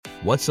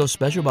What's so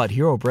special about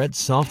Hero Bread's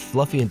soft,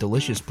 fluffy, and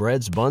delicious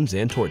breads, buns,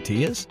 and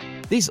tortillas?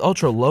 These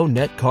ultra-low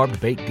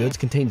net-carb baked goods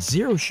contain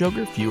zero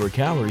sugar, fewer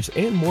calories,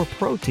 and more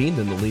protein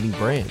than the leading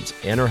brands,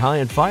 and are high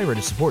in fiber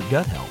to support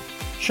gut health.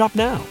 Shop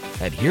now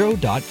at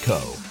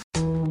Hero.co.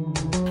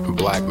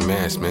 Black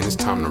mass, man, it's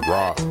time to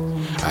rob.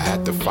 I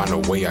had to find a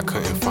way, I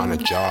couldn't find a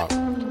job.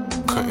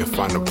 Couldn't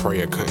find a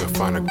prayer, couldn't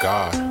find a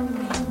God.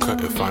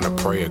 Couldn't find a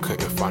prayer,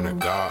 couldn't find a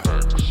God.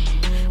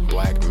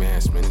 Black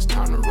mass, man, it's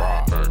time to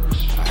rob.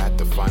 I had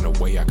to find a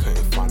way, I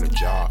couldn't find a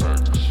job.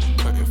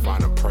 Couldn't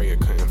find a prayer,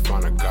 couldn't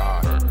find a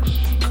God.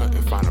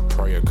 Couldn't find a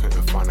prayer,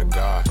 couldn't find a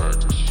God.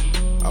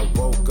 I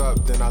woke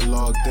up, then I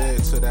logged in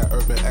to that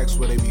Urban X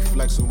where they be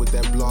flexing with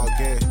that blog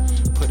in.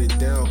 Put it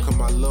down, cause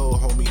my little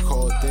homie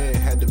called in.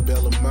 Had to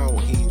bail him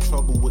out, he in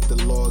trouble with the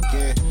law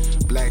again.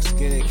 Black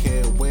skin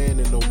can't win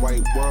in the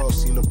white world.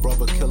 Seen a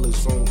brother kill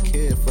his own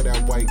kid for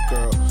that white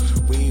girl.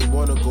 We ain't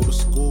wanna go to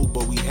school,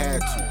 but we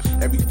had to.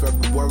 Every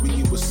February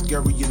it was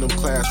scary in them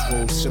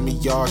classrooms. Shimmy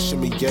y'all,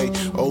 shimmy yay.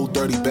 Old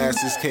dirty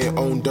bastards can't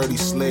own dirty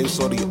slaves,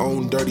 so they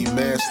own dirty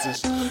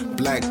masters.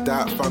 Black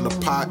Dot found a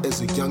pot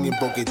as a youngin',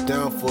 broke it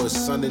down for his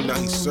son, and now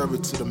he serve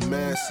it to the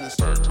masses.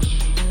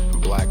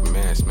 Black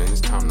mass, man,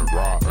 it's time to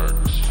rob.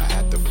 I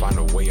had to find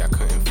a way, I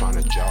couldn't find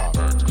a job.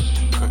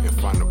 Couldn't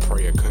find a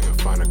prayer,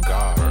 couldn't find a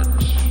God.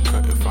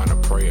 Couldn't find a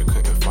prayer,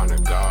 couldn't find a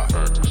God.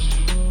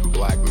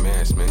 Black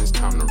mass, man, it's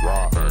time to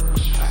rob.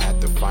 I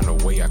had to find a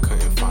way, I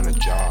couldn't find a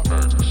job.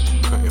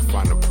 Couldn't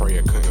find a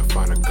prayer, couldn't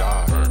find a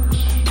God.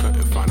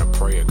 Couldn't find a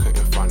prayer,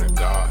 couldn't find a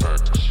God.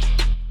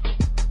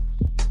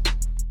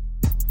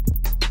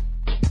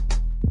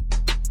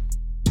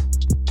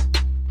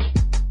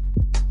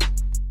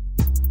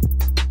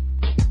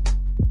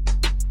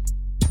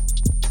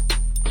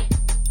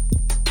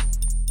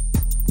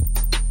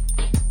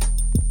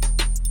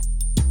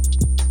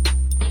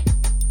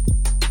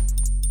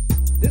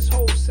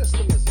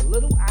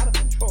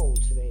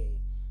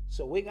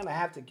 We're gonna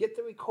have to get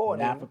the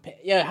recording.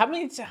 Yeah, how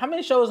many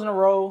shows in a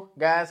row,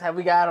 guys, have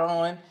we got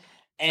on?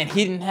 And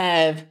he didn't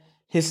have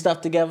his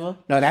stuff together?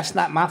 No, that's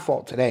not my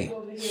fault today.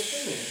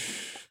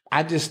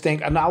 I just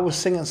think I was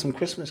singing some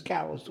Christmas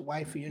carols to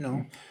wifey,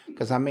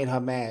 because I made her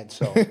mad.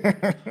 So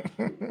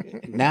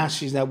now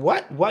she's like,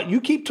 "What?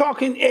 You keep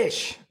talking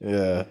ish."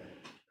 Yeah.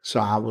 So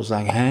I was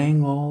like,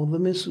 "Hang all the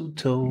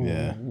mistletoe.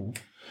 Yeah.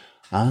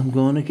 I'm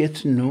gonna get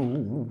to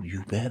know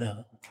you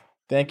better."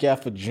 Thank y'all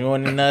for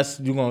joining us.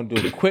 We're going to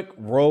do a quick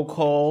roll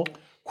call.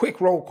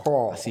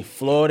 I see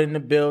Florida in the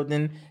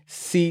building.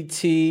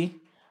 CT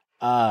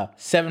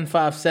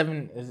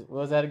 757. What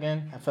was that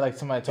again? I feel like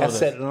somebody told us.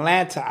 That's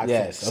Atlanta, I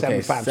think.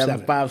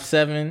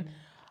 757.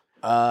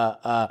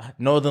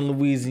 Northern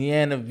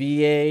Louisiana,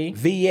 VA.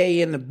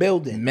 VA in the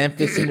building.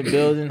 Memphis in the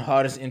building.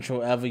 Hardest intro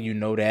ever. You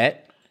know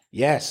that.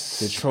 Yes.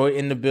 Detroit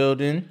in the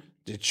building.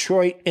 Griffin,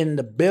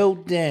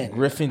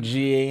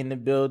 GA in the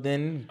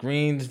building.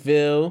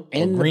 Greenville,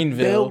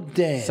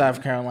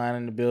 South Carolina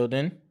in the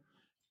building.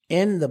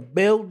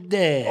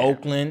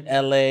 Oakland,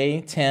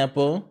 LA,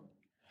 Tampa,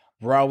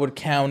 Broward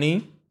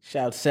County,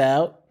 shouts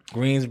out.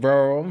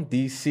 Greensboro,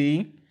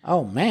 DC.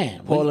 Oh,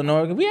 man. Portland,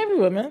 Oregon. We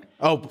everywhere, man.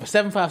 Oh,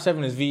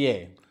 757 is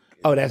VA.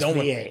 Oh, that's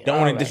VA.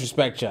 Don't want to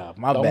disrespect y'all.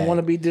 My bad. Don't want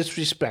to be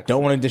disrespectful.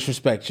 Don't want to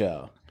disrespect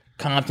y'all.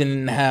 Compton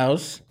in the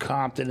house.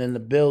 Compton in the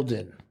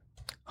building.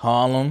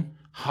 Harlem,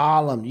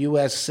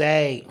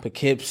 USA.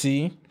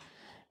 Poughkeepsie.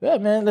 Yeah,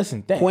 man,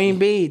 listen. Queen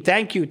Bee,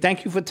 thank you.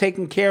 Thank you for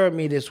taking care of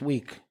me this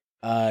week.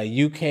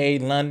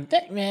 UK, London.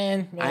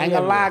 Man, I ain't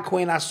gonna lie,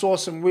 Queen. I saw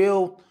some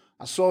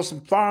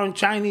foreign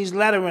Chinese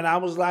lettering. I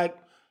was like,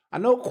 I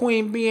know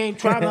Queen Bee ain't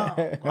trying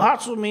to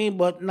hustle me,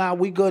 but nah,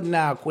 we good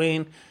now,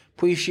 Queen.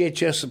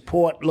 Appreciate your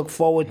support. Look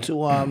forward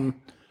to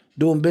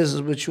doing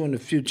business with you in the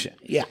future.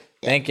 Yeah.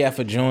 Thank y'all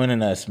for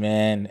joining us,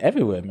 man.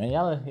 Everywhere, man.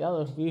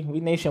 Y'all,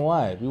 we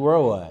nationwide. We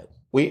worldwide.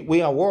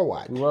 We are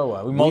worldwide. We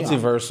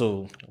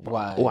multiversal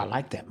wide. Oh, I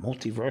like that.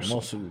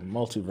 Multiversal.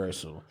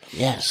 Multiversal.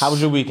 Yes. How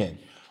was your weekend?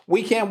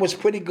 Weekend was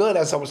pretty good.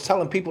 As I was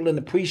telling people in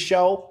the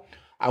pre-show,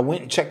 I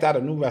went and checked out a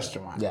new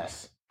restaurant.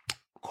 Yes.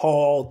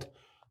 Called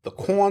the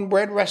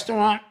Cornbread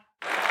Restaurant.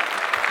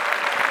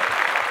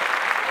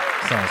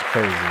 Sounds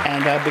crazy.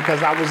 And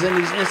because I was in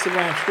these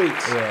Instagram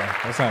streets. Yeah,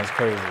 that sounds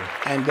crazy.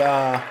 And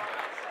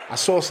I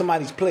saw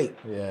somebody's plate.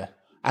 Yeah.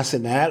 I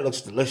said, "Man, that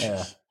looks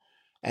delicious." Yeah.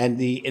 And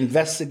the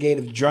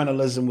investigative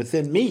journalism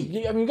within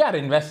me. I mean, you got to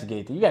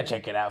investigate it. You got to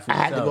check it out for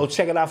yourself. I had to go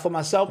check it out for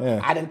myself. Yeah.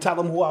 I didn't tell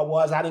them who I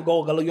was. I didn't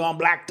go on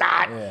Black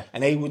Dot. Yeah.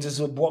 And they would just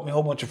bought me a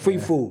whole bunch of free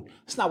food.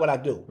 It's not what I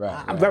do.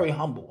 I'm very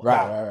humble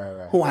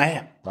about who I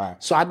am. Right.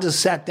 So I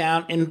just sat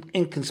down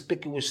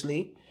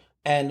inconspicuously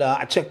and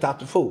I checked out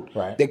the food.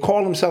 Right. They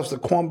call themselves the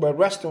Cornbread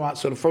Restaurant.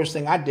 So the first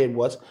thing I did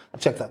was I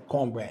checked out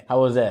cornbread.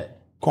 How was that?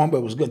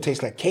 Cornbread was good. It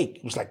tastes like cake.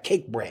 It was like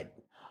cake bread.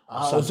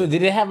 So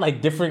did they have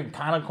like different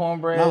kind of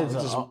cornbread? No,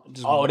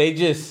 they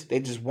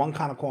just one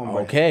kind of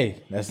cornbread.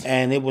 Okay,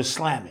 and it was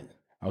slamming.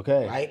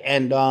 Okay, right,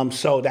 and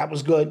so that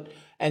was good.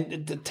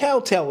 And the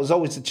telltale was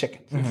always the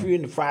chicken. If you're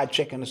in the fried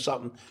chicken or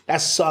something,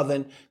 that's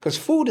Southern because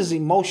food is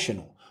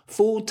emotional.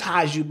 Food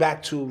ties you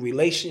back to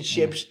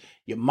relationships,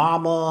 your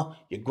mama,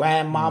 your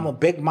grandmama,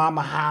 big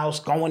mama house,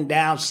 going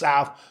down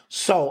south.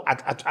 So I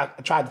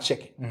tried the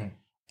chicken.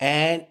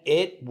 And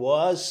it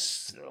was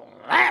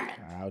slamming.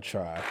 I'll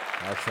try.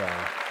 I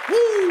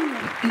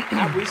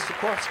reached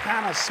across the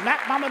counter,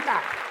 smacked Mama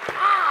Dot.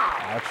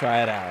 I'll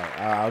try it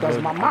out. Because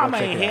my mama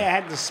ain't here, I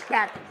had to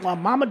smack my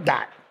Mama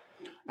Dot.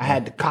 I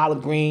had the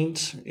collard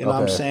greens, you know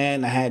what I'm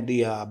saying? I had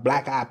the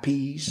black eyed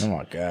peas. Oh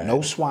my God.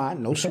 No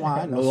swine, no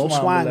swine No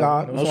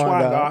guard.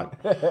 swine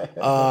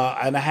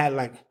And I had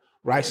like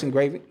rice and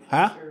gravy.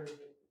 Huh?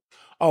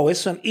 Oh,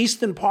 it's on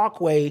Eastern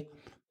Parkway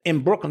in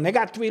Brooklyn. They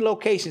got 3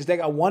 locations. They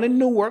got one in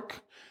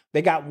Newark.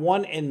 They got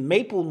one in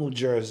Maple, New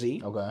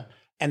Jersey. Okay.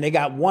 And they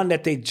got one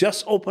that they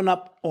just opened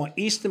up on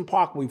Eastern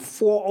Parkway,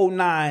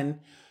 409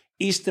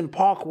 Eastern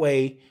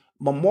Parkway,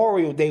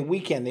 Memorial Day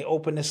weekend. They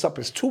opened this up.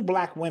 It's 2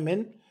 black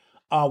women.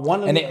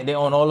 One of And them, they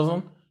own all of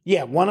them?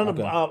 yeah, one of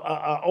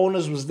the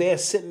owners was there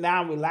sitting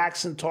down,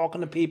 relaxing, talking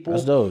to people.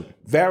 That's dope.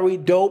 Very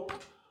dope.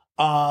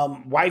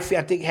 Wifey,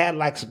 I think, had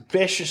like some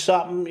fish or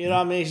something, you know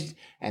what I mean?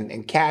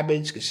 And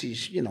cabbage, because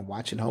she's,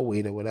 watching her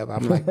weight or whatever.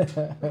 I'm like,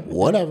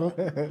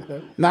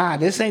 whatever. Nah,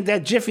 this ain't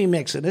that Jiffy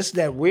mixer. This is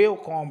that real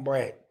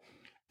cornbread.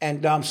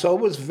 And so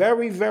it was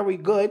very, very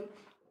good.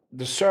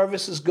 The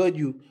service is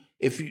good.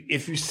 If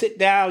you sit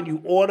down, you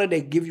order,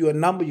 they give you a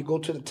number, you go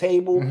to the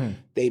table,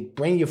 they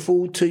bring your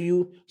food to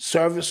you.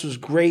 Service was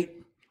great.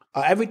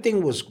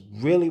 Everything was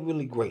really,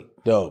 really great.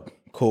 Dope.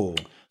 Cool.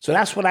 So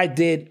that's what I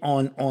did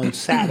on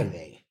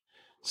Saturday.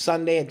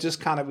 Sunday, I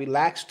just kind of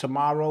relaxed.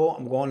 Tomorrow,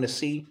 I'm going to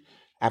see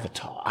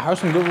Avatar. I heard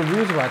some good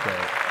reviews about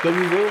that. Good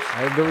reviews?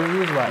 I heard good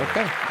reviews about it.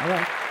 Okay, all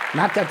right.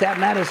 Not that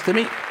matters to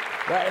me.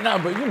 Right, no,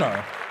 but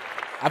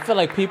I feel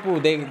like people,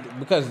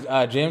 because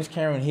James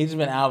Cameron, he's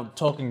been out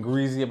talking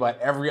greasy about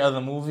every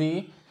other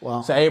movie.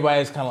 Well, so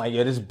everybody's kind of like,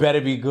 yo, this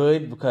better be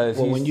good because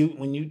when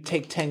you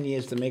take 10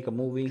 years to make a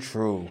movie.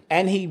 True.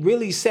 And he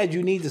really said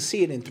you need to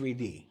see it in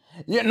 3D.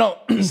 Yeah, no.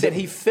 He said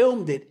he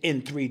filmed it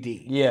in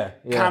 3D. Yeah.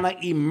 Kind of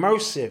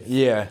immersive.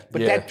 Yeah.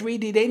 But that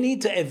 3D, they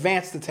need to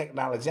advance the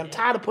technology. I'm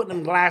tired of putting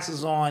them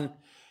glasses on.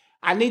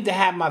 I need to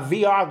have my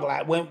VR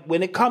glass.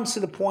 When it comes to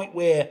the point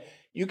where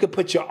you could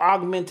put your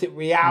augmented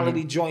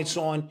reality joints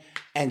on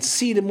and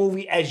see the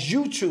movie as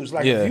you choose.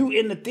 Like if you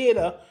in the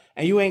theater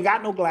and you ain't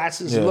got no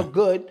glasses, it look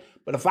good.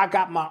 But if I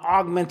got my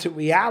augmented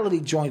reality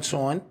joints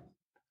on,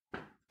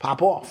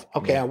 pop off.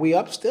 Okay, are we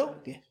up still?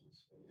 Yeah.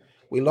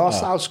 We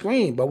lost our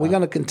screen, but we're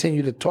going to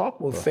continue to talk.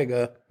 We'll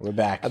figure. We're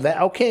back.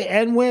 Okay,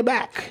 and we're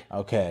back.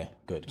 Okay,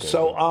 good.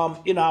 So,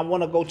 I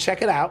want to go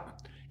check it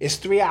out. It's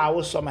 3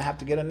 hours, so I'm going to have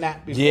to get a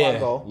nap before I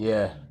go.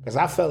 Yeah. Because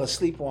I fell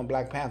asleep on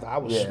Black Panther. I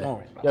was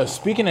snoring. Yo,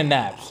 speaking of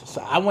naps, so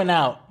I went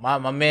out. My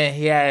man,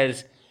 he had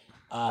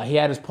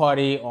his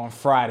party on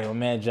Friday. My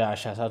man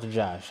Josh, shouts out to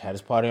Josh, had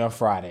his party on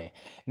Friday.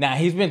 Now,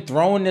 he's been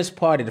throwing this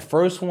party. The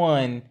first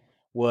one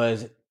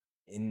was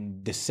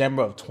in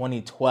December of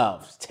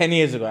 2012. 10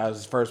 years ago, that was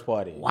his first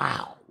party.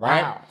 Wow.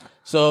 Right? Wow.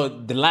 So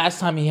the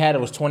last time he had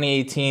it was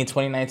 2018.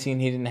 2019,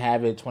 he didn't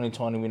have it.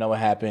 2020, we know what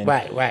happened.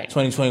 Right.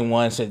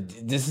 2021, so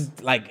this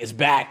is like, it's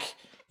back.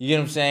 You get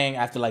what I'm saying?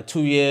 After like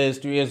 2 years,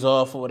 3 years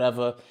off or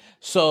whatever.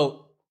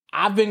 So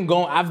I've been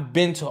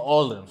to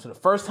all of them. So the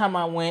first time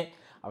I went,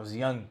 I was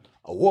a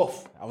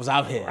wolf. I was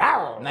out here,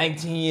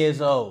 19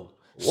 years old,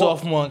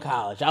 sophomore in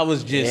college. I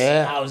was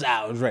out.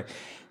 I was ready.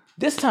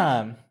 This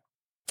time,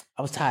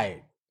 I was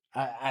tired.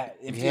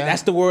 If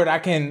that's the word I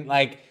can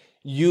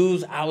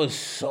use, I was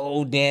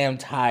so damn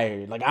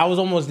tired. Like I was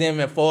almost damn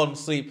near falling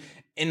asleep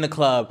in the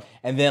club,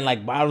 and then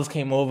bottles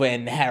came over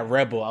and they had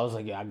Red Bull. I was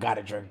like, I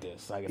gotta drink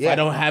this. If I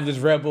don't have this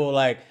Red Bull,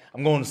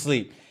 I'm going to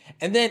sleep.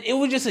 And then it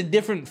was just a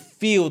different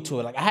feel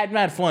to it. I had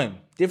mad fun.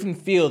 Different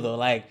feel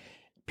though.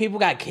 People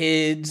got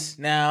kids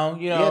now,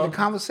 Yeah, the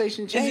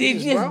conversation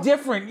changes, it's bro.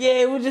 different.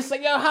 Yeah, it was just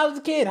yo, how's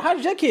the kid?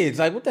 How's your kids?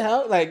 What the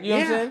hell? You know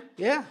what I'm saying?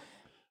 Yeah.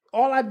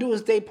 All I do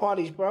is day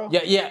parties, bro.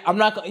 Yeah. I'm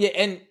not. Yeah,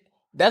 and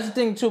that's the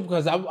thing too,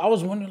 because I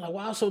was wondering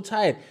why I was so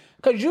tired.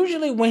 Because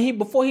usually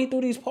before he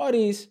threw these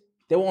parties,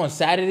 they were on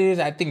Saturdays,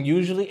 I think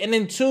usually, and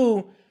then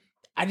 2,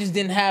 I just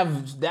didn't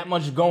have that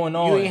much going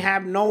on. You ain't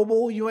have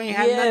Noble. You ain't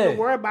have nothing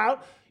to worry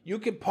about. You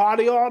could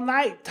party all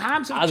night.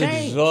 Times have changed. I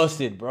was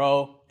exhausted,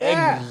 bro.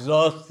 Yeah.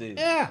 Exhausted.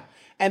 Yeah.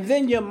 And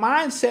then your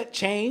mindset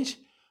changed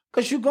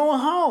because you're going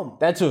home.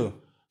 That too.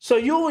 So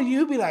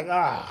you be like,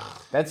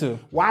 that too.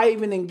 Why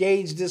even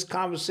engage this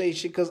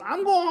conversation? Because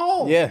I'm going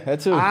home. Yeah, that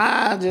too.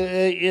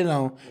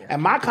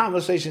 And my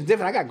conversation is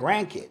different. I got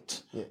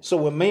grandkids. Yeah. So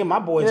when me and my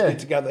boys get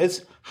together,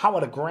 it's how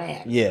are the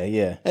grand?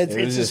 Yeah.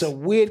 It's just a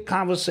weird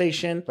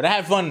conversation. But I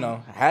had fun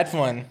though. I had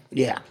fun.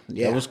 Yeah.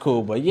 It was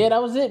cool. But yeah,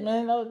 that was it,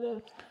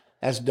 man.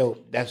 That's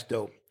dope.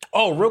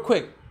 Oh, real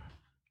quick.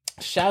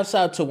 Shouts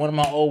out to one of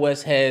my old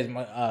West heads,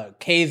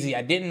 KZ.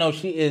 I didn't know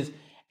she is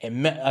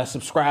a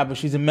subscriber.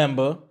 She's a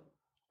member.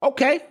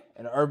 Okay.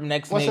 In the Urban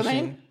X What's Nation. her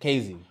name?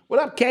 KZ.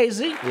 What up,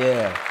 KZ?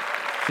 Yeah.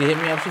 She hit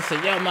me up. She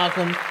said, yo,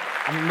 Malcolm,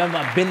 I remember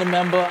I've been a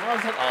member. I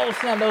was like, oh,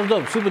 snap, that was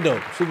dope. Super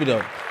dope.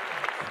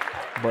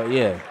 But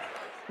yeah.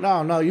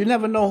 No. You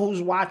never know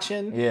who's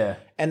watching. Yeah.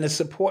 And the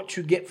support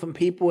you get from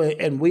people,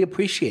 and we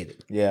appreciate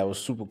it. Yeah, it was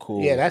super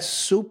cool. Yeah, that's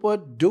super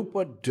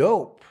duper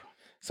dope.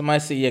 Somebody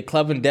said, yeah,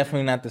 clubbing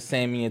definitely not the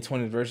same in your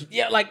 20th version.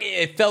 Yeah, like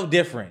it felt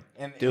different.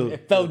 And Dude,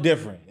 it felt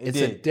different. It's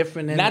a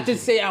different energy. Not to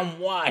say I'm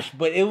washed,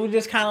 but it was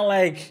just kind of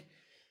like,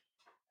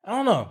 I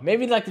don't know.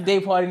 Maybe like the day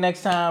party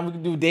next time. We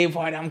can do a day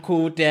party. I'm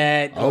cool with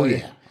that. Oh,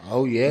 yeah.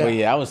 But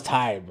yeah, I was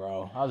tired,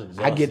 bro. I was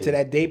exhausted. I get to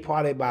that day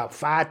party about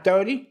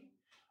 5:30.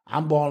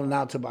 I'm balling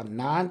out to about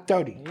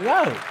 9:30. Yo.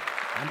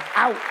 I'm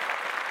out.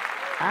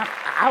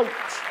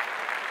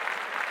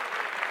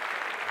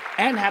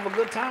 And have a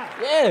good time.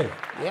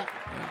 Yeah.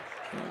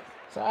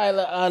 So, all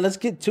right, let's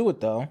get to it,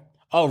 though.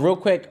 Oh, real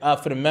quick,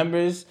 for the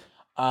members,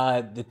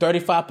 the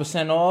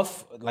 35%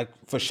 off, like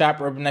for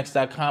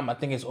shopurbanx.com, I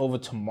think it's over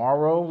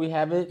tomorrow we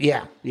have it.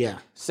 Yeah.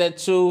 Set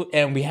to,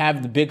 and we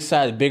have the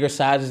bigger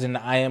sizes in the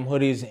IM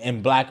hoodies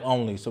in black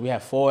only. So we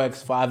have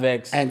 4X,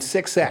 5X, And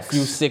 6X. a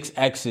few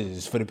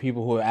 6Xs for the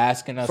people who are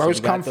asking us.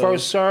 First We got come, those.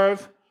 first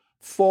serve.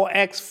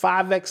 4X,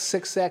 5X,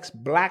 6X,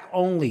 black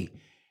only.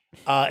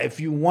 If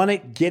you want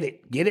it, get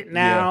it. Get it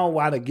now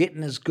while the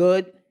getting is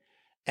good.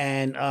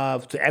 And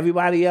to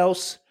everybody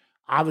else,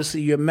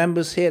 obviously your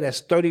members here,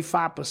 that's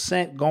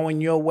 35% going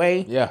your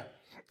way. Yeah.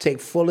 Take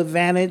full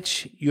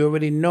advantage. You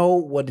already know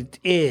what it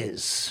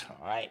is.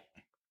 All right.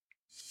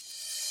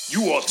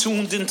 You are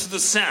tuned into the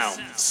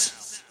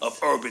sounds of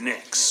Urban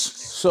X.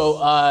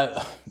 So,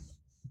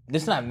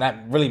 this is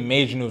not really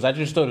major news. I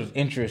just thought it was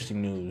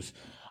interesting news.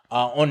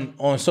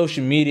 On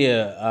social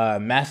media,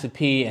 Master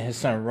P and his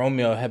son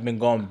Romeo have been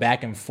going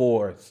back and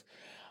forth.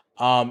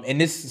 And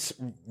this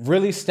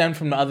really stemmed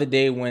from the other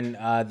day when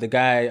the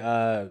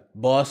guy,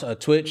 boss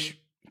Twitch,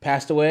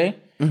 passed away.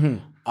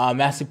 Mm-hmm.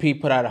 Master P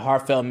put out a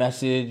heartfelt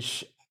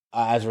message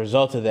as a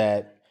result of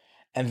that.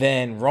 And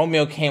then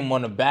Romeo came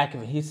on the back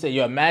of it. He said,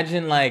 yo,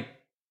 imagine like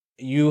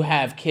you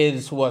have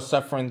kids who are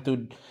suffering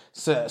through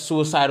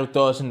suicidal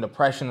thoughts and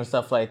depression and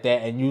stuff like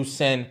that, and you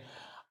send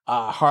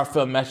a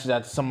heartfelt message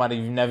out to somebody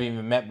you've never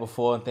even met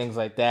before and things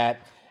like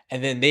that.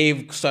 And then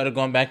they've started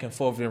going back and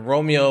forth. And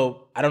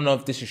Romeo, I don't know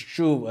if this is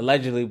true,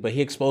 allegedly, but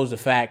he exposed the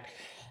fact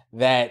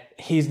that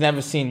he's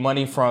never seen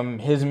money from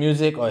his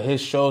music or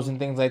his shows and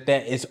things like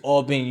that. It's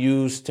all being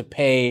used to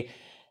pay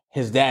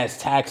his dad's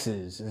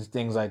taxes and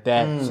things like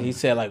that. So he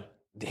said, like,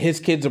 his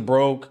kids are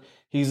broke.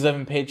 He's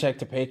living paycheck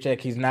to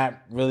paycheck. He's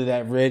not really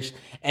that rich.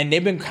 And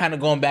they've been kind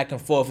of going back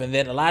and forth. And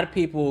then a lot of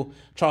people,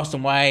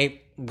 Charleston White,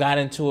 got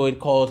into it,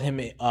 called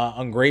him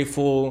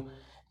ungrateful.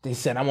 They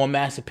said, I'm on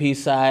Master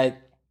P's side.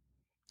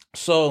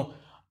 So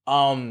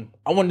I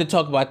wanted to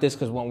talk about this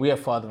because when we are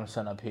father and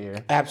son up here.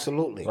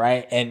 Absolutely.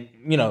 Right? And,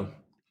 you know,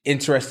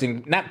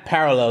 interesting, not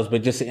parallels,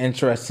 but just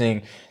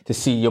interesting to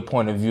see your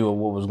point of view of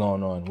what was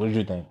going on. What did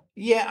you think?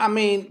 Yeah, I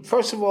mean,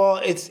 first of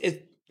all,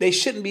 they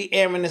shouldn't be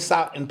airing this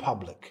out in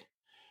public.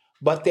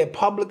 But they're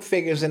public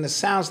figures, and it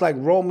sounds like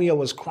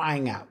Romeo is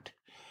crying out.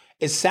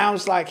 It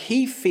sounds like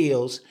he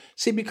feels,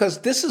 see, because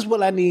this is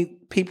what I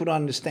need people to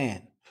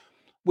understand.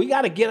 We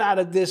got to get out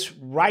of this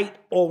right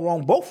or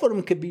wrong. Both of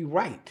them could be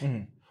right,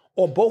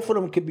 or both of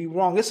them could be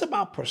wrong. It's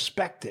about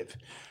perspective.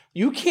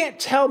 You can't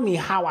tell me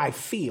how I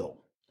feel.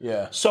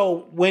 Yeah.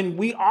 So when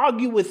we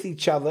argue with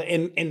each other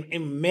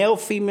in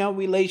male-female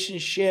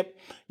relationship,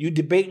 you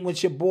debating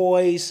with your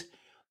boys,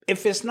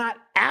 if it's not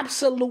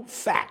absolute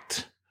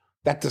fact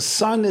that the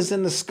sun is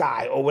in the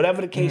sky or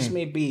whatever the case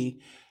may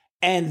be,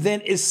 and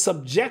then it's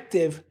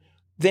subjective,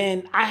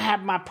 then I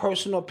have my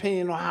personal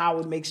opinion on how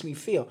it makes me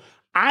feel.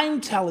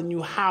 I'm telling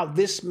you how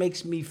this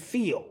makes me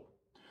feel.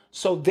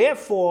 So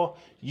therefore,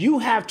 you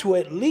have to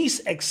at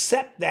least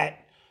accept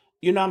that,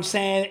 you know what I'm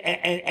saying,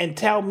 and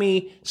tell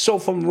me. So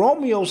from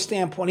Romeo's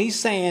standpoint, he's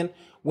saying,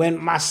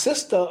 when my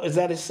sister, is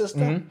that his sister?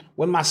 Mm-hmm.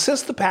 When my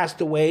sister passed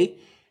away,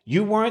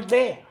 you weren't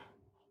there.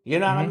 You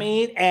know what I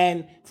mean?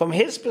 And from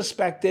his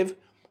perspective,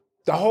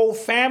 the whole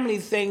family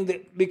thing,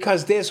 that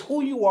because there's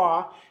who you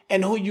are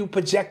and who you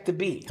project to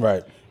be.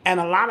 Right. And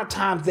a lot of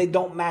times they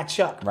don't match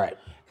up. Right.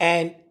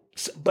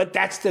 But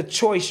that's the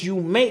choice you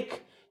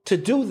make to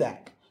do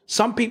that.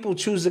 Some people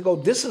choose to go,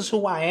 this is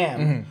who I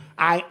am.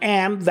 I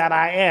am that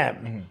I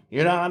am.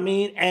 You know what I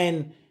mean?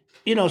 And,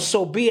 you know,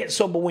 so be it.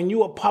 So, but when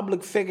you're a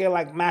public figure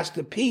like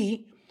Master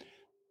P,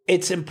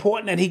 it's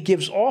important that he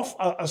gives off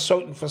a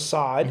certain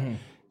facade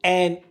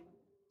and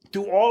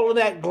do all of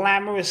that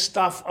glamorous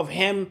stuff of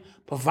him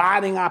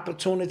providing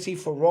opportunity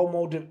for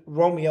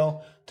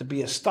Romeo to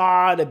be a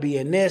star, to be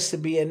in this, to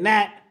be in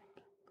that.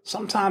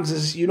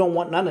 Sometimes you don't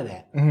want none of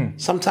that.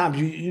 Sometimes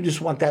you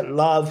just want that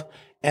love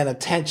and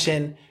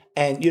attention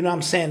and, you know what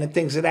I'm saying, and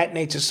things of that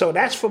nature. So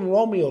that's from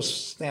Romeo's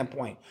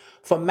standpoint.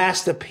 From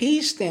Master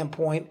P's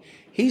standpoint,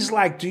 he's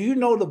like, do you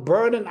know the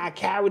burden I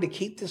carry to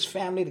keep this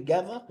family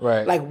together?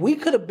 Right. Like, we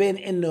could have been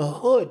in the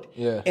hood,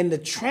 in the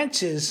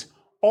trenches,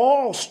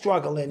 all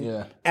struggling.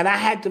 Yeah. And I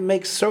had to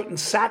make certain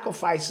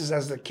sacrifices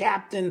as the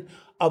captain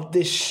of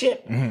this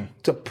ship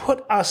to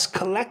put us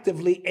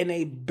collectively in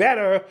a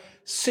better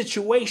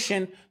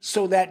situation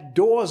so that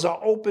doors are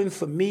open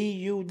for me,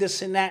 you,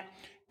 this and that.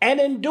 And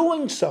in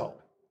doing so,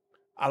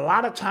 a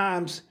lot of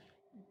times,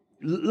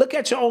 look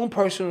at your own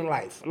personal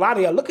life. A lot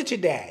of y'all, look at your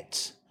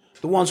dads,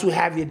 the ones who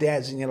have your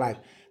dads in your life.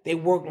 They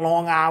work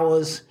long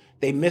hours.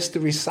 They miss the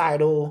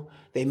recital.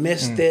 They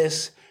miss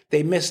this.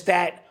 They miss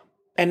that.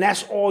 And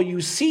that's all you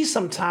see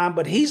sometime.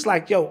 But he's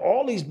like, yo,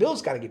 all these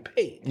bills got to get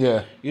paid.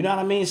 Yeah. You know what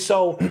I mean?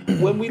 So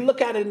when we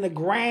look at it in the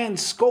grand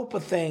scope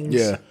of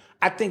things,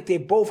 I think they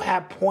both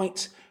have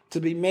points to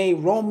be made.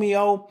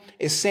 Romeo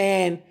is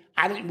saying,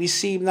 I didn't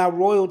receive no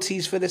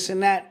royalties for this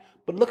and that.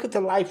 But look at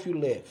the life you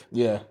live.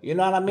 Yeah. You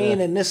know what I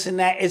mean? And this and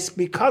that. It's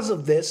because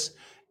of this.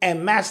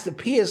 And Master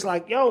P is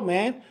like, yo,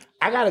 man,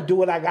 I got to do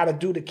what I got to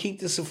do to keep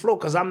this afloat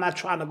because I'm not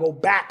trying to go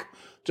back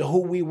to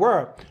who we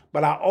were.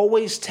 But I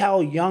always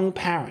tell young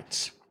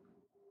parents,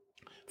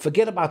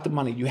 forget about the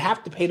money. You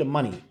have to pay the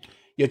money.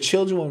 Your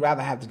children would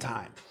rather have the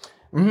time.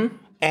 Mm-hmm.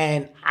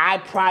 And I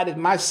prided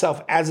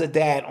myself as a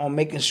dad on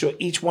making sure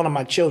each one of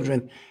my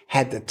children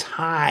had the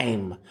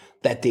time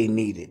that they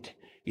needed.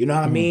 You know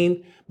what I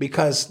mean?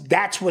 Because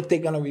that's what they're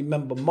going to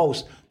remember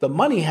most. The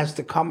money has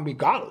to come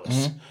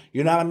regardless.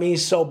 You know what I mean?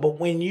 So, but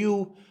when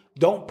you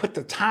don't put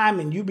the time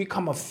and you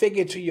become a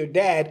figure to your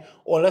dad,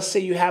 or let's say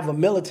you have a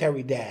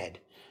military dad,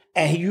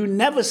 and you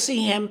never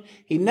see him,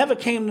 he never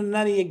came to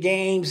none of your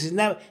games,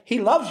 he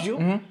loves you,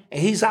 and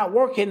he's out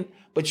working,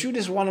 but you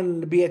just want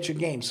him to be at your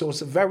game. So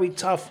it's a very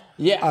tough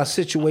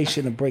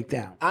situation to break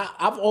down. I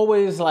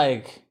always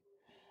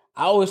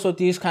thought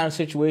these kind of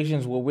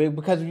situations were weird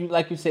because,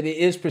 like you said, it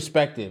is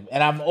perspective.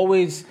 And I've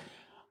always,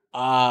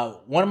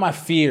 one of my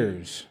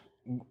fears,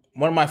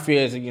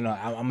 you know,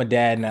 I'm a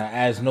dad now,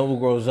 as Noble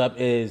grows up,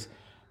 is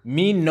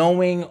me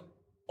knowing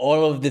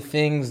all of the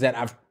things that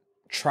I've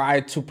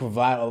tried to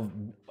provide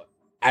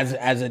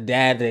as a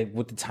dad,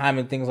 with the time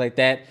and things like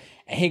that.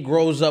 And he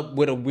grows up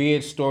with a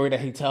weird story that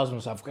he tells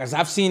himself. Because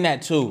I've seen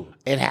that too.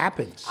 It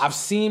happens. I've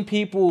seen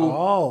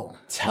people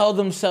tell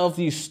themselves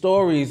these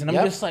stories. And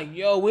I'm just like,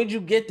 yo, where'd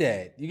you get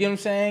that? You get what I'm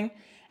saying?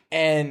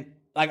 And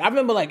like, I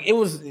remember like, it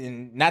was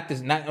not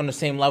on the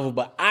same level,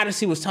 but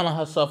Odyssey was telling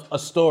herself a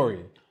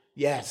story.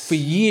 Yes. For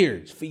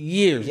years.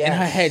 In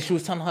her head, she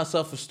was telling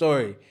herself a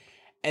story.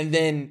 And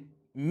then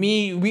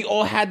we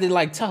all had to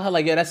like tell her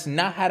like, yo, that's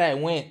not how that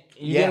went.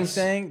 You get what I'm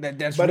saying?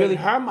 That's but really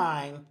in her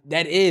mind,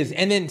 that is.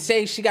 And then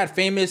say she got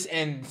famous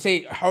and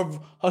say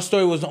her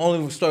story was the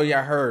only story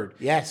I heard.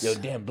 Yes. Yo,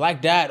 damn,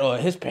 Black Dad or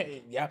his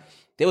parents,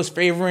 they was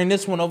favoring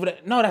this one over there.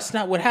 No, that's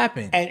not what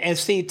happened. And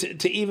see,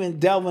 to even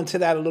delve into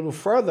that a little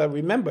further,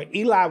 remember,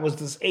 Eli was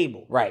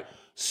disabled. Right.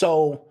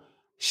 So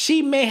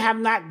she may have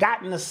not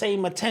gotten the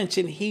same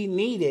attention he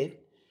needed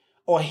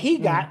or he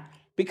got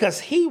because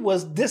he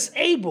was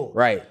disabled.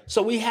 Right.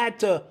 So we had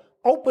to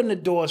open the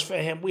doors for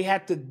him. We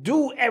had to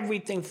do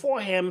everything for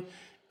him.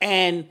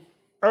 And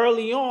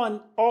early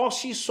on, all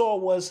she saw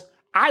was,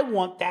 I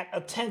want that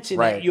attention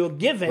that you're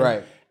giving.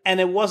 Right. And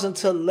it wasn't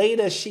until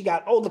later she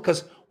got older.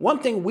 Because one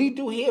thing we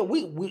do here,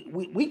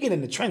 we get in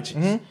the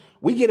trenches.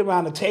 We get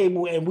around the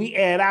table and we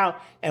add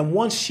out. And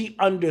once she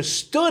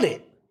understood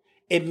it,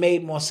 it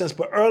made more sense.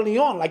 But early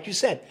on, like you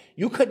said,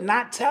 you could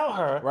not tell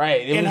her.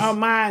 Right. In her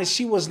mind,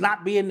 she was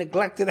not being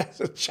neglected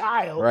as a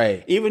child.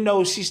 Right. Even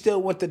though she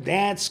still went to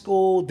dance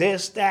school,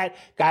 this, that,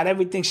 got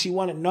everything she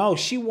wanted. No,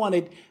 she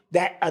wanted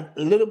that a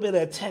little bit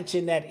of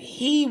attention that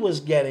he was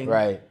getting.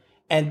 Right.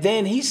 And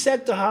then he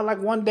said to her,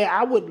 like one day,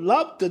 I would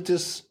love to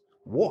just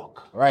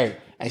walk. Right.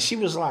 And she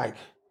was like,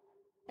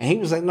 and he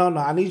was like, no,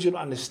 I need you to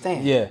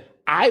understand. Yeah.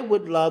 I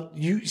would love,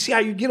 you see how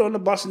you get on the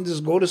bus and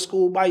just go to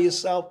school by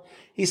yourself?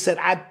 He said,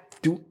 I'd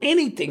do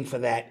anything for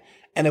that.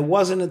 And it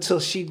wasn't until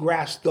she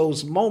grasped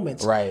those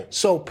moments. Right.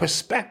 So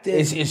perspective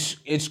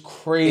it's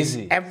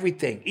crazy. is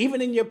everything.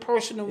 Even in your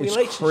personal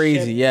relationship. It's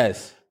crazy,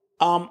 yes.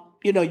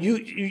 You know,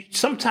 you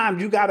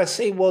sometimes you gotta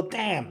say, well,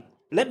 damn,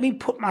 let me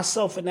put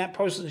myself in that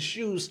person's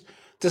shoes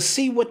to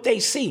see what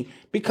they see.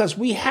 Because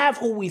we have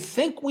who we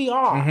think we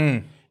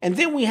are. And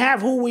then we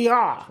have who we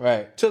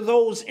are to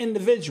those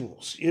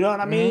individuals. You know what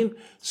I mean?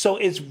 So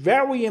it's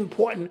very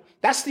important.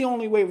 That's the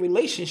only way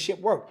relationship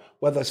work.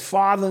 Whether it's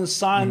father and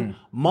son,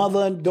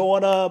 mother and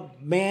daughter,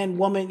 man,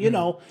 woman, you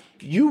know,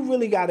 you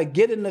really got to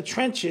get in the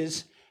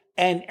trenches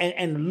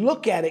and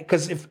look at it.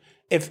 Because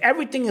if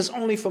everything is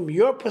only from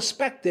your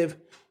perspective,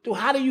 dude,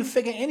 how do you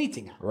figure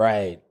anything out?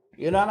 Right.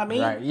 You know what I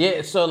mean? Right.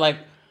 Yeah. So like,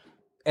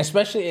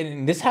 especially,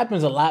 and this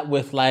happens a lot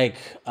with like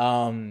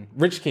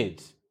rich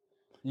kids.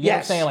 You know what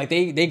I'm saying? Like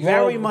they grow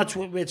very up, much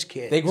with rich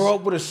kids. They grow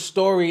up with a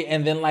story,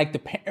 and then like the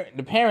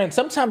parent.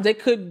 Sometimes they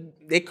could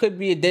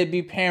be a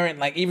deadbeat parent,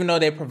 like even though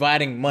they're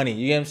providing money.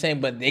 You know what I'm saying?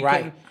 But they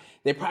couldn't.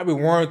 They probably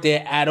weren't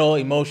there at all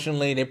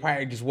emotionally. They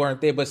probably just weren't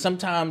there. But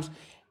sometimes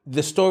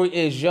the story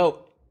is,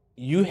 yo,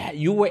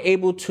 you were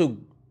able to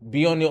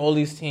be on all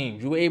these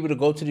teams. You were able to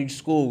go to these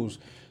schools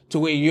to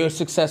where you're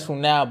successful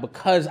now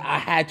because I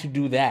had to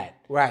do that.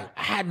 Right.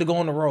 I had to go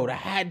on the road. I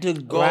had to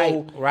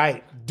go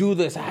do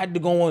this. I had to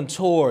go on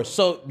tour.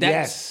 So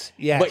that's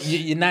yes. But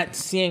you're not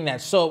seeing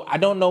that. So I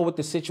don't know what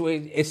the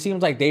situation. It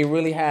seems like they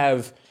really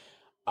have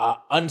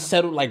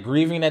unsettled, like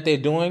grieving that they're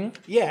doing.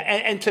 Yeah,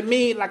 and to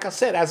me, like I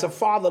said, as a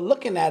father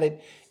looking at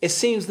it, it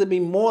seems to be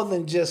more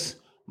than just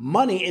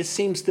money, it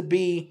seems to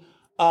be,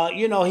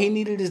 he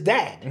needed his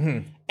dad. Mm-hmm.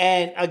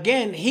 And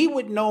again, he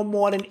would know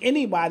more than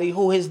anybody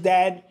who his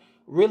dad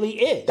really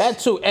is. That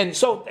too. And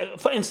So,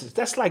 for instance,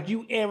 that's like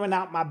you airing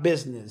out my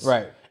business.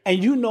 Right.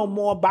 And you know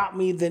more about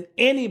me than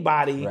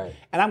anybody. Right.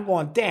 And I'm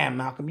going, damn,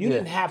 Malcolm, you Yeah.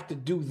 didn't have to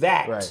do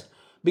that. Right.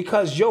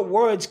 Because your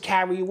words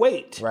carry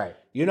weight. Right.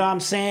 You know what I'm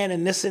saying?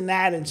 And this and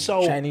that. And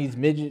so, Chinese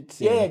midgets.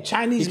 Yeah, and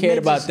Chinese He cared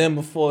midgets. about them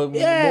before more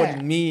Yeah.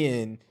 than me.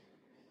 And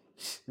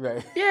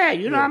right. yeah,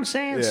 you know what I'm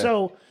saying? Yeah.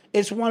 So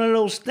it's one of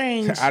those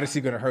things.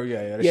 Odyssey gonna hurt you.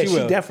 Yeah, Yeah, she she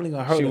will. definitely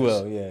gonna hurt She us.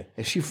 will. Yeah.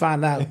 If she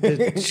find out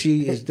that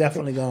she is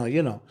definitely gonna,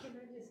 Can I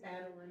just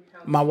add on how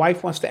My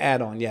wife wants to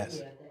add on, yes.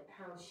 yeah, that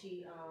how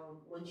she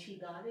when she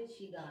got it,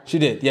 she got it. She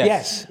did. Yes.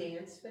 Yes. She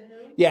danced for him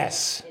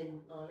Yes. in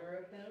honor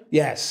of him.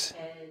 Yes.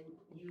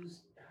 And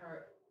used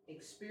her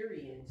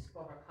experience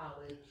for her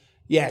college.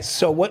 Yes.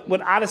 So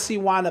what Odyssey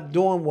wound up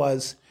doing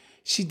was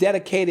she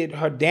dedicated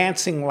her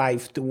dancing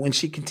life to when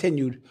she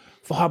continued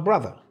for her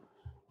brother.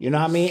 You know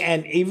what I mean?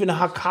 And even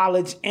her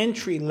college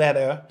entry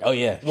letter Oh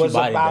yeah. She was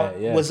bodied about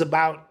that. Yeah. was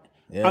about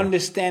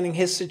understanding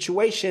his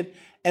situation.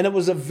 And it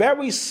was a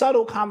very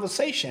subtle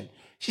conversation.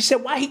 She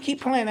said, why he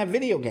keep playing that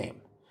video game?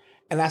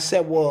 And I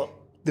said, well,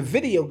 the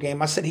video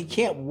game, I said, he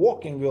can't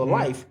walk in real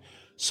life.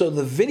 So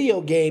the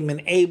video game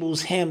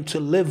enables him to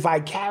live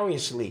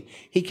vicariously.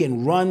 He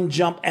can run,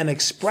 jump, and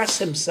express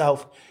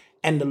himself.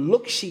 And the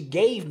look she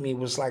gave me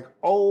was like,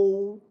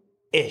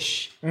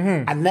 oh-ish.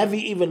 I never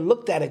even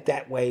looked at it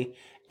that way.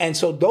 And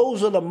so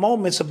those are the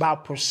moments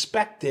about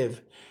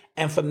perspective.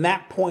 And from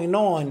that point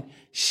on,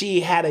 she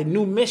had a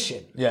new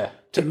mission Yeah.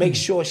 to make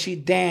sure she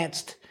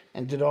danced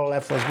and did all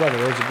that for his brother.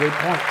 Those are great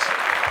points.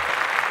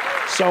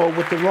 So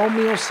with the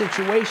Romeo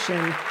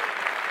situation,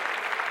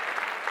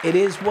 it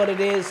is what it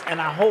is,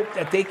 and I hope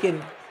that they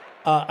can,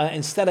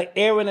 instead of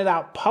airing it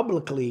out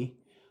publicly,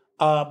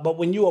 but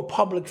when you're a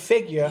public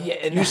figure, Yeah,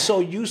 and- you're so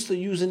used to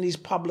using these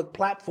public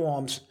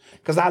platforms.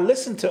 Because I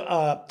listened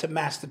to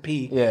Master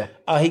P. Yeah.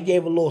 He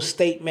gave a little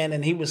statement,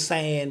 and he was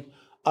saying,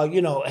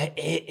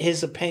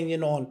 his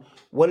opinion on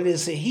what it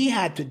is that he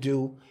had to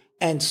do.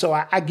 And so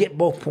I get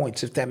both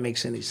points, if that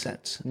makes any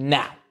sense.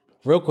 Now,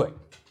 real quick,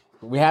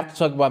 we have to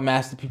talk about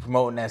Master P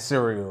promoting that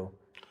cereal.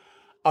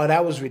 Oh,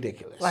 that was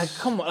ridiculous. Like,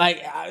 come on,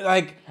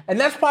 and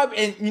that's probably,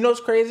 and you know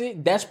what's crazy?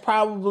 That's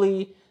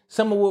probably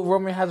some of what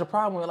Romeo has a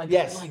problem with. Like,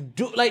 Yes.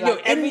 yo, Like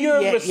in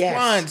your yes,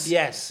 response,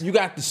 yes. you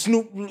got the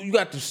Snoop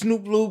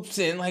loops,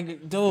 and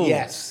like, dude,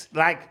 Yes,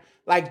 like,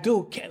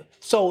 dude.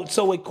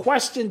 So it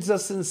questions the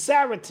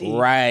sincerity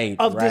Right,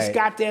 of this right.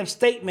 goddamn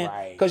statement.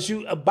 Right. Because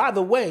by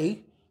the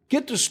way,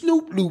 get the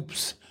Snoop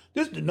Loops.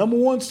 This is the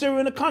 #1 cereal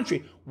in the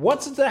country.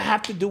 What's it that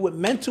have to do with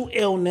mental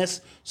illness,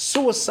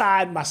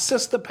 suicide, my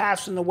sister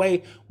passing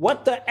away?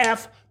 What the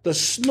F the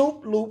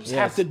Snoop Loops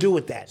have to do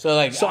with that? So,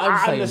 like, so I'm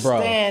I saying, bro.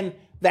 understand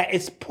that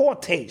it's poor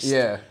taste.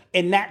 Yeah.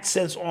 In that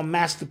sense, on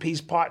Master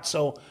P's part.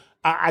 So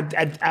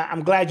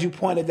I'm glad you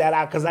pointed that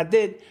out, because I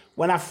did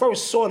when I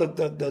first saw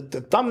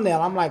the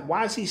thumbnail. I'm like,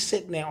 why is he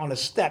sitting there on the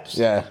steps?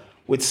 Yeah.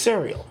 With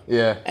cereal.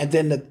 Yeah. And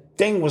then the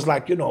thing was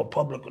like, a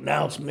public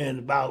announcement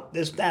about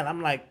this, that.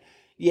 I'm like,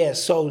 yeah,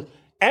 so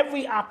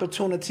every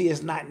opportunity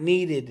is not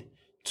needed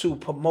to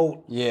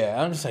promote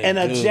Yeah, I'm just like, an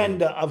dude.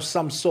 agenda of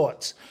some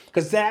sorts.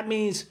 Because that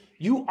means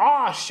you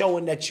are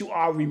showing that you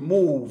are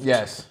removed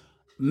Yes.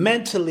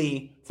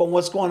 mentally from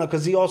what's going on.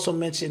 Because he also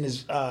mentioned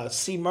his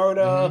C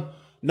murder.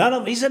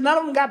 He said none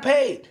of them got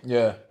paid.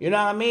 Yeah. You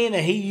know what I mean?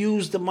 And he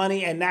used the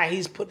money, and now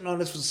he's putting on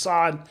this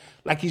facade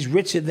like he's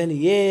richer than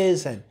he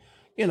is, and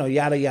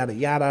yada yada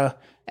yada.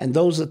 And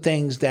those are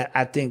things that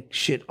I think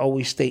should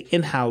always stay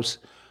in house.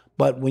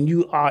 But when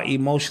you are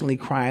emotionally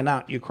crying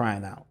out, you're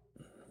crying out.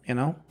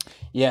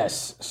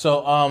 Yes.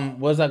 So, what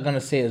was I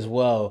gonna say as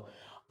well?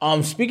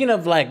 Speaking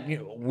of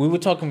we were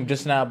talking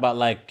just now about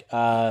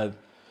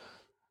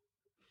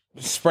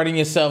spreading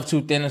yourself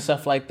too thin and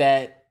stuff like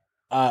that.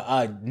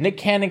 Nick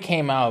Cannon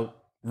came out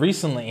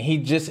recently, and he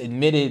just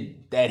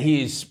admitted that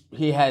he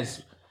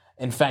has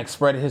in fact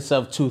spread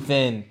himself too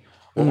thin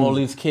with all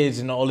these kids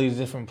in all these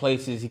different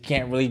places. He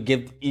can't really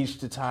give each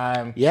the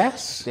time.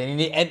 Yes.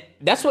 And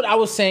that's what I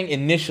was saying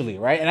initially,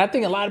 right? And I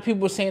think a lot of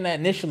people were saying that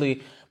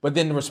initially, but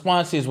then the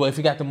response is, well, if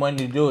he got the money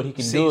to do it, he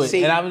can do it.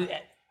 See, And I was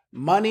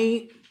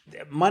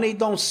money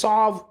don't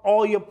solve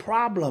all your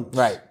problems.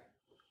 right.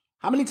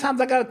 How many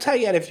times I gotta tell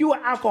you that? If you're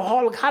an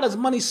alcoholic, how does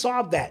money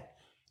solve that?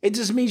 It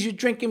just means you're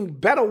drinking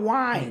better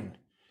wine.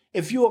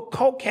 If you're a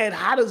cokehead,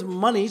 how does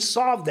money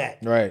solve that?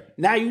 Right.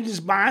 Now you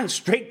just buying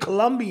straight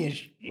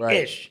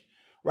Colombian-ish,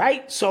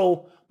 right?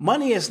 So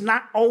money is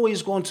not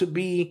always going to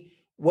be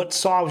what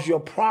solves your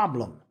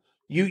problem.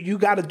 You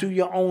got to do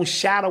your own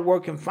shadow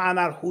work and find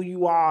out who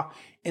you are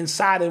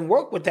inside and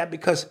work with that.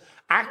 Because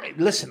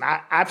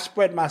I've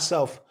spread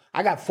myself.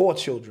 I got 4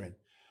 children.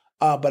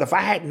 But if I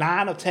had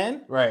 9 or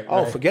 10, Right,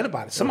 oh, right. forget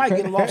about it. Somebody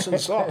getting lost in the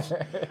sauce.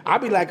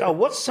 I'd be like, oh,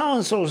 what's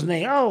so-and-so's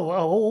name?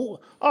 Oh,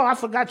 I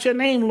forgot your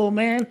name, little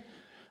man.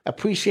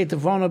 Appreciate the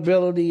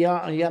vulnerability,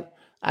 y'all. Yep.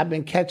 I've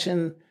been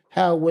catching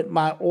hell with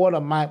my order.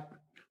 My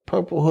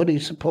purple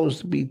hoodie's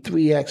supposed to be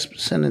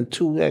 3X% and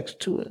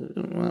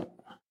 2X2.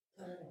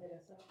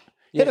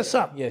 Hit us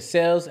up. Yeah,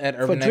 sales at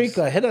Urban X.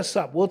 Fadrika, hit us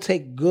up. We'll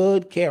take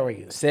good care of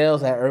you.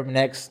 Sales at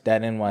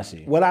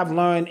UrbanX.NYC. What I've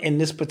learned in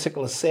this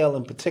particular sale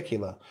in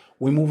particular,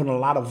 we're moving a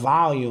lot of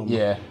volume.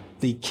 Yeah.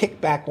 The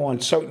kickback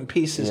on certain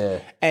pieces. Yeah.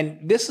 And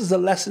this is a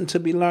lesson to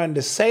be learned.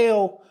 The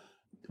sale,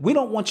 we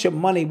don't want your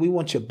money, we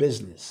want your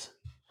business.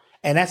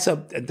 And that's a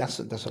bomb. That's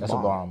a bomb. That's a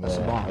bomb,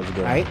 That's a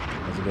good one. right?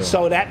 That's a good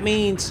So that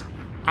means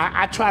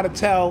I try to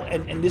tell,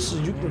 and this is,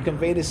 you can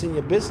convey this in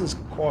your business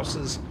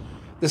courses,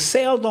 the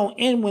sale don't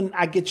end when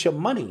I get your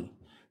money.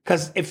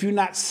 Because if you're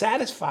not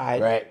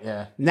satisfied, Right,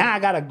 yeah. now I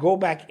got to go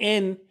back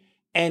in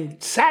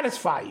and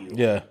satisfy you.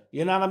 Yeah.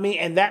 You know what I mean?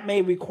 And that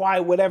may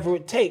require whatever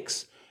it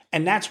takes.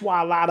 And that's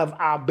why a lot of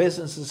our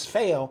businesses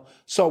fail.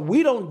 So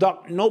we don't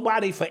duck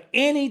nobody for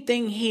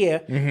anything here.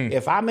 Mm-hmm.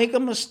 If I make a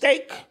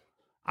mistake,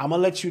 I'm going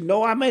to let you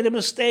know I made a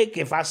mistake.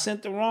 If I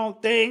sent the wrong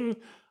thing,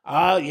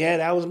 yeah,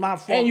 that was my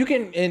fault. And you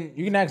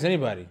can ask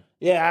anybody.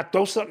 Yeah, I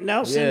throw something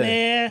else in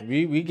there.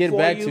 We get for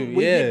back you. to you.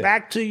 We Yeah. get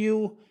back to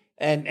you.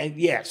 And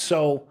yeah,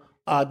 so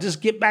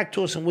just get back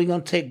to us and we're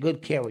going to take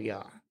good care of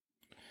y'all.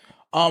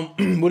 What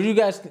did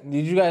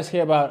you guys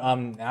hear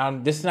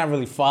about this is not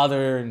really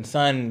father and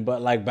son,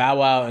 but like Bow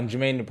Wow and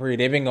Jermaine Dupri,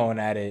 they've been going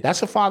at it.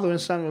 That's a father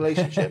and son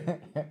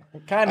relationship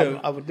kind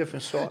of a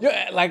different sort.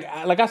 Yeah,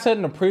 like I said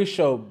in the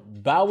pre-show,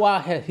 Bow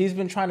Wow he's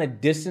been trying to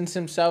distance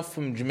himself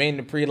from Jermaine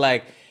Dupri.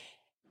 Like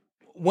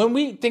when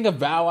we think of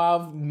Bow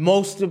Wow,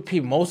 most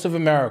of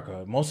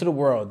America, most of the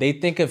world, they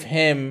think of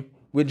him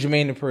with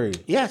Jermaine Dupri.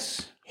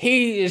 Yes.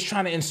 He is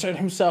trying to insert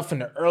himself in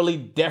the early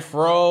Death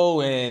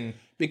Row and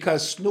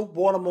because Snoop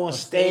brought him on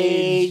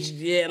stage,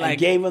 yeah, and like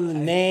gave him the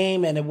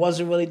name, and it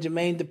wasn't really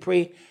Jermaine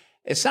Dupri.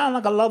 It sounded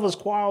like a lover's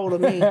quarrel to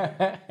me.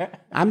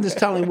 I'm just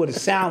telling you what it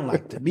sounded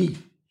like to me.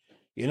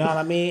 You know what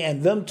I mean?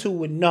 And them two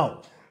would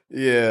know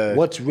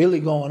what's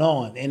really going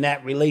on in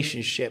that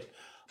relationship.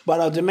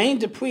 But Jermaine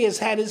Dupri has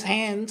had his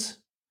hands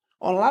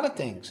on a lot of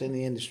things in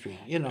the industry.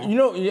 You know,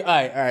 all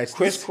right.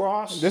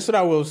 Crisscross. This is what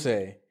I will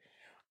say.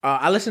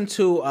 I listened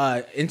to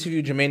an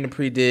interview Jermaine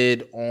Dupri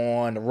did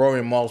on the Rory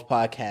and Malls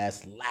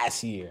podcast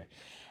last year.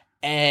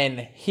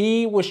 And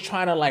he was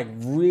trying to like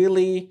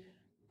really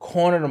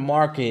corner the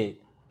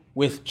market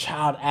with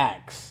child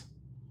acts.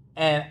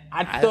 And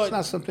I thought... That's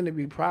not something to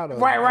be proud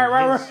of. Right.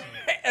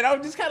 And I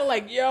was just kind of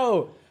like,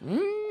 yo,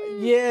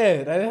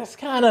 yeah, that's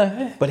kind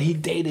of... But he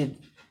dated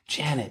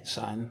Janet,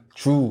 son.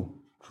 True.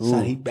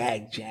 Son, he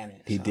bagged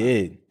Janet. He son.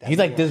 did. He's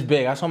like this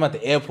big. I saw him at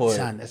the airport.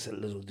 Son, that's a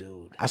little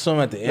dude. I saw him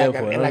at the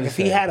airport. Like if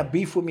he had a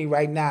beef with me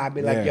right now, I'd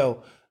be like,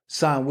 yo,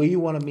 son, where you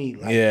want to meet?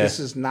 Like, this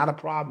is not a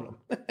problem.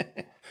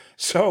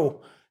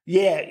 So,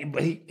 yeah,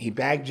 but he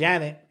bagged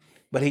Janet.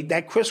 But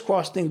that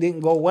crisscross thing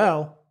didn't go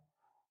well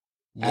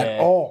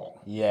at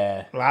all.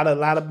 Yeah. A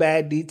lot of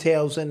bad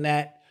details in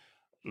that.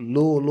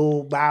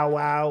 Lil Bow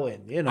Wow,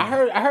 and you know.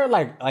 I heard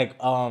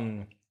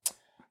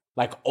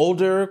like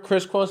older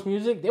crisscross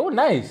music. They were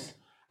nice.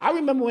 I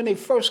remember when they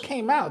first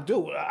came out,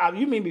 dude.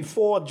 You mean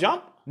before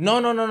Jump? No.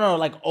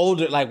 Like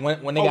older, like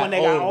when they got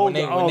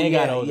older. When they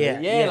got older.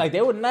 Yeah, like they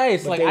were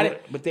nice.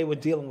 But they were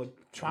dealing with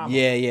trauma.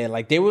 Yeah.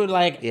 Like they were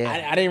like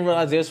I didn't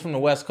realize they was from the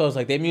West Coast.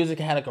 Like their music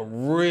had like a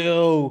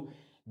real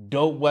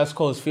dope West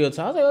Coast feel.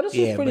 So I was like, oh, this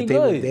is pretty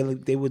good.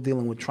 They were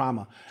dealing with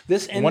trauma.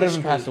 This industry, one of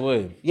them passed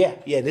away.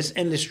 Yeah. This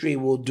industry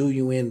will do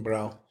you in,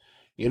 bro.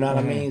 You know what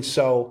I mean?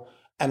 So,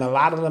 and a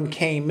lot of them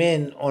came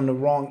in on the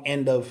wrong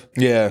end of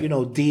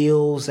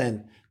deals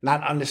and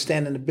not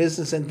understanding the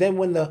business. And then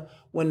when the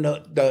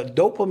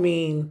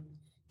dopamine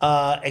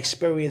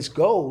experience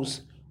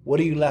goes,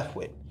 what are you left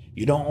with?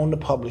 You don't own the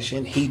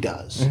publishing, he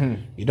does.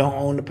 You don't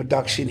own the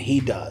production, he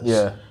does.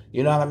 Yeah.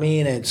 You know what I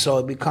mean? And so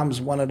it becomes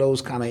one of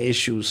those kind of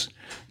issues.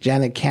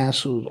 Janet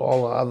canceled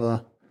all the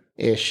other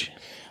ish.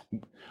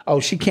 Oh,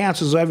 she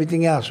cancels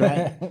everything else,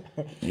 right?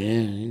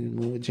 Yeah,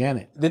 move with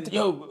Janet.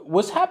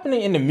 What's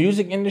happening in the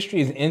music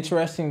industry is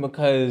interesting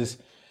because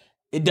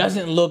it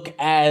doesn't look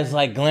as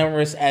like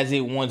glamorous as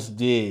it once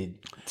did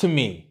to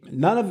me.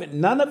 None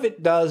of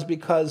it does,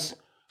 because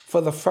for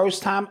the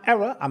first time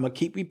ever, I'm gonna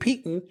keep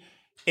repeating,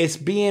 it's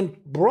being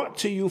brought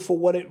to you for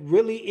what it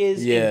really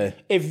is. Yeah.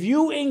 If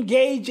you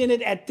engage in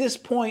it at this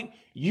point,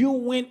 you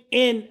went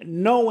in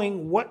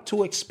knowing what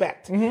to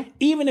expect.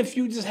 Even if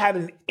you just had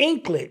an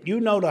inklet,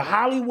 the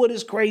Hollywood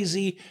is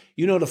crazy,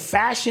 the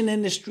fashion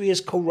industry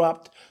is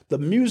corrupt, the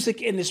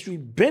music industry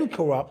been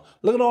corrupt.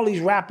 Look at all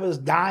these rappers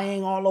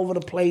dying all over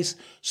the place.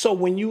 So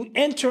when you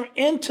enter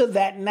into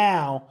that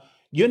now,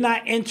 you're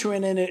not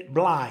entering in it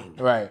blind.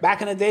 Right.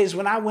 Back in the days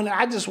when I went,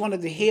 I just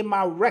wanted to hear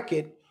my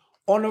record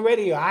on the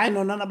radio. I didn't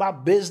know nothing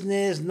about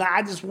business. No,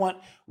 I just want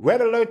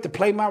Red Alert to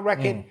play my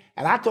record.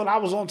 And I thought I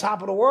was on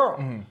top of the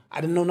world. I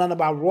didn't know nothing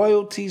about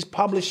royalties,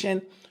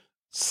 publishing.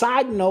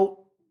 Side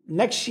note,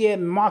 next year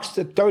marks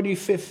the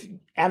 35th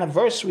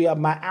anniversary of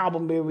my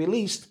album being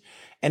released.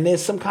 And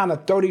there's some kind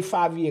of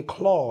 35-year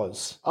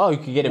clause. Oh, you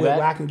can get it back?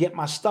 Where I can get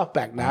my stuff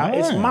back now.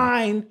 It's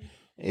mine.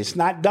 It's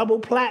not double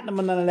platinum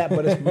or none of that,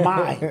 but it's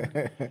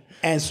mine.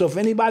 And so if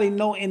anybody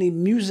know any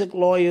music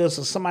lawyers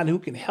or somebody who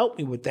can help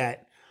me with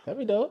that, That'd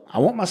be dope. I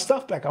want my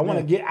stuff back.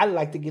 I'd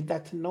like to get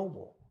that to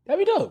Noble.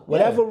 That'd be dope.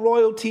 Whatever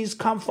royalties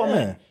come from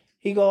it,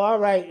 he go, all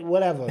right,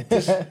 whatever.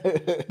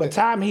 But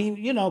time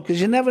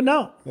because you never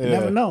know. You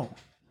never know.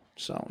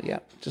 So yeah,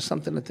 just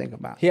something to think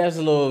about. He has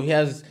a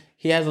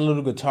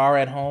little guitar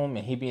at home,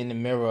 and he be in the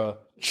mirror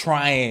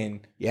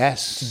trying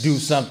to do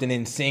something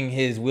and sing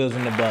his Wheels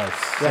on the Bus.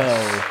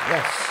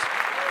 Yes.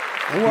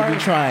 He be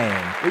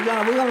trying. We're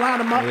gonna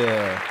line him up.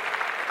 Yeah.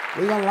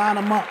 We're gonna line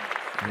him up.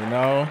 You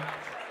know?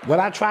 What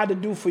I tried to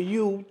do for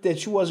you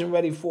that you wasn't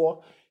ready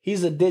for,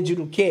 he's a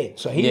digital kid.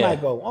 So he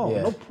might go,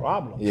 no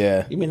problem.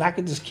 Yeah. You mean I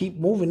could just keep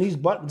moving these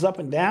buttons up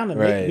and down and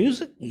make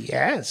music?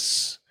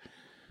 Yes.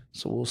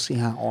 So we'll see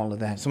how all of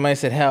that. Somebody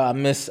said, hell, I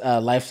miss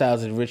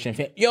Lifestyles of Rich and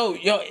Famous. Yo,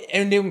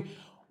 and then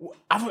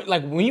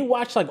like when you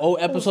watch like old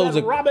episodes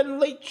of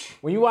Robin Leach.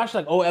 When you watch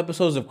like old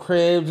episodes of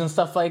Cribs and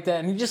stuff like that,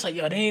 and you're just like,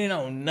 yo, they ain't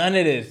know none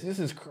of this. This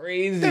is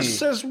crazy.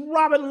 This is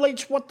Robin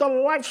Leach with the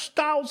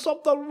lifestyles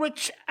of the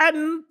rich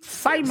and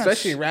famous.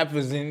 Especially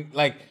rappers in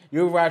like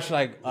you watch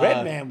like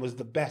Redman was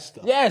the best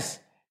though. Yes,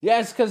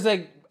 because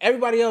like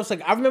everybody else,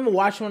 like I remember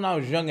watching when I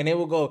was young, and they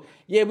would go,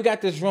 "Yeah, we got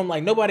this room,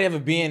 like nobody ever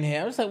be in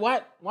here." I was like,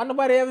 "What? Why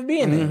nobody ever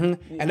be in here?"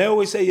 And they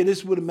always say, "Yeah, this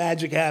is where the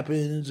magic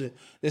happens, and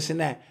this and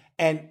that."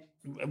 And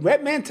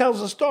Redman tells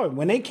a story.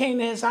 When they came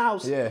to his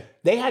house,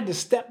 they had to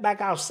step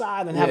back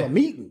outside and have a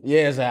meeting.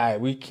 Yeah, it's like, all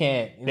right, we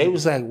can't. They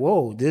was like,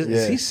 "Whoa,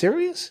 is he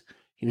serious?"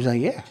 He was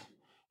like, "Yeah."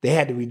 They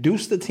had to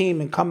reduce the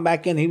team and come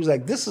back in. He was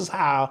like, "This is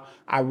how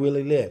I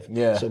really live."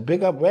 Yeah. So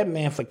big up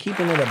Redman for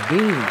keeping it a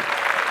bean.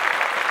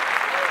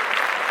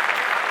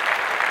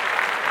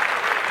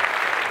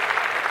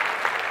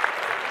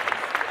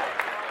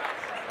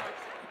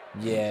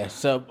 Yeah.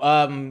 So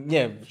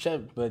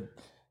but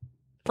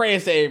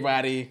prayers to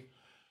everybody.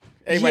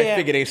 Everybody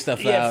figure their stuff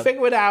out. Yeah,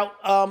 figure it out.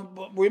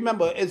 But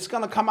remember, it's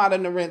gonna come out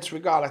in the rinse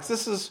regardless.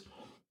 This is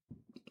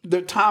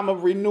the time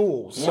of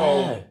renewal.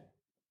 So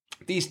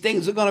these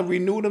things are gonna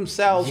renew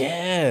themselves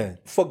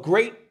for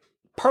great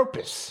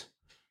purpose.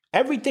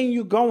 Everything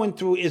you're going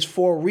through is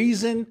for a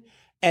reason,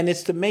 and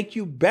it's to make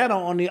you better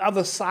on the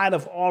other side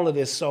of all of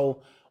this.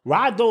 So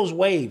ride those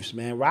waves,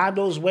 man. Ride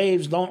those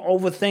waves. Don't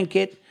overthink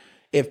it.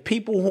 If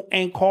people who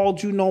ain't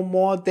called you no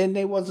more, then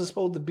they wasn't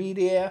supposed to be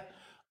there.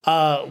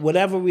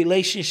 Whatever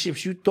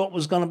relationships you thought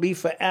was gonna be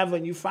forever,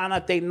 and you find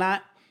out they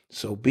not,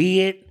 so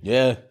be it.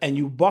 Yeah. And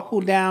you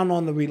buckle down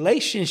on the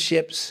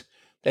relationships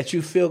that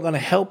you feel gonna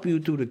help you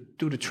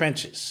through the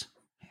trenches.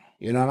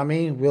 You know what I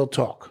mean? Real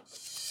talk.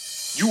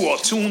 You are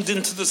tuned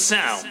into the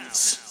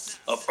sounds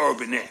of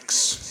Urban X.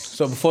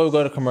 So before we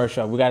go to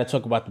commercial, we got to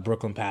talk about the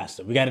Brooklyn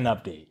pastor. We got an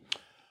update.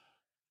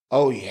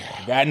 Oh yeah,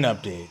 got an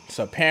update.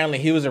 So apparently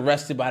he was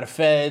arrested by the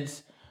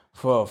feds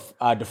for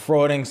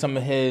defrauding some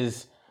of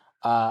his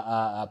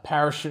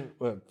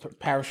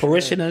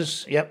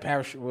parishioners. Yep,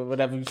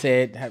 whatever you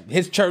said.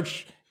 His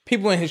church,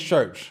 people in his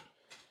church.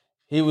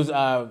 He was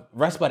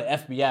arrested by the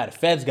FBI. The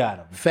feds got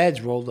him. Feds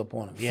rolled up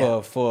on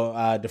him.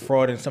 For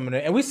defrauding some of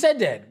them. And we said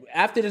that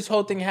after this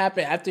whole thing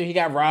happened, after he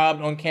got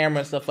robbed on camera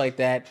and stuff like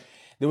that,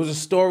 there was a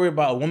story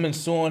about a woman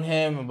suing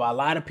him, about a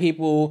lot of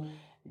people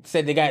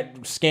said they got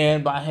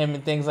scammed by him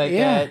and things like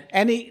that.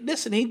 And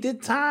he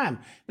did time.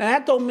 Now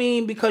that don't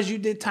mean because you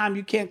did time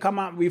you can't come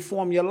out and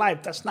reform your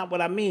life. That's not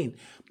what I mean.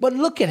 But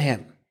look at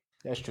him.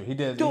 That's true. He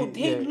did. Dude,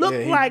 he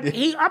looked like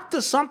he up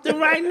to something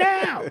right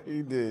now.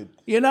 He did.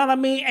 You know what I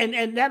mean?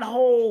 And that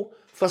whole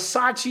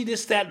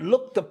Versace, that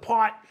looked the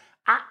part.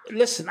 I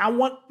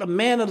want the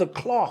man of the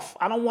cloth.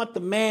 I don't want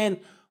the man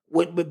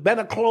with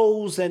better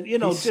clothes and,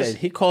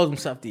 he called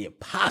himself the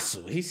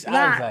apostle. I was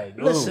like,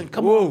 listen,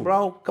 come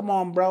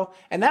on, bro.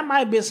 And that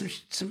might be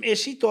some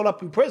ish he thought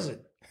up in prison.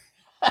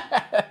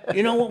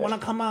 You know what? When I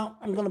come out,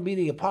 I'm going to be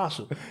the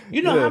apostle.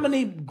 You know how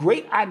many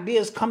great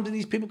ideas come to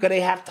these people because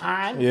they have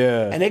time?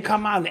 Yeah. And they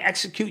come out and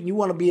execute, and you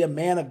want to be a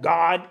man of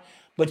God,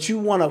 but you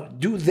want to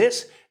do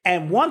this.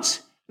 And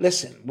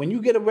when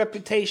you get a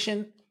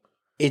reputation,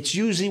 it's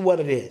usually what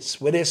it is.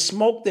 Where there's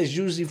smoke, there's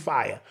usually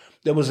fire.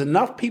 There was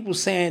enough people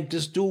saying,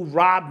 this dude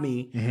robbed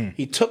me. Mm-hmm.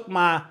 He took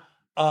my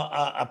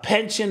a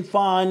pension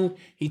fund.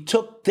 He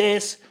took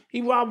this.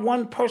 He robbed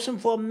one person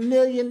for $1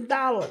 million.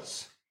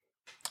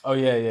 Oh,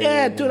 yeah.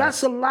 Yeah, dude,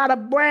 that's a lot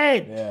of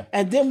bread. Yeah.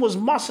 And then was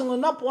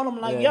muscling up on him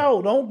like,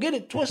 yo, don't get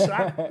it twisted.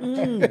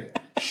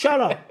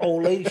 Shut up,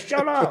 old lady,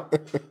 shut up.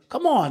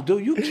 Come on,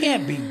 dude, you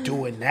can't be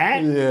doing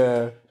that.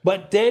 Yeah.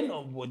 But then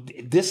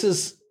this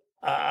is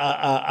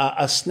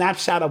a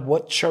snapshot of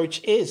what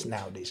church is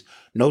nowadays.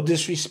 No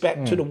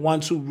disrespect to the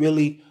ones who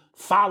really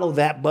follow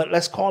that, but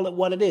let's call it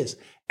what it is.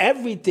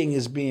 Everything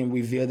is being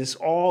revealed. It's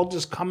all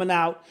just coming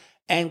out.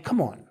 And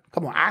come on.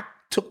 I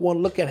took one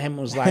look at him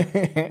and was like,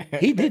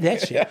 he did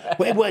that shit.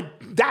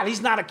 But Dad,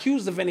 he's not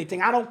accused of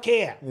anything. I don't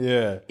care.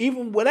 Yeah.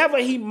 Even whatever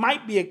he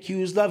might be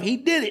accused of, he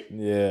did it.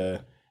 Yeah.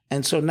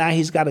 And so now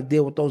he's got to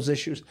deal with those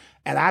issues.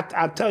 And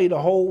I tell you, the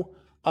whole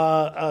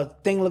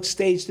thing looks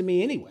staged to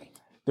me anyway.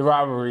 The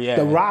robbery, yeah.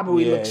 The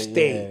robbery looks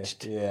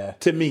staged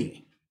to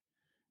me.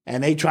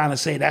 And they trying to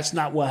say that's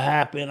not what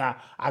happened.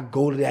 I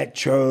go to that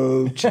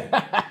church.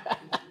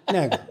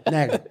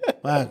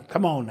 nigga.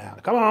 Come on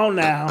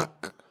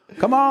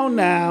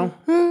now.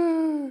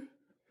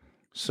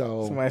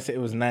 So Somebody said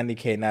it was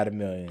 90K, not $1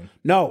 million.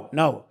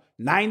 no.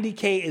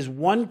 90K is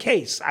one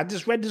case. I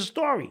just read the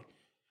story.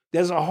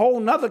 There's a whole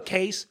nother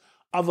case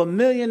of $1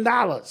 million.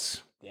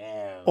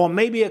 Damn. Or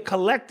maybe a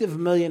collective $1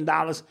 million.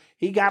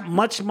 He got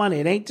much money.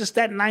 It ain't just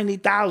that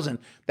 90,000.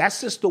 That's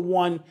just the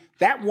one.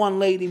 That one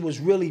lady was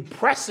really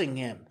pressing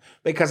him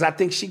because I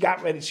think she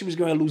got ready. She was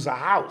going to lose a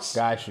house.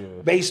 Got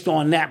you. Based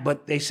on that,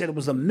 but they said it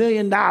was $1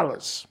 million.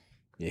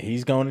 Yeah,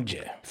 he's going to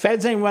jail.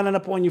 Feds ain't running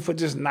up on you for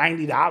just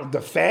 $90.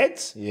 The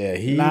feds? Yeah,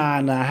 Nah.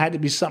 It had to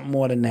be something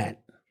more than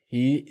that.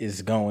 He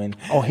is going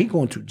Oh, he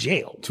going to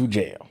jail. to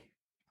jail.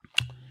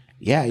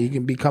 Yeah, you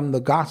can become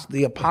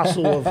the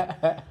apostle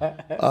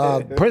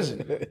of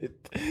prison.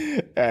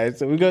 All right,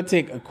 so we're going to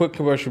take a quick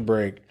commercial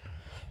break,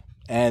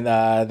 and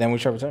then we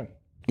shall return.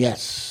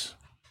 Yes.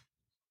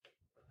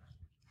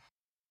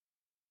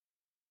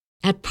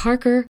 At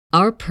Parker,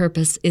 our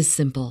purpose is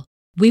simple.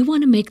 We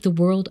want to make the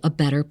world a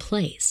better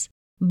place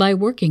by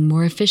working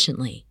more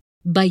efficiently,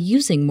 by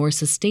using more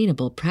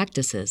sustainable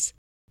practices,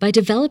 by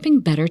developing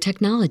better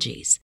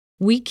technologies.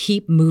 We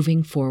keep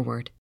moving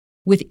forward.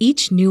 With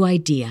each new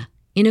idea,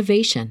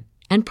 innovation,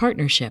 and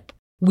partnership,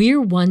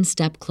 we're one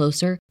step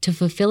closer to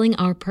fulfilling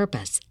our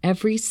purpose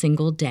every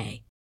single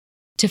day.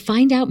 To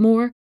find out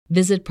more,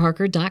 visit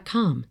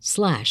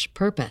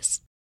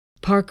parker.com/purpose.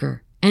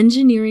 Parker,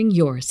 engineering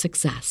your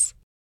success.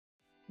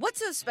 What's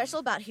so special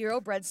about Hero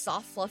Bread's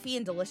soft, fluffy,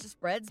 and delicious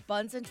breads,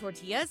 buns, and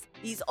tortillas?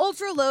 These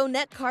ultra-low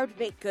net-carb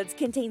baked goods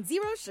contain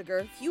zero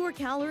sugar, fewer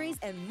calories,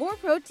 and more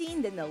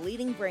protein than the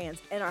leading brands,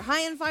 and are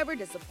high in fiber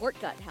to support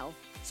gut health.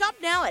 Shop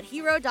now at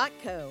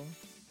hero.co.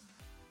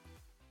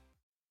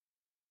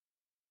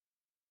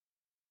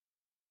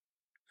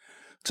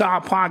 To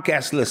our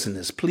podcast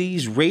listeners,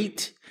 please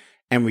rate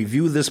and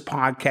review this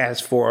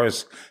podcast for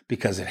us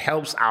because it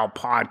helps our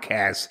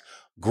podcast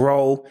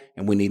grow,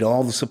 and we need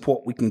all the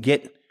support we can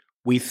get.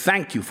 We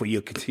thank you for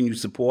your continued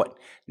support.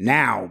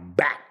 Now,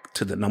 back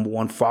to the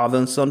 #1 father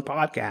and son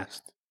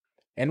podcast.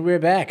 And we're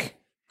back.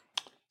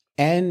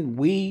 And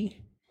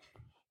we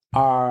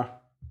are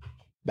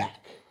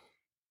back.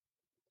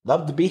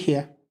 Love to be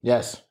here.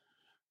 Yes.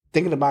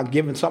 Thinking about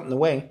giving something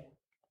away.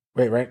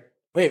 Wait,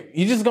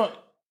 you just going...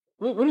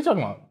 What are you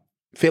talking about?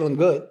 Feeling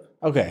good.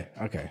 Okay.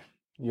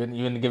 You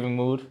in the giving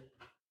mood?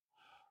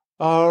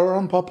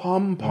 Pum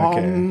pum.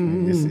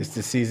 Okay. It's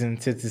the season.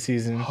 Tis the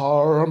season.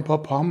 Pum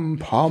pum.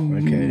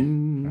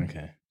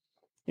 Okay.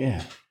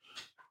 Yeah.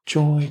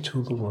 Joy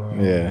to the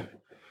world. Yeah.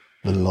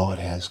 The Lord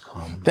has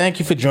come. Thank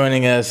you for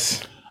joining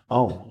us.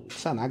 Oh,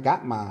 son, I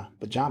got my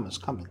pajamas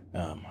coming.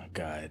 Oh my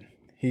God.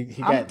 He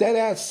I'm got dead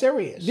ass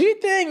serious. Do you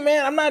think,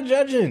 man? I'm not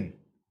judging.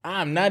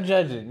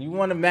 You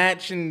want to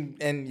match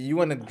and you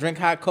want to drink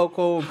hot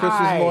cocoa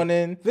Christmas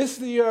morning? This is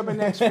the Urban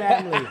X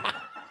family.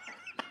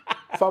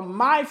 From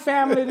my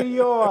family to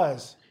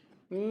yours.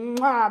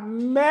 Mwah,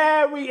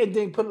 Merry. And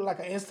then put it like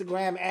an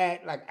Instagram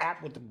ad, like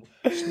app with the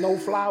snow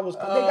flowers.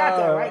 They got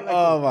that, right? Like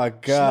oh my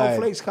God.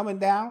 Snowflakes coming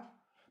down.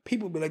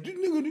 People be like, this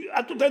nigga,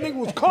 I thought that nigga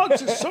was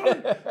conscious,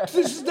 son.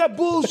 This is that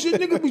bullshit.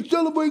 Nigga be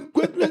celebrating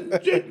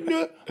Christmas. Shit.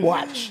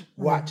 Watch.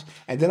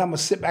 And then I'm going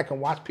to sit back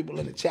and watch people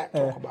in the chat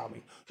talk about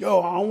me.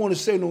 Yo, I don't want to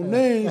say no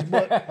names,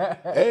 but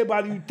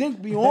everybody you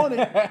think be on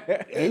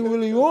it ain't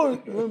really on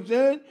it. You know what I'm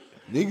saying?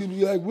 Niggas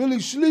be like really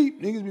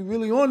sleep. Niggas be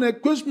really on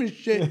that Christmas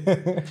shit.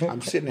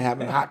 I'm sitting there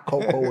having hot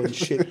cocoa and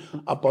shit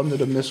up under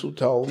the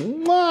mistletoe.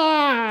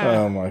 Mwah!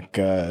 Oh my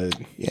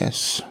God.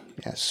 Yes.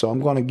 So I'm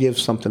going to give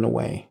something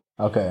away.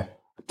 Okay. I'm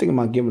thinking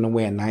about giving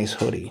away a nice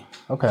hoodie.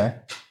 Okay.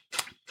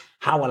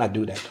 How will I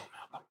do that, though,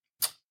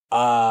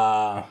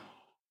 Malcolm?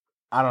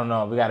 I don't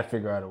know. We got to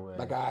figure out a way.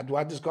 Like, do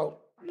I just go,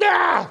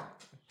 nah?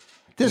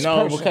 This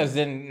no, person. because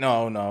then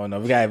no.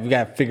 We got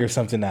to figure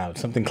something out,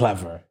 something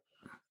clever.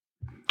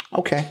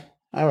 Okay.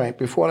 All right.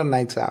 Before the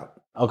night's out.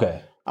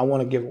 Okay. I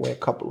want to give away a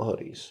couple of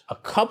hoodies. A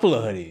couple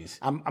of hoodies.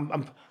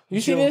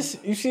 You see this?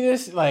 You see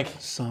this? Like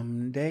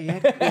someday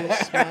at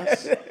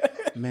Christmas,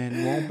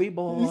 men won't be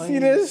boys. You see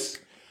this?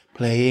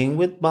 Playing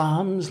with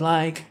bombs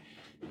like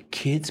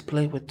kids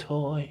play with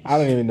toys. I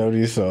don't even know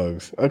these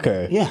songs.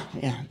 Okay. Yeah.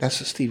 That's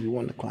a Stevie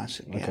Wonder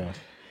classic. Yeah. Okay.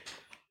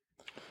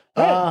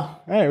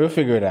 All right, we'll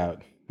figure it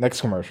out.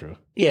 Next commercial.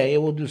 Yeah,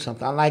 we'll do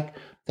something. I like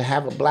to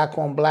have a black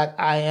on black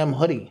I am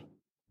hoodie.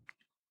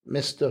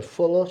 Mr.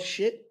 Full of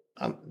Shit.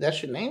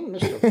 That's your name,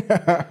 Mr.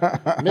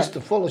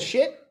 Mr. Full of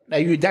Shit?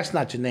 That's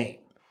not your name.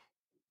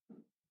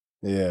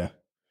 Yeah.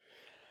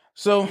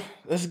 So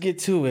let's get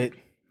to it.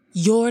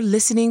 You're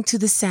listening to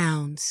the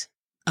sounds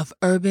of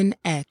Urban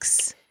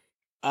X.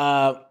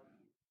 Apparently,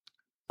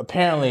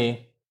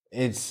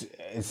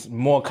 it's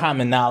more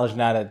common knowledge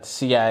now that the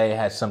CIA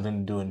has something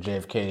to do in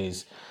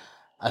JFK's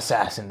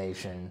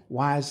assassination.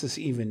 Why is this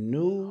even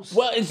news?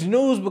 Well, it's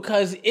news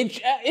because it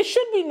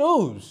should be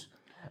news.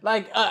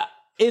 Like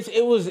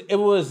it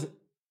was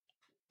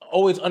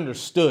always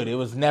understood. It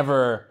was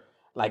never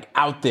like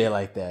out there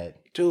like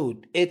that.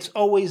 Dude, it's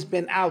always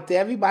been out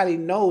there. Everybody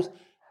knows.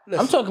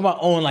 I'm talking about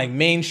on like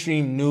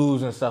mainstream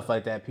news and stuff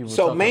like that. People.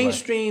 So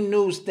mainstream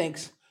news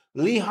thinks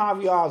Lee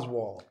Harvey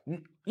Oswald.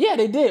 Yeah,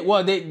 they did.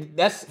 Well,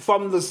 that's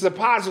from the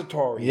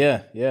suppository.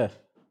 Yeah.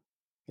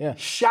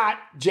 Shot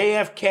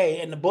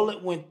JFK, and the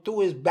bullet went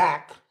through his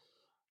back,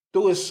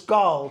 through his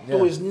skull,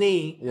 through his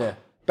knee,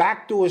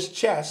 back through his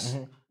chest,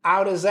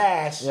 out his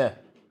ass,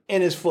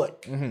 in his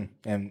foot,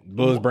 and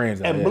blew his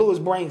brains out. And blew his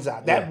brains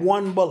out. That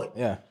one bullet.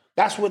 Yeah.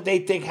 That's what they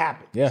think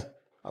happened. Yeah.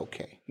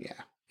 Okay. Yeah.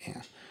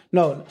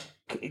 No,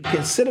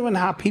 considering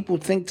how people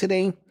think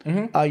today,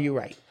 you're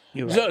right.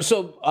 You're right.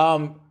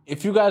 So,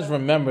 if you guys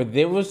remember,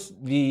 there was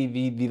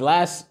the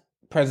last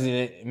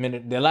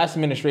president, the last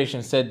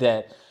administration said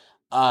that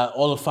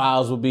all the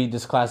files will be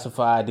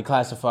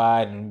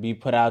declassified, and be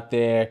put out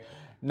there.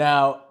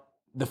 Now,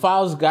 the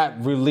files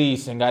got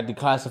released and got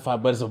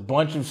declassified, but there's a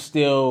bunch of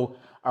still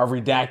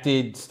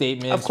redacted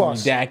statements,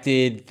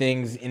 redacted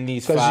things in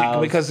these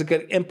files. Because it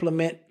could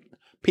implement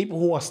people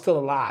who are still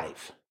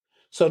alive.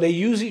 So they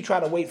usually try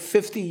to wait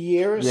 50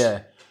 years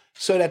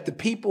so that the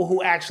people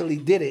who actually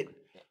did it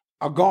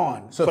are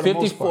gone. So for the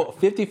most part.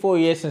 54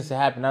 years since it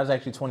happened. That was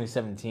actually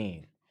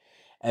 2017.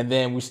 And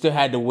then we still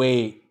had to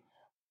wait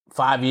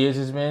 5 years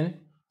it's been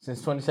since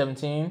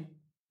 2017.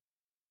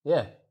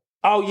 Yeah.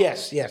 Oh,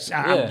 yes.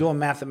 I'm doing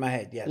math in my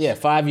head, yes. Yeah,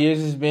 5 years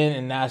it's been,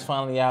 and now it's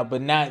finally out.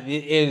 But now it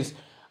is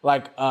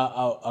like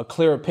a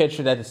clearer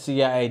picture that the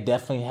CIA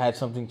definitely had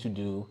something to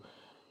do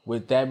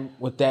with that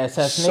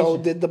assassination. So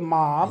did the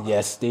mob.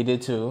 Yes, they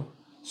did too.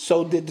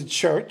 So did the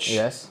church.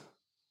 Yes.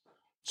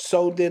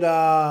 So did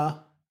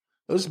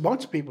there was a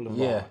bunch of people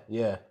involved.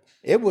 Yeah.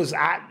 It was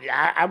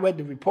I read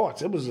the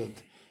reports.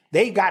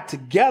 They got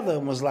together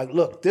and was like,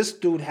 look, this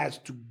dude has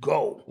to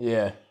go.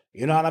 Yeah.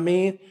 You know what I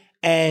mean?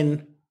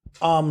 And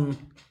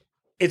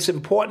it's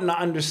important to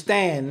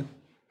understand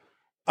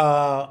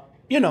the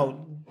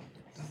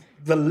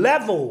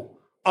level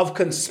of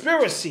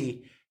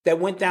conspiracy that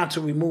went down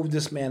to remove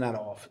this man out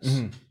of office.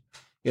 Mm-hmm.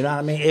 You know what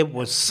I mean? It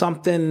was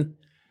something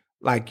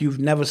like you've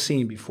never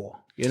seen before.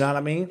 You know what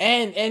I mean?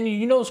 And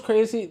you know what's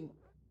crazy?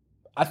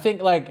 I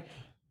think like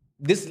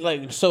this,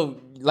 like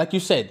you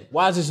said,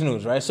 why is this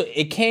news, right? So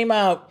it came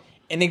out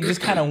and it just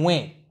kind of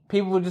went.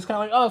 People were just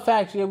kind of like, oh,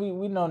 facts, yeah,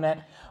 we know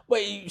that.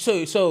 But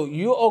so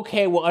you're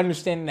okay with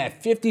understanding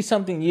that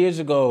 50-something years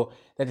ago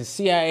that the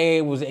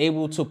CIA was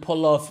able to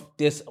pull off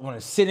this on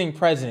a sitting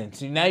president.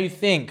 So now you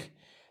think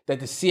that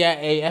the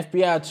CIA,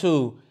 FBI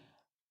too,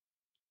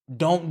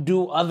 don't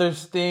do other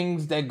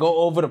things that go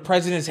over the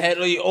president's head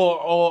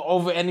or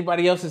over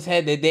anybody else's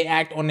head, that they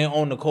act on their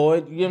own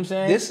accord. You know what I'm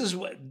saying?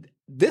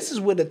 This is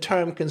where the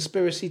term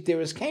conspiracy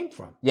theorist came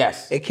from.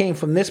 Yes. It came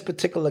from this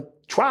particular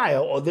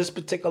trial or this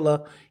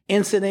particular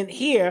incident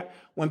here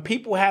when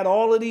people had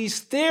all of these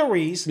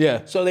theories.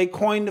 Yeah. So they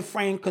coined the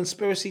frame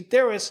conspiracy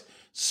theorists.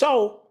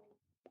 So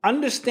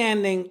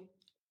understanding,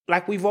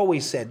 like we've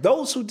always said,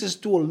 those who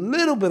just do a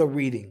little bit of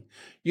reading,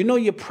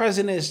 your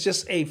president is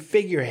just a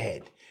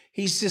figurehead.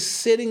 He's just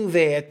sitting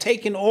there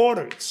taking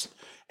orders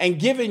and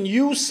giving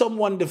you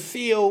someone to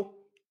feel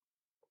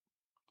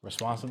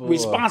responsible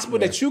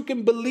that you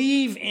can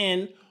believe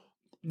in,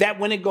 that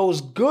when it goes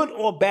good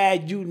or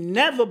bad, you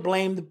never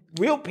blame the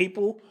real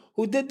people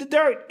who did the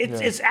dirt.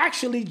 It's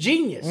actually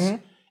genius. Mm-hmm.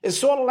 It's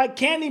sort of like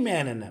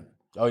Candyman in them.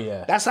 Oh,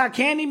 yeah. That's how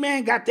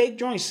Candyman got their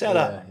joint set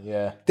up.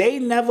 Yeah. They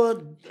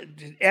never,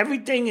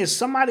 everything is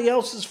somebody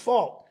else's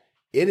fault.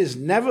 It is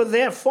never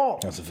their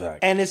fault. That's a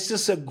fact. And it's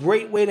just a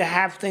great way to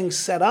have things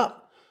set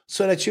up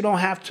so that you don't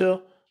have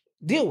to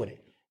deal with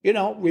it.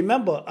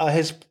 Remember,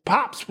 his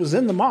pops was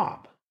in the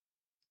mob.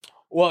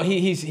 Well,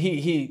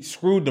 he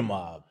screwed the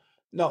mob.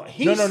 No.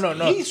 He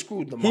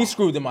screwed the mob. He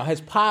screwed the mob.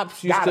 His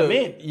pops used got to. Him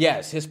in.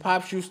 Yes, his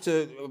pops used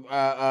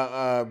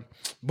to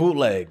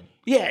bootleg.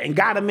 Yeah, and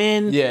got him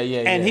in. Yeah.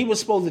 And he was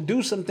supposed to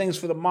do some things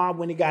for the mob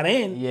when he got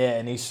in. Yeah,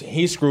 and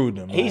he screwed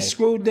them. He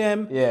screwed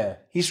them. Yeah.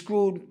 He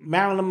screwed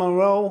Marilyn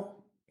Monroe.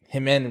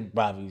 Him and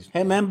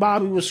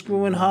Bobby was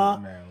screwing her.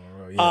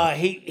 Monroe, yeah.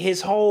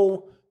 His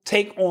whole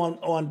take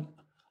on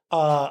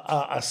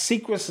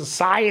secret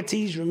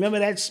societies. Remember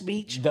that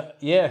speech? The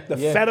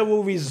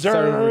Federal Reserve.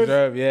 Federal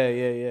Reserve.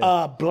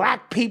 Yeah.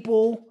 Black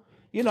people.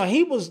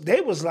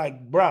 They was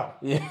like, bro.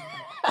 Yeah.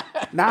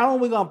 Not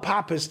only gonna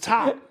pop his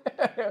top,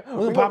 we're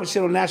gonna pop his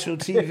shit on national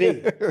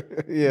TV.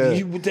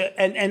 Yeah.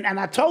 And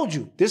I told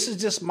you, this is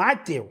just my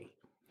theory.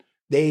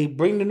 They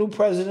bring the new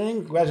president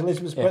in.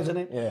 Congratulations, Mr.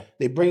 President. Yeah.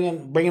 They bring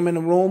him in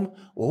the room.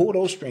 Well, who are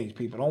those strange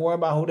people? Don't worry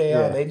about who they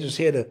are. They just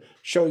here to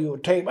show you a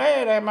tape.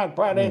 Hey, that's my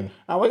president.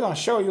 Now we're going to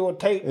show you a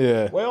tape.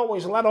 Yeah. We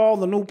always let all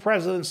the new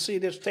presidents see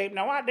this tape.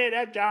 Now I did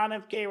that John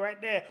F. K.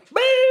 right there.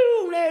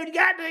 Boom! There you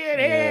got that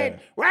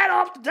head. Right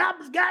off the top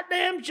of his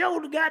goddamn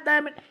shoulder,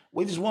 goddamn it.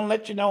 We just want to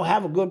let you know,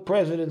 have a good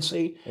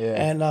presidency. Yeah.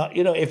 And,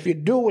 if you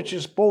do what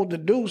you're supposed to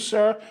do,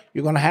 sir,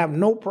 you're going to have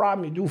no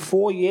problem. You do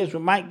 4 years, we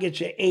might get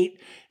you 8.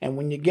 And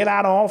when you get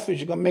out of office,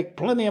 you're going to make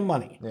plenty of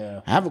money.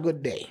 Yeah. Have a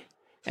good day.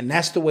 And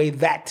that's the way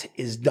that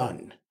is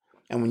done.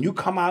 And when you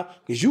come out,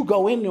 because you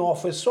go in the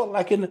office sort of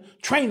like in the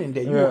training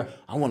day.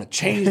 I want to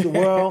change the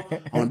world.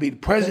 I want to be the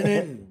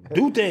president and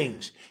do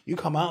things. You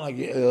come out like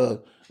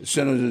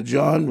Senator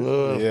John.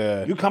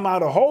 You come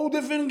out a whole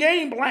different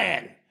game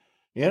plan.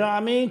 You know what I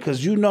mean?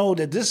 Because you know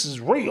that this is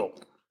real.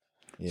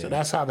 So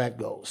that's how that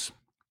goes.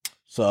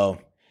 So,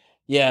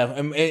 yeah,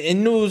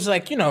 in news,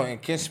 like,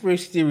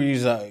 conspiracy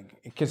theories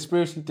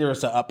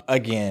are up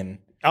again.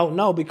 Oh,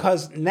 no,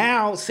 because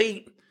now,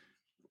 see,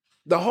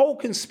 the whole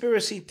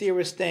conspiracy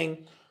theorist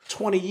thing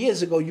 20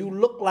 years ago, you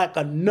look like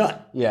a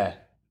nut. Yeah.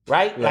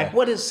 Right? Yeah. Like,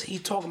 what is he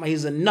talking about?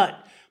 He's a nut.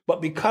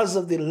 But because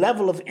of the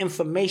level of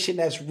information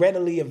that's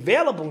readily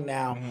available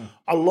now,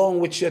 along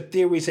with your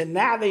theories, and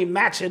now they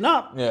matching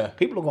up,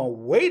 people are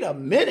going, wait a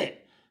minute.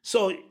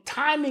 So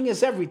timing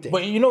is everything.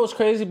 But you know what's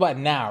crazy about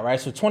now, right?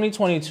 So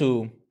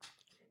 2022,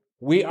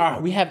 we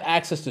have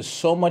access to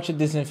so much of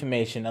this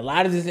information. A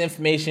lot of this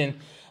information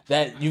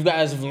that you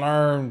guys have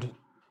learned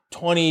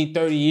 20,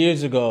 30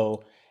 years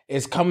ago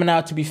is coming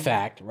out to be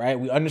fact, right?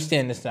 We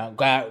understand this now.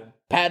 Got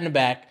pat in the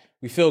back.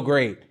 We feel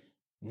great.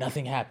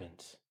 Nothing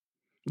happens.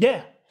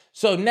 Yeah.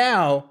 So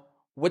now,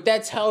 what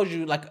that tells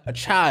you, like a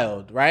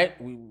child, right?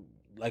 You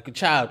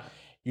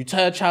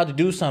tell a child to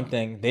do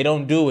something, they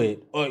don't do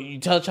it, or you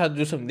tell a child to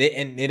do something,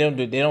 they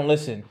don't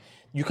listen.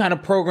 You kind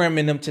of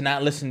programming them to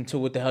not listen to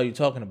what the hell you're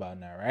talking about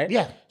now, right?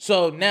 Yeah.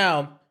 So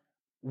now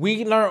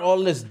we learn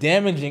all this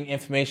damaging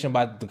information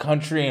about the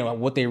country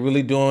and what they're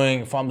really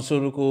doing,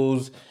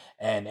 pharmaceuticals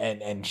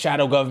and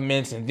shadow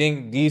governments and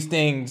these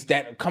things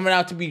that are coming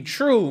out to be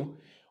true.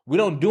 We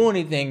don't do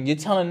anything. You're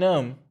telling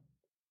them,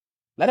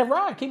 let it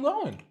rock, keep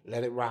going.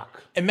 Let it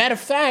rock. And matter of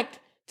fact,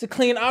 to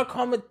clean our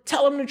karma,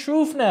 tell them the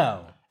truth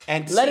now.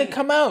 And let it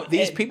come out.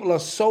 These people are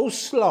so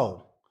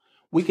slow.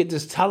 We could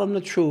just tell them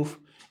the truth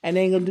and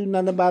they ain't gonna do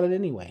nothing about it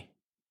anyway.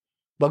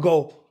 But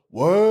go,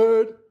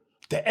 word,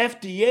 the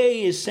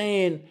FDA is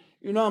saying,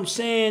 you know what I'm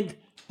saying?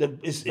 The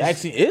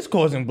vaccine is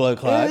causing blood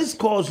clots. It is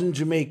causing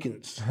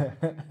Jamaicans.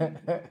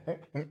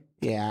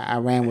 Yeah, I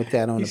ran with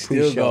that on the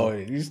pre-show.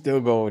 You still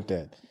go with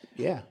that.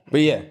 Yeah.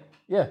 But yeah.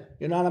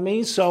 You know what I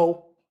mean?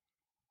 So,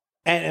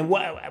 and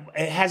what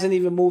it hasn't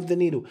even moved the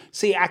needle.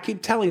 See, I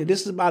keep telling you,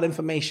 this is about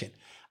information.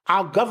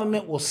 Our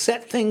government will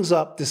set things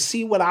up to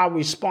see what our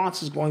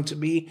response is going to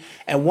be.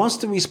 And once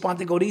the response,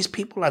 they go, these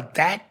people are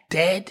that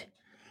dead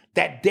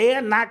that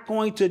they're not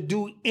going to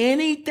do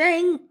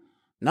anything.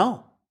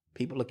 No.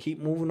 People will keep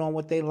moving on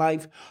with their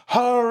life.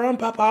 And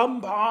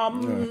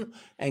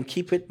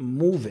keep it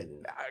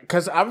moving.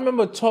 Because I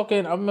remember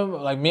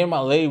like me and my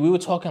lady, we were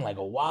talking like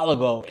a while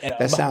ago.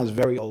 That sounds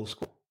very old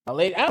school. My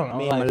lady, I don't know.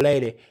 Me and my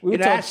lady. We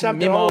that's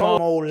something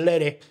old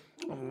lady.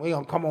 We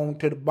gonna come on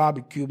to the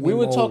barbecue. We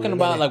were talking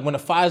about like when the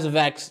Pfizer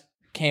vax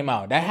came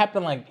out. That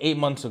happened like 8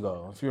 months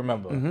ago, if you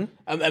remember.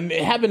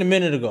 It happened a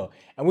minute ago.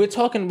 And we were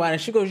talking about it.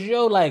 And she goes,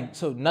 yo, like,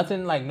 so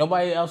nothing, like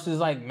nobody else is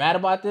like mad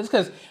about this?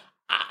 Because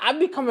I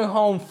be coming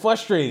home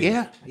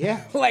frustrated.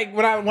 Yeah. Like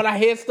when I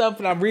hear stuff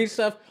and I read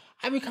stuff,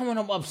 I be coming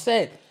home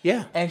upset.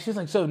 Yeah. And she's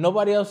like, so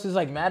nobody else is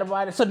like mad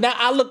about it? So now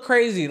I look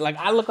crazy. Like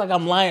I look like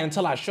I'm lying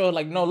until I show it.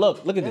 Like, no,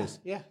 look at this.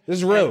 Yeah. This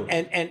is real.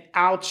 And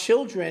our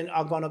children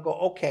are gonna go,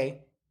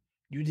 okay,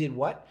 you did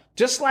what?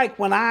 Just like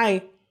when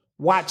I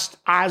watched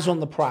Eyes on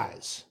the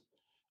Prize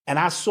and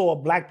I saw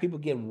black people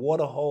getting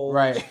water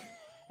hosed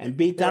and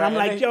beat down. I'm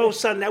like, yo,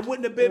 son, that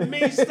wouldn't have been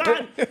me,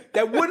 son.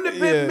 That wouldn't have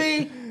been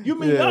me. You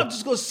mean y'all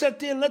just gonna sit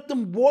there and let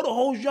them water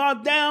hose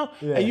y'all down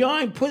and y'all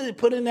ain't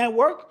put in that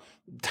work?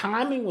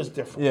 Timing was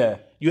different. Yeah.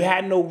 You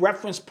had no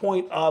reference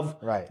point of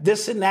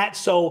this and that,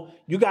 so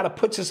you got to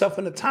put yourself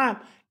in the time.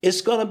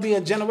 It's going to be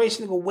a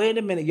generation to go, wait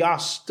a minute, y'all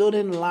stood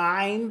in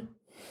line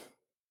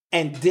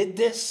and did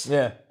this?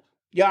 Yeah.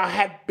 Y'all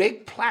had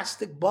big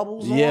plastic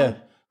bubbles on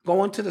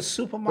going to the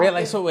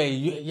supermarket?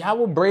 Y'all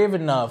were brave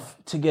enough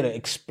to get an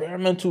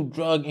experimental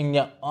drug in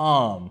your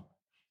arm,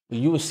 but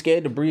you were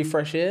scared to breathe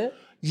fresh air?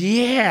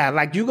 Yeah,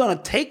 like you're going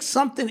to take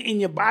something in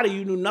your body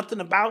you knew nothing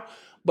about,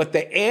 but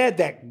the air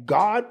that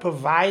God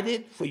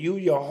provided for you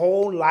your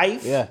whole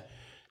life,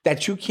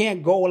 that you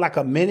can't go like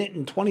a minute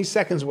and 20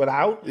 seconds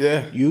without,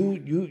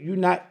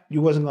 you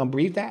wasn't gonna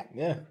breathe that?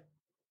 Yeah.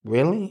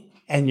 Really?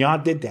 And y'all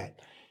did that.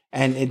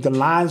 And the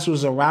lines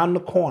was around the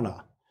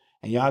corner.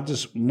 And y'all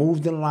just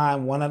moved in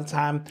line one at a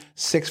time,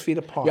 6 feet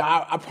apart.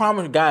 Yeah, I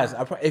promise, guys,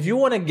 if you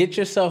want to get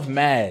yourself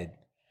mad,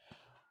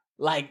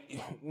 like,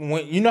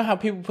 when you know how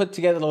people put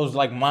together those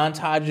like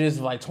montages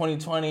of like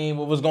 2020,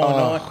 what was going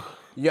on?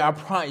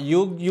 Yeah,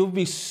 you'll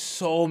be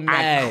so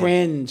mad. I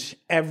cringe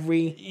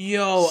every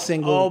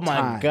single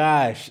time. My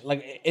gosh!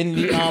 Like in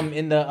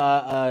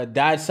the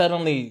died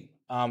suddenly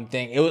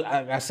thing, it was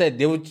like I said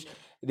they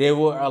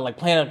were like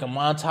playing like a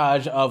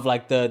montage of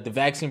like the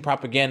vaccine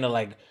propaganda,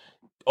 like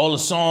all the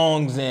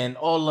songs and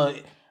all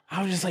the.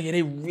 I was just like,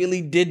 they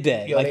really did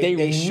that. Yo, they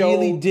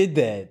really did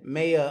that.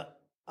 Mayor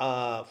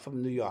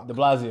from New York, De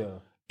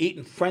Blasio,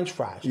 eating French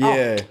fries.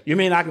 Yeah, you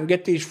mean I can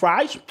get these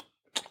fries?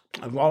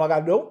 That's all I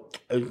gotta do.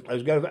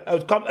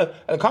 It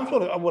comes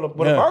with a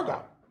burger,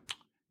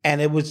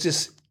 and it was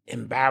just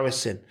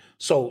embarrassing.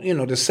 So, you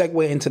know, the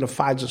segue into the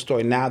Pfizer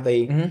story, now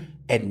they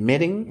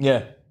admitting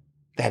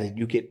that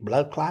you get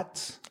blood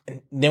clots.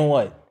 And then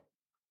what?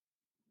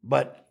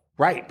 But,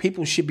 right,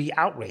 people should be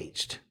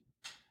outraged.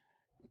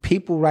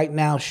 People right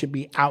now should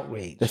be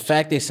outraged. The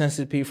fact they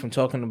censored people from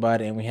talking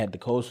about it and we had the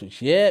code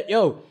switch. Yeah,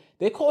 yo,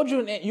 they called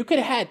you, you could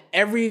have had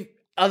every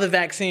other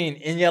vaccine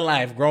in your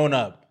life growing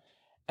up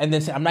and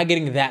then say, I'm not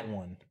getting that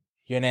one.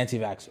 You're an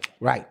anti-vaxxer.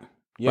 Right.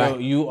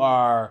 You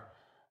are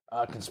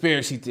a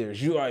conspiracy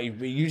theorist.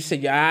 You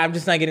said, I'm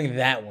just not getting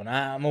that one.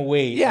 I'm gonna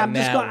wait. Yeah, I'm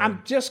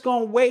just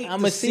gonna wait. I'm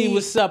gonna see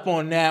what's up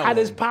on that how one.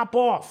 does pop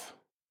off?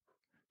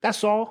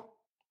 That's all.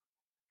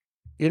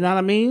 You know what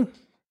I mean?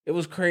 It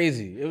was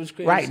crazy.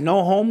 Right.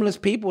 No homeless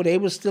people. They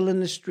were still in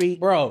the street.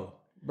 Bro.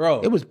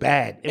 It was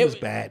bad. It was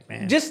bad,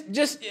 man.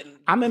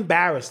 I'm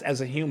embarrassed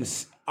as a human.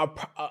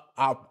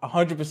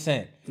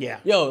 100%. Yeah.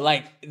 Yo,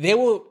 like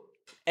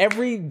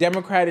every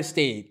Democratic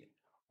state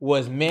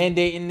was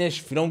mandating this.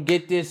 If you don't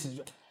get this,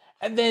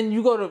 and then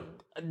you go to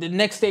the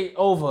next state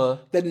over.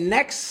 And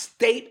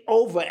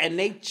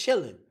they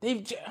chilling.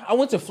 I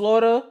went to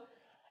Florida.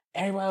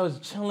 Everybody was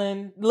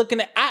chilling,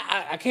 looking at.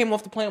 I came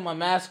off the plane with my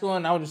mask on.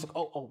 And I was just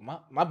like, oh,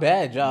 my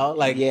bad, y'all.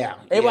 Like,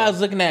 everybody was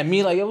looking at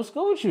me like, yo, what's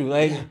good with you?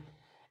 Like,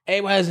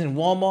 everybody's in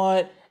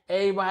Walmart.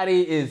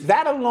 Everybody is.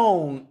 That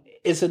alone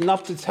is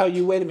enough to tell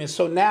you, wait a minute.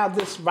 So now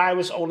this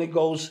virus only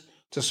goes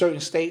to certain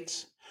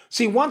states.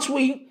 See,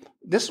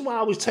 this is why I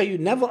always tell you,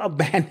 never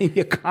abandon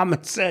your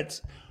common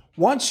sense.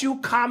 Once you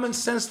common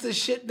sense this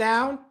shit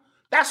down,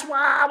 that's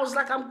why I was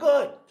like, I'm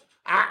good.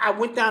 I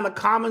went down the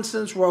common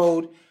sense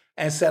road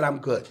and said I'm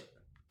good.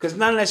 Because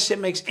none of that shit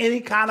makes any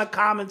kind of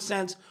common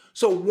sense.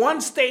 So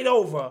one state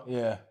over,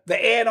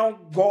 the air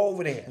don't go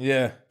over there.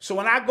 Yeah. So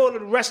when I go to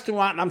the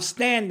restaurant and I'm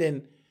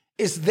standing,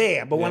 it's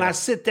there. But when I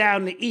sit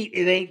down to eat,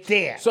 it ain't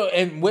there. So,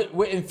 and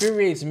what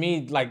infuriates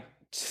me, like,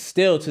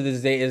 still to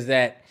this day, is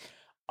that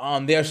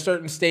there are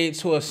certain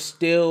states who are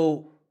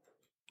still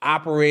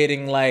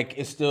operating like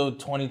it's still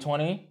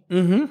 2020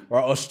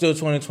 or still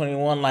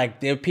 2021.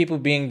 Like, there are people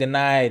being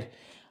denied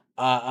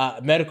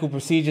medical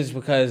procedures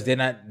because they're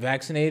not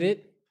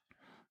vaccinated.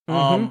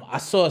 I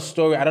saw a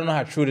story. I don't know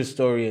how true this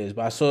story is,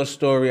 but I saw a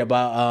story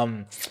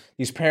about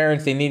these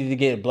parents. They needed to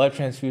get a blood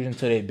transfusion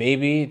to their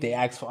baby. They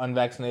asked for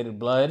unvaccinated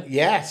blood.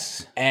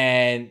 Yes,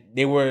 and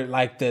they were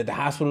like the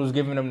hospital was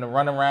giving them the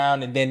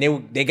runaround, and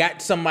then they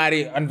got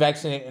somebody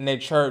unvaccinated in their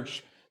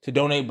church to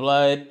donate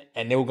blood,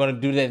 and they were going to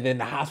do that. Then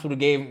the hospital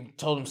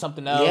told them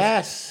something else.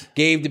 Yes,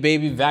 gave the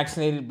baby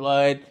vaccinated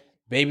blood.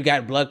 Baby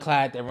got blood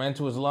clot that ran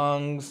to his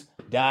lungs,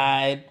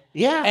 died.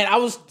 Yeah, and I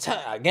was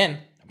I'm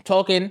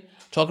talking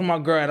to my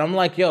girl, and I'm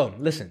like, yo,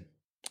 listen,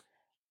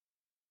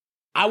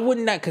 I would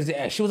not, because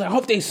she was like, I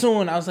hope they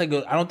soon. I was like,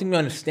 I don't think you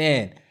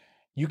understand.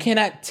 You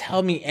cannot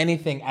tell me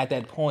anything at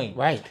that point.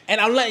 Right.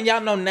 And I'm letting y'all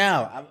know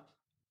now,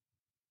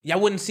 y'all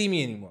wouldn't see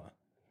me anymore.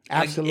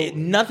 Absolutely. Like,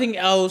 nothing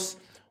else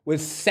would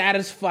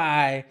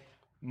satisfy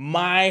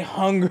my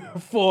hunger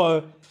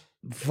for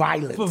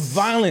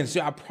violence.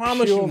 I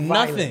promise Pure you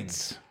nothing.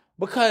 Violence.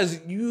 Because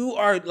you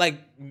are like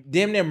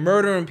damn near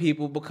murdering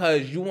people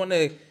because you want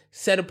to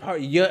set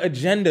apart your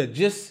agenda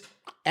just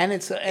in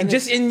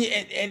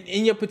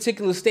your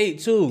particular state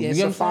too. Yeah, it's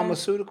you know a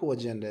pharmaceutical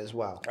agenda as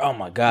well. Oh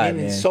my God,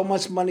 man. So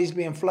much money's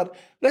being flooded.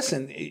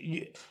 Listen,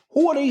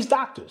 who are these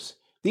doctors?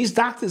 These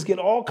doctors get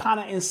all kind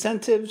of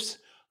incentives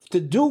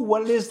to do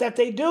what it is that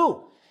they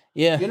do.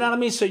 Yeah. You know what I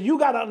mean? So you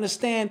got to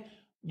understand,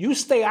 you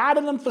stay out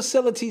of them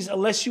facilities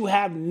unless you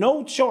have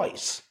no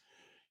choice.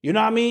 You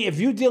know what I mean? If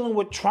you're dealing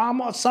with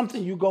trauma or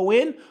something, you go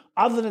in.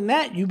 Other than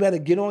that, you better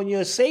get on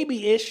your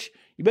Sabi-ish.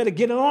 You better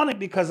get on it,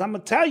 because I'm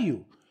going to tell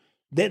you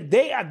that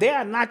they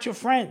are not your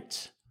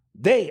friends.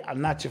 They are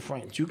not your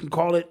friends. You can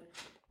call it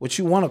what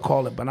you want to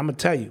call it, but I'm going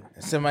to tell you.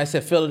 Somebody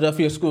said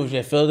Philadelphia schools.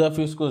 Yeah,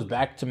 Philadelphia schools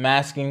back to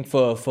masking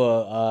for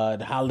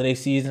the holiday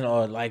season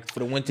or like for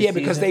the winter season. Yeah,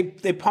 because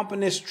they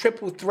pumping this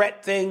triple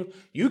threat thing.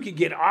 You can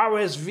get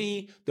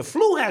RSV. The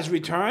flu has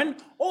returned,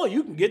 or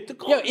you can get the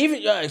COVID. Yeah,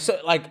 even so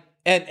like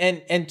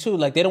and too,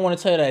 like they don't want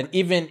to tell you that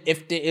even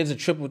if there is a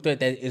triple threat,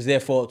 that is their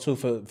fault too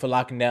for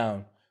locking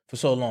down for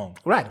so long.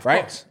 Right, of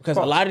course, because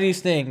a lot of these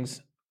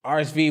things,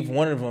 RSV,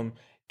 one of them,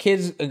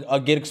 kids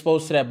get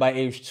exposed to that by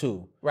age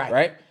 2.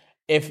 Right.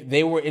 If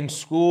they were in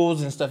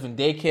schools and stuff, in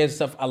daycare and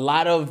stuff, a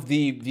lot of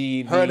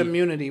the herd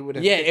immunity would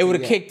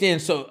have kicked in.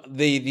 So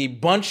the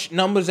bunch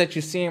numbers that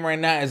you're seeing right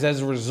now is as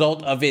a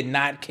result of it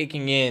not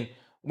kicking in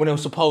when it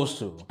was supposed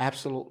to.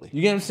 Absolutely.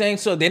 You get what I'm saying?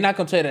 So they're not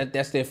gonna tell you that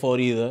that's their fault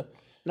either.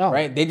 No.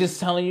 Right? They just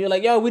telling you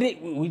like, yo,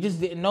 we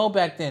just didn't know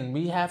back then.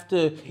 We have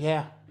to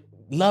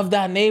love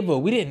thy neighbor.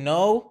 We didn't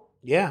know.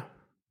 Yeah.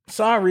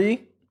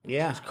 Sorry.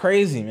 Yeah. It's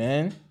crazy,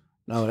 man.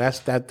 No, that's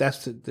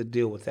the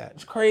deal with that.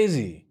 It's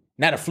crazy.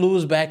 Now the flu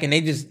is back and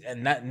they just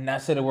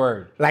not said a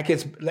word. Like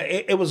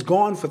it was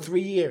gone for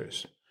 3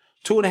 years,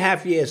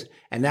 2.5 years,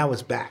 and now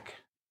it's back.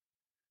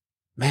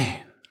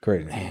 Man.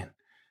 Crazy. Man.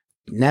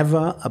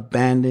 Never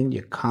abandon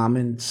your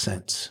common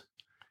sense,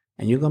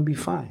 and you're going to be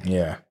fine.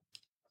 Yeah.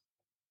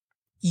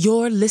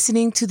 You're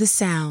listening to the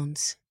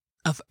sounds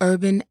of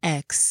Urban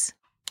X.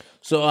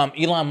 So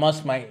Elon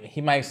Musk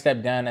might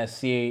step down as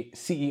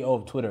CEO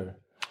of Twitter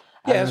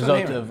Yeah, as a that's what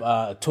I'm result of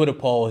a Twitter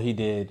poll he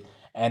did,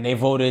 and they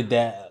voted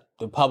that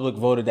the public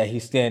voted that he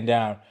stand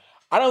down.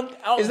 I don't.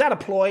 Is that a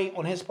ploy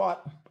on his part?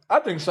 I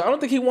think so. I don't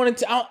think he wanted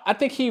to. I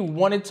think he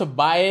wanted to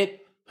buy it.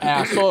 And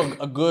I saw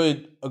a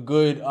good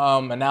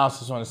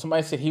analysis on it.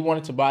 Somebody said he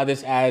wanted to buy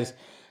this as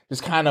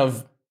this kind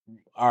of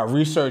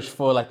research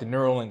for like the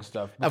Neuralink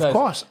stuff. Of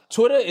course,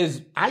 Twitter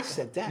is. I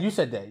said that. You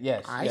said that.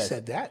 Yes, I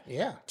said that.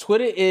 Yeah.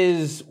 Twitter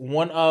is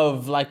one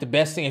of like the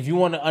best thing if you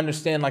want to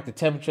understand like the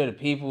temperature of the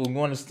people.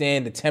 You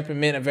understand the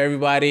temperament of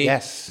everybody.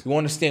 Yes. You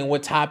understand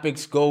what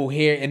topics go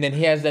here, and then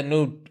he has that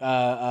new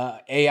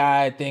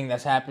AI thing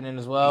that's happening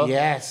as well.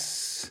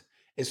 Yes.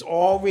 It's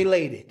all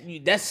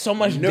related. That's so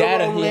much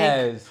data he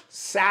has.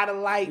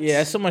 Satellites. Yeah,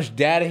 that's so much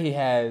data he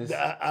has.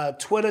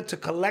 Twitter to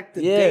collect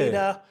the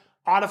data.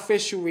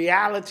 Artificial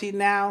reality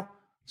now.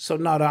 So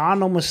no, there are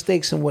no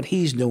mistakes in what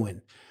he's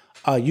doing.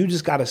 You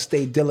just got to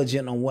stay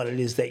diligent on what it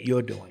is that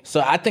you're doing.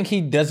 So I think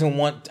he doesn't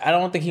want. I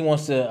don't think he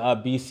wants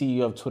to be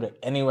CEO of Twitter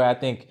anyway. I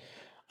think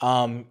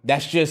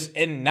that's just,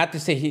 and not to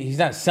say he's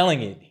not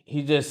selling it.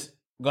 He's just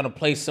gonna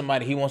place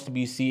somebody. He wants to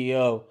be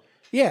CEO.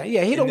 Yeah.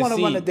 He don't want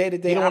to run the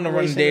day-to-day. He don't want to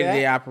run the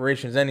day-to-day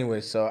operations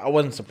anyway. So I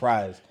wasn't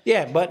surprised.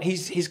 Yeah, but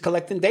he's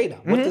collecting data.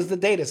 What does the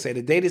data say?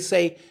 The data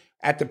say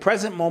at the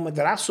present moment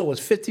that I saw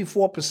was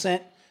 54%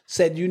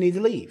 said you need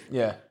to leave.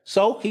 Yeah.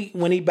 So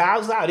when he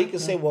bows out, he can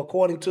say, well,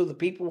 according to the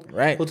people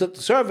who took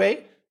the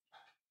survey,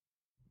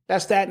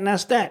 that's that and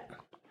that's that.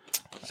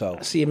 So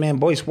I see your man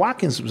Boyce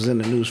Watkins was in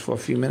the news for a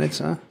few minutes,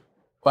 huh?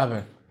 What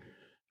happened?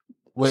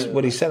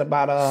 What he said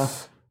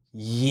about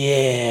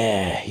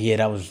Yeah,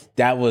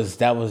 that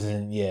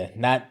wasn't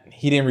not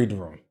he didn't read the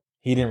room.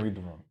 He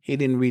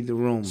didn't read the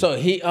room. So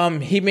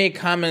he made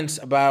comments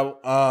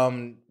about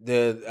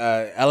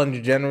the Ellen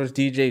DeGeneres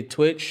DJ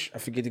Twitch. I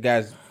forget the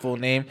guy's full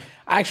name.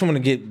 I actually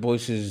want to get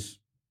Boyce's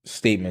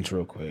statements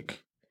real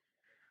quick.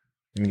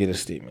 Let me get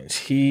his statements.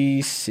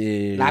 He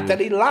said not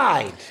that he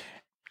lied.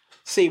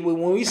 See,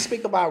 when we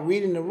speak about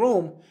reading the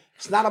room,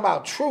 it's not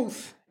about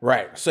truth.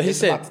 Right. So he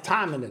said about the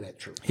timing of that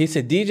truth. He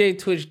said DJ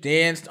Twitch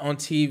danced on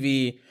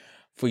TV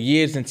for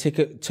years and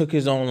took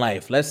his own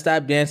life. Let's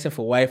stop dancing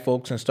for white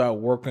folks and start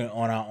working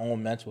on our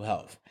own mental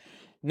health.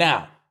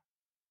 Now,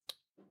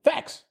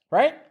 facts,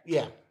 right?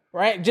 Yeah.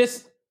 Right?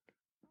 Just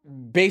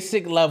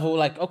basic level,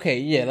 like, okay,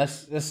 yeah,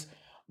 let's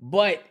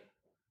but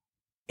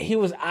he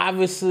was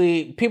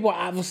people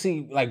are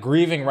obviously like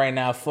grieving right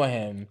now for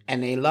him.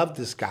 And they love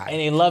this guy. And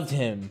they loved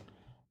him.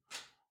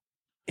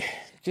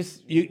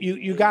 Just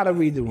you got to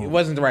read the room. It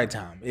wasn't the right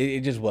time.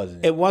 It just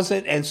wasn't. It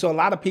wasn't, and so a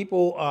lot of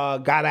people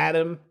got at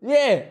him.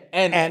 Yeah,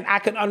 and I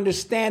can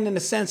understand in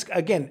a sense.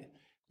 Again,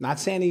 not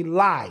saying he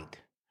lied,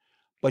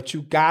 but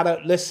you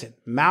gotta listen.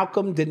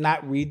 Malcolm did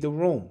not read the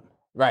room.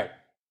 Right.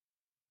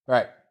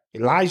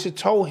 Elijah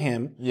told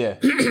him. Yeah.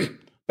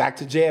 Back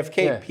to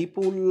JFK.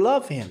 People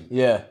love him.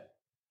 Yeah.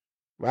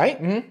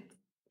 Right. Mm-hmm.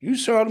 You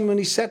saw him when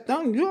he sat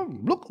down. You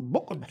look at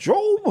Book of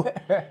Job.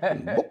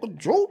 And Book of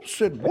Job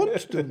said,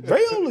 once the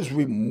veil is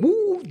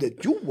removed,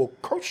 that you will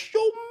curse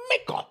your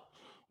maker.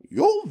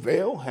 Your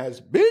veil has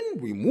been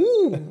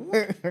removed.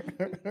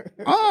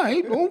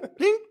 I don't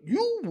think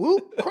you will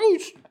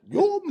curse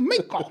your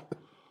maker.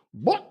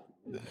 But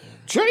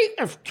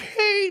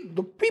JFK,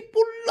 the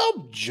people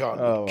love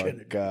John Kennedy.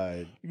 My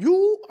God.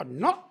 You are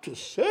not to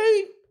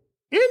say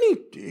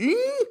anything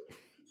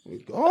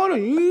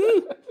regarding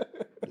the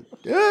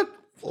death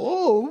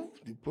of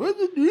the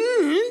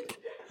president,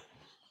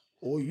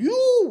 or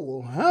you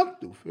will have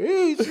to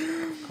face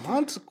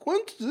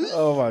consequences.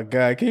 Oh my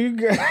God! Can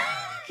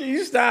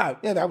you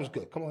stop? Yeah, that was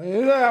good. Come on,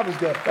 that was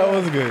good. That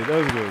was good.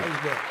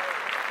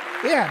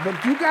 Yeah,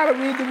 but you gotta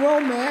read the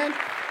room, man.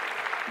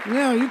 You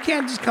know, you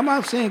can't just come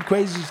out saying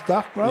crazy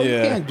stuff, bro.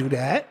 Yeah. You can't do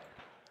that.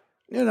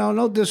 You know,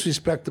 no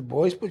disrespect to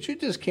boys, but you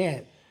just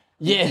can't.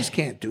 You just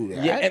can't do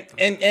that. Yeah,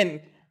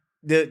 and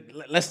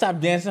let's stop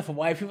dancing for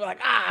white people. Like,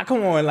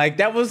 come on, like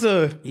that was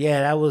a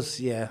that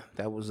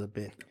was a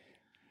bit.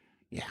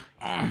 Yeah.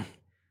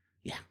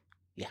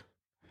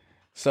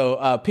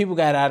 So people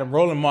got out of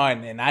Roland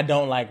Martin, and I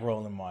don't like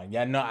Roland Martin.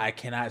 Y'all know I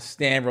cannot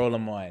stand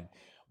Roland Martin.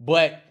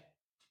 But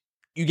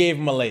you gave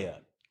him a layup.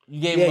 You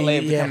gave him a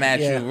layup to come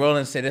at you.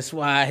 Roland said that's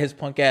why his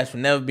punk ass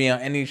will never be on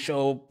any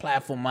show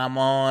platform I'm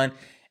on,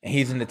 and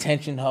he's an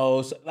attention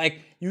host.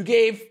 Like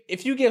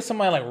if you give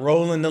somebody like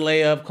Roland the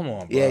layup, come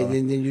on, bro. Yeah,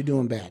 then you're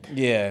doing bad.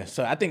 Yeah,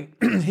 so I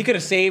think he could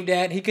have saved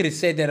that. He could have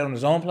said that on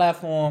his own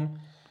platform.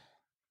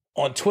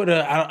 On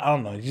Twitter, I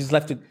don't know. He just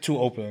left it too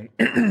open.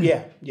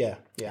 Yeah.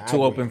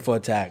 Too open for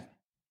attack.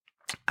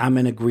 I'm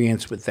in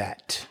agreement with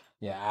that.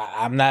 Yeah,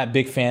 I'm not a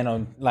big fan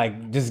of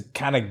like just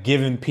kind of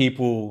giving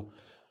people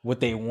what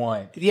they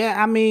want.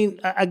 Yeah, I mean,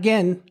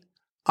 again,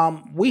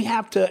 we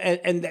have to,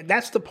 and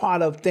that's the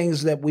part of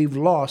things that we've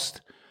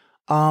lost.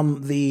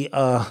 The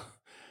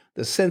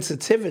the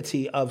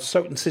sensitivity of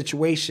certain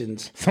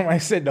situations. Somebody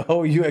said the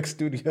whole UX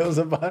studio is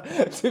about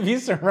to be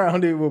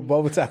surrounded with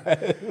bow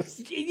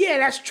ties. Yeah,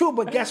 that's true,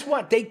 but guess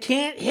what? They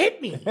can't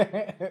hit me.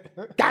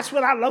 That's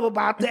what I love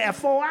about the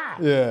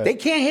FOI. Yeah. They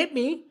can't hit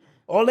me.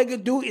 All they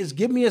could do is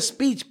give me a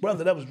speech,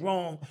 brother, that was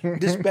wrong.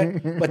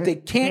 But they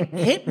can't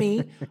hit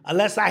me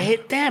unless I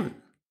hit them.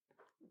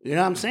 You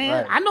know what I'm saying?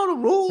 Right. I know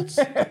the rules.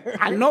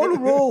 I know the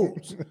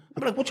rules.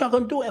 I'm like, what y'all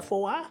gonna do,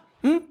 FOI?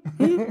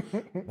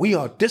 We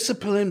are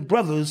disciplined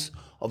brothers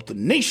of the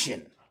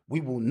nation. We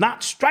will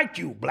not strike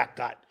you, Black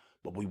Dot,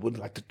 but we would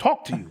like to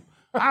talk to you.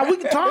 We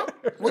can talk.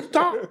 We can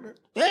talk.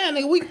 Yeah,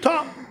 nigga, we can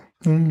talk.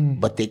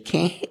 But they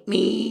can't hit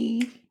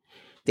me.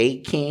 They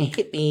can't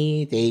hit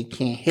me. They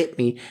can't hit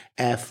me.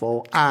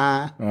 FOI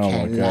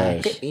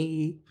cannot hit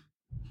me.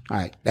 All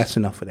right, that's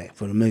enough of that.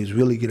 For the niggas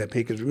really get that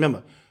pay. Because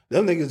remember,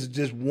 them niggas are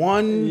just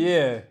one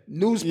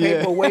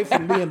newspaper away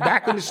from being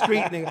back in the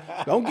street,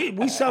 nigga.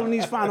 We selling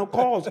these final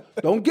calls.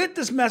 Don't get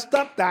this messed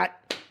up, Dot.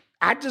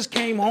 I just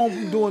came home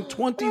from doing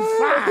 25.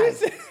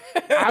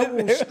 I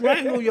will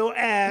strangle your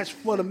ass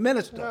for the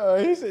minister.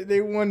 He said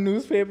they one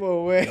newspaper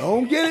away.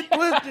 Don't get it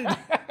twisted.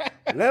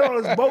 Let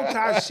all this bow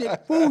tie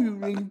shit fool you,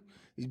 nigga.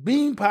 These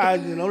bean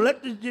pies, don't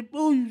let this shit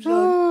fool you,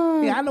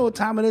 son. Yeah, I know what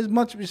time it is.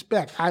 Much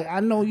respect. I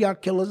know y'all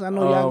killers. I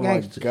know y'all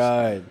gangsters. Oh, my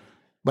God.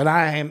 But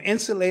I am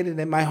insulated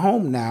in my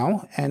home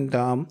now, and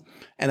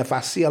if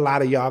I see a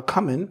lot of y'all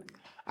coming,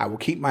 I will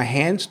keep my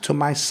hands to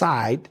my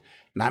side,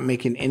 not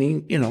making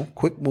any,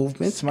 quick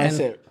movements. Somebody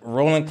said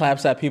Roland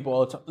claps at people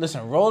all the time.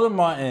 Listen, Roland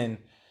Martin,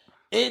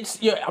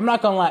 I'm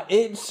not gonna lie,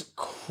 it's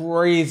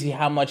crazy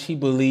how much he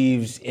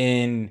believes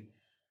in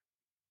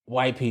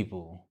white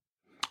people.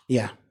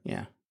 Yeah.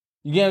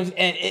 You get what I'm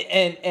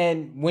saying?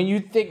 And when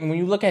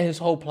you look at his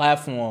whole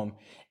platform,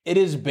 it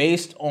is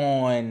based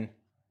on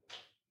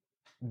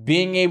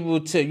being able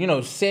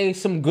to, say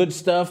some good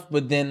stuff,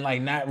 but then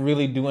like not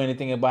really do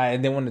anything about it.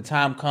 And then when the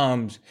time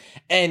comes,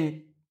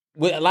 and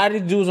with a lot of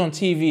these dudes on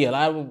TV, a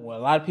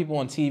lot of people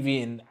on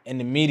TV and in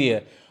the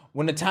media,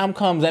 when the time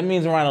comes, that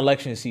means around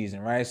election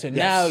season, right? So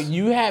now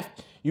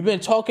you've been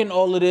talking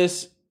all of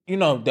this,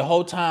 the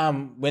whole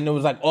time when it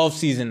was like off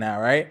season now,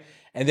 right?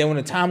 And then when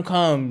the time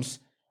comes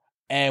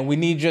and we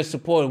need your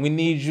support, and we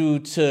need you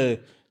to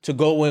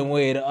go one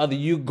way or the other,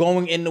 you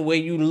going in the way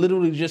you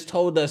literally just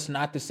told us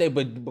not to say,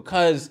 but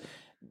because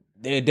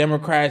they're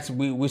Democrats,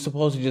 we're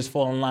supposed to just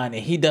fall in line.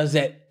 And he does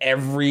that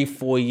every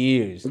 4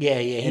 years. Yeah.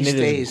 And it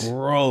is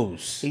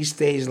gross. He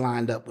stays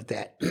lined up with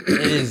that. It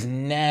is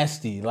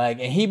nasty.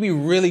 And he be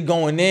really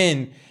going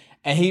in.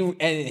 And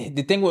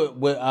the thing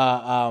with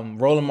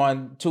Roland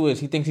Martin too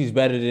is he thinks he's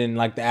better than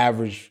like the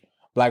average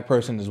black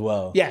person as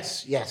well.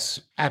 Yes,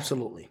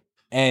 absolutely.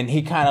 And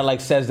he kind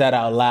of says that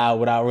out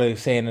loud without really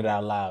saying it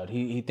out loud.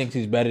 He thinks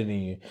he's better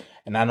than you,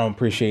 and I don't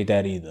appreciate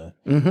that either.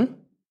 Mm-hmm.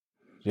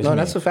 No,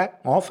 that's a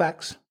fact. All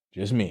facts.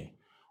 Just me.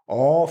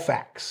 All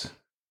facts.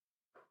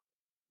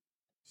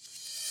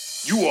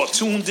 You are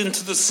tuned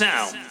into the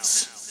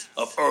sounds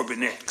of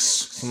Urban X.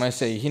 Somebody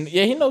say,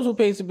 he knows who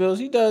pays the bills.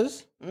 He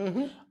does.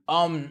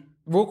 Mm-hmm.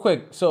 Real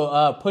quick. So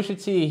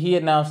Pusha T, he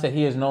announced that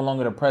he is no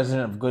longer the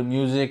president of Good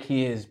Music.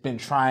 He has been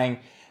trying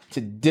to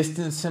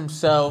distance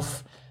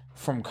himself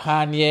from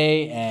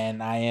Kanye,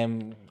 and I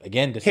am,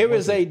 again, disappointed. Here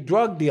is a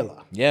drug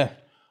dealer. Yeah.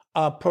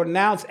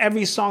 Pronounce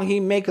every song he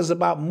makes is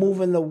about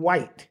moving the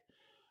white.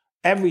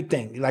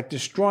 Everything. Like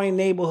destroying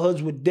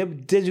neighborhoods with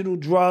digital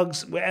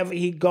drugs wherever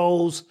he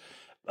goes.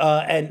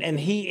 And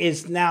he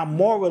is now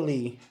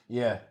morally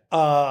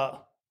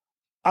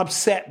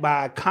upset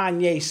by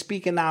Kanye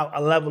speaking out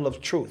a level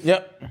of truth.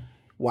 Yep.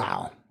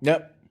 Wow.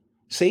 Yep.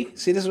 See,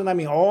 this is what I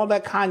mean. All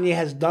that Kanye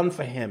has done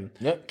for him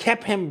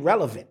kept him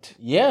relevant.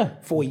 Yeah.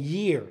 For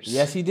years.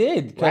 Yes, he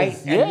did. Right?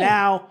 And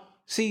now,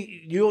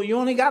 see, you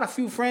only got a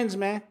few friends,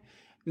 man.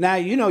 Now,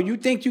 you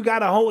think you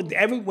got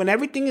when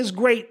everything is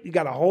great, you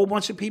got a whole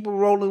bunch of people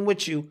rolling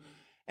with you.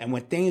 And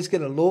when things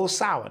get a little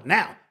sour.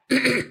 Now,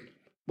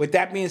 with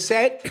that being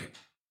said,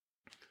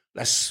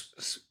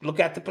 let's look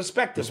at the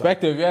perspective.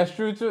 Yeah, it's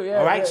true too. Yeah.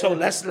 All right, so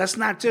let's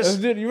not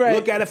just right.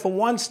 look at it from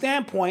one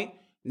standpoint.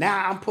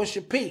 Now I'm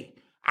Pusha P.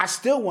 I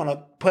still want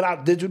to put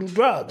out digital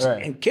drugs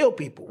and kill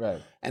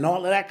people and all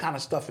of that kind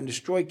of stuff and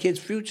destroy kids'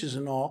 futures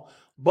and all.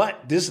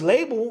 But this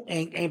label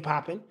ain't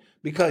popping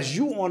because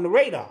you on the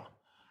radar.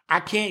 I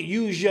can't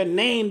use your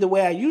name the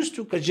way I used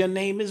to because your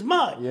name is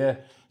Mud. Yeah.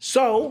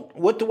 So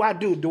what do I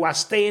do? Do I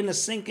stay in the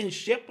sinking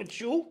ship with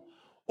you?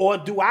 Or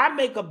do I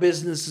make a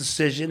business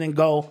decision and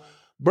go,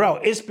 bro,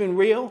 it's been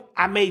real.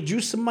 I made you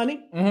some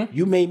money. Mm-hmm.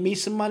 You made me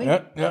some money.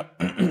 Yep.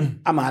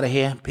 I'm out of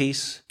here.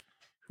 Peace.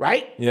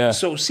 Right? Yeah.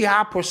 So see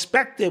how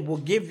perspective will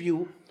give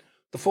you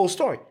the full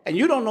story. And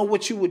you don't know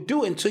what you would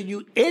do until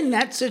you in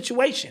that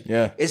situation.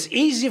 Yeah. It's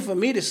easier for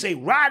me to say,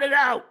 ride it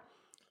out.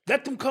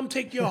 Let them come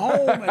take you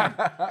home. And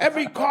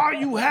every car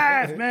you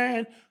have,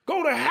 man,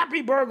 go to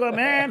Happy Burger,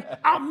 man.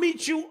 I'll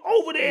meet you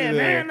over there,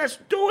 man. Let's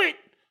do it.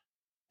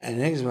 And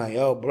niggas be like,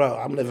 yo, bro,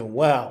 I'm living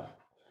well.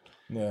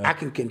 Yeah. I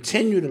can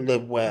continue to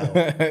live well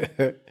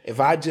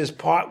if I just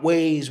part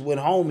ways with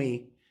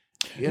homie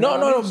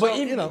No, but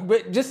even,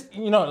 but just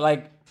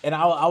like, and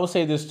I will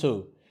say this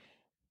too,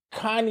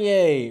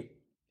 Kanye,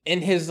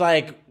 in his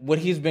like what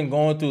he's been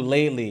going through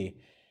lately,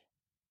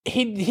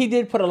 he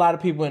did put a lot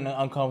of people in an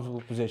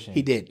uncomfortable position.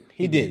 He did.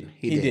 He did.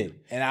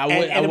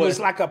 And it was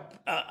like a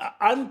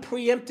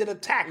unpreempted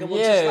attack. It was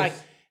just like,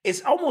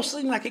 it's almost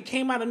seemed like it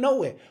came out of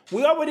nowhere.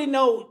 We already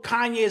know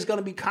Kanye is going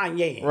to be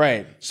Kanye.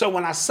 Right. So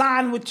when I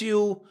sign with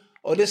you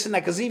or this and that,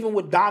 because even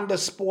with Donda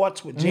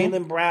Sports, with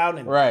Jaylen Brown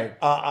and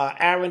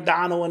Aaron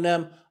Donald and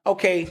them,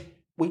 okay,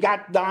 we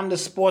got Donda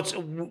Sports.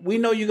 We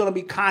know you're going to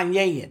be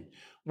Kanye-ing.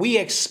 We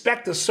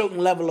expect a certain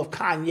level of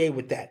Kanye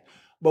with that.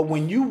 But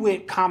when you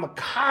went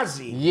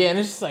kamikaze. Yeah, and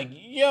it's just like,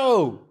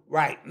 yo.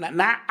 Right.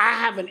 Now I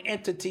have an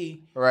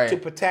entity to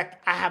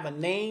protect. I have a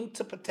name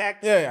to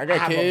protect. Yeah, I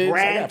got kids. A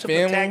brand I got to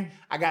family. protect.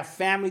 I got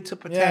family to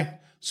protect. Yeah.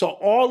 So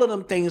all of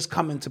them things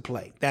come into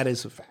play. That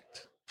is a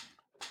fact.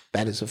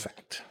 That is a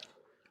fact.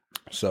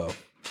 So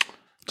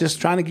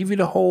just trying to give you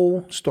the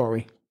whole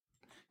story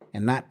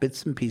and not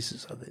bits and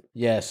pieces of it.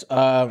 Yes.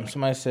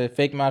 Somebody said,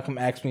 Fake Malcolm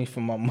asked me for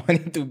my money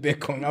through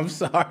Bitcoin. I'm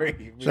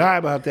sorry. Sorry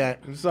about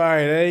that. I'm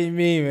sorry. That ain't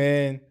me,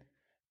 man.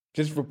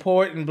 Just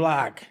report and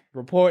block.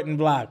 Report and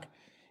block.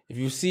 If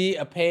you see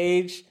a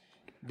page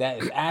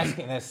that is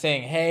asking, that's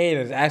saying, hey,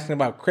 that's asking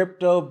about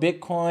crypto,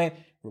 Bitcoin,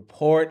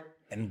 report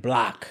and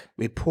block.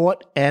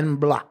 Report and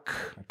block.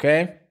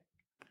 Okay?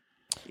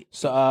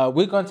 So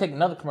we're going to take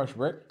another commercial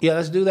break. Yeah,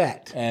 let's do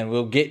that. And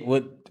we'll get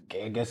what,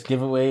 I guess,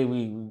 giveaway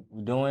we're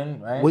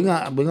doing, right? We're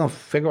gonna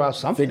figure out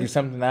something. Figure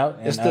something out.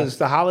 And, it's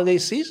the holiday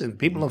season.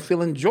 People are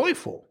feeling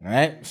joyful. All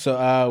right? So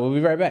we'll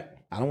be right back.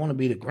 I don't want to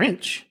be the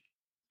Grinch.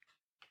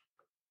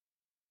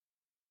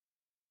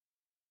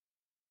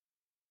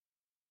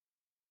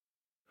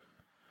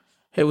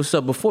 Hey, what's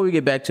up? Before we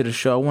get back to the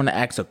show, I want to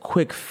ask a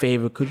quick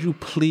favor. Could you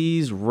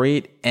please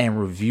rate and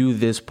review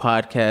this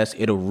podcast?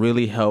 It'll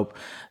really help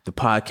the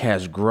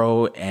podcast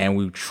grow, and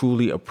we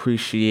truly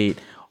appreciate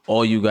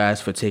all you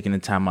guys for taking the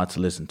time out to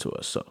listen to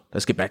us. So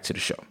let's get back to the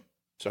show.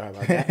 Sorry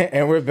about that.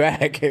 And we're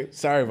back.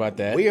 Sorry about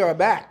that. We are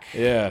back.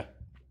 Yeah.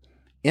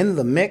 In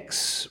the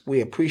mix. We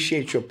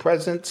appreciate your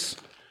presence.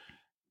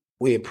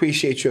 We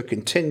appreciate your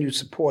continued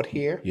support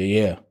here.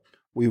 Yeah.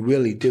 We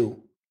really do.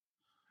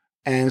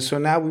 And so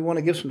now we want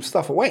to give some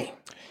stuff away.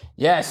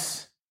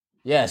 Yes,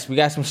 we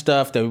got some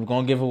stuff that we're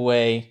going to give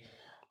away.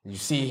 You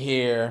see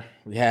here,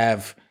 we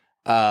have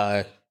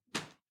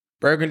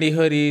burgundy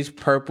hoodies,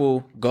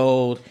 purple,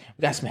 gold.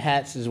 We got some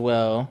hats as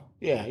well.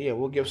 Yeah,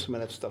 we'll give some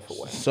of that stuff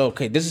away. So,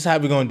 okay, this is how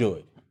we're going to do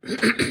it.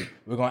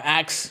 We're going to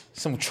ask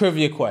some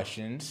trivia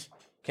questions,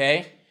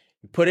 okay?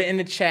 You put it in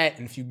the chat,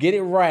 and if you get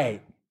it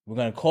right, we're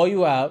going to call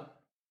you out,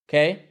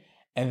 okay?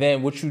 And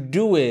then what you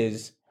do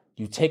is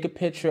you take a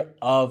picture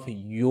of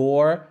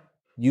your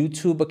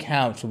YouTube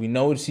account so we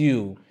know it's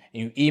you,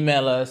 and you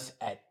email us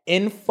at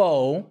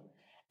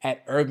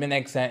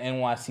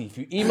info@urbanx.nyc. If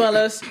you email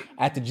us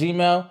at the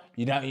Gmail,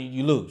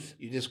 you lose.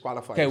 You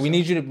disqualify. Okay, yourself. we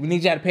need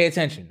you to pay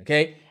attention.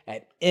 Okay,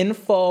 at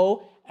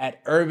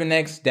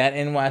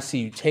info@urbanx.nyc.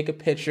 You take a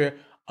picture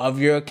of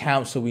your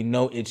account so we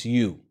know it's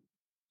you.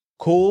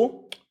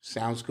 Cool.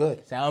 Sounds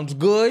good. Sounds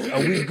good.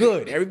 Are we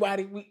good?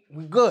 Everybody,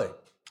 we good.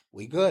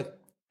 We good.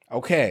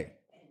 Okay.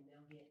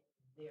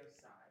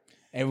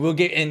 And we'll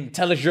get and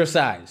tell us your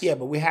size. Yeah,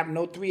 but we have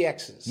no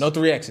 3Xs. No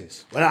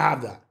 3Xs. We don't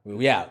have that.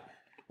 We out.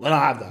 We don't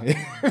have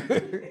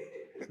that.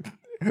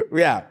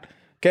 We out.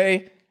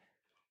 Okay.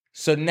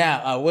 So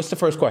now, what's the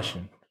first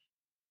question?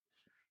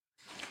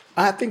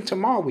 I think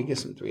tomorrow we get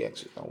some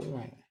 3Xs. Don't we?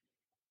 Right.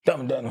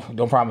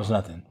 Don't promise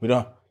nothing. We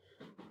don't.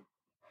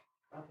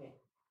 Okay.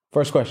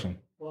 First question.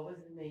 What was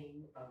the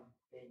name of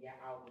your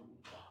album?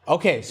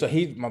 Okay, so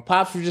my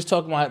pops was just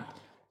talking about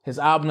his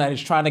album that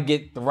he's trying to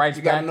get the rights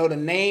You back. got to know the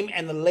name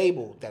and the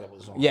label that it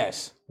was on.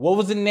 Yes. What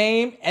was the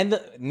name and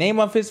the name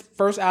of his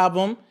first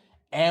album,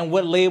 and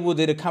what label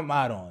did it come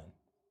out on?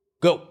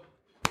 Go.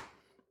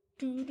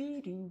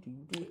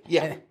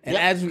 Yeah. And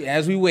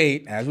as we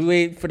wait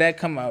for that to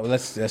come out,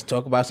 let's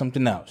talk about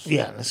something else.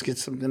 Yeah, let's get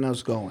something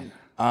else going.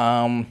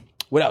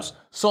 What else?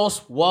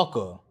 Sauce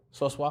Walker.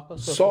 Sauce Walker.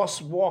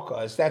 Sauce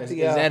Walker. Is that Is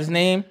that his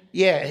name?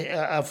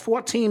 Yeah.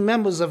 14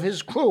 members of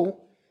his crew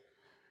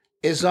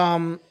is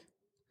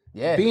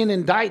being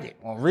indicted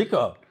on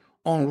RICO.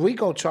 On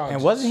RICO charges.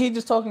 And wasn't he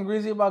just talking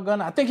greasy about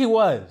Gunna? I think he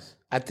was.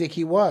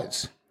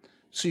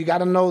 So you got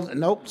to know.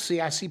 Nope. See,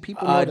 I see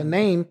people know the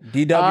name.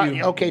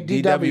 DW. Okay,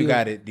 DW. DW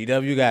got it.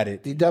 DW got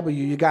it. DW,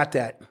 you got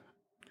that.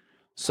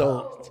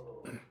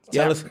 So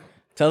tell us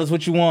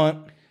what you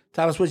want.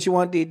 Tell us what you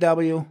want,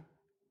 DW.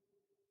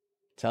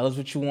 Tell us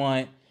what you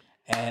want.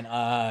 And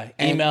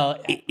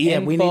email. Yeah,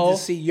 we need to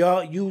see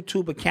your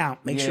YouTube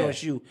account. Make sure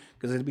it's you,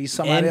 because it'll be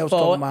somebody else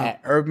talking about.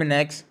 At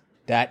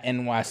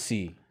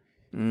urbanx.nyc.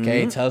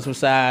 Okay, tell us what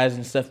size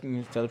and stuff.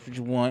 Tell us what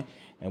you want,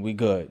 and we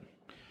good.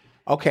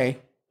 Okay,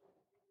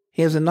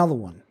 here's another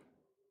one.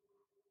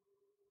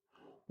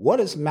 What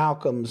is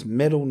Malcolm's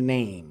middle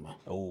name?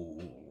 Oh,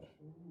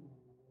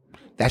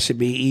 that should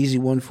be an easy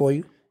one for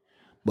you.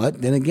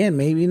 But then again,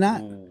 maybe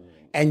not.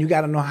 And you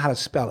got to know how to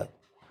spell it.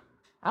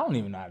 I don't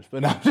even know how to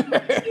spell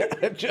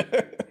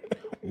it.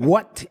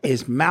 What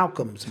is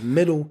Malcolm's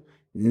middle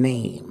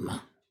name?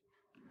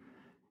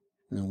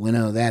 And the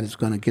winner of that is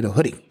going to get a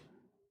hoodie.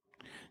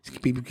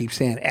 People keep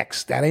saying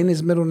X. That ain't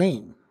his middle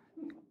name.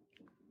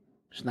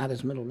 It's not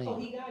his middle name. Oh,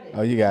 he got it.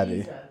 Oh, you got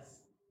it.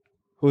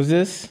 Who's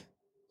this?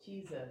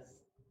 Jesus.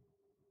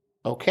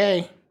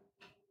 Okay.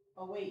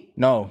 Oh wait.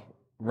 No,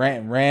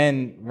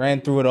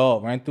 ran through it all.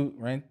 Ran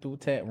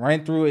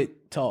through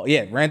it tall.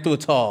 Yeah, ran through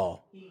it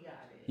tall. He got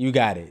it. You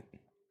got it.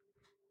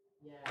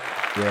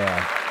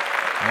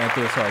 Yeah. Ran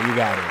through it tall. You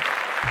got it.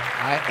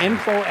 All right,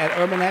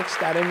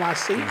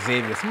 info@urbanx.nyc.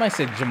 Xavier. Somebody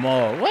said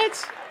Jamal.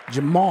 What?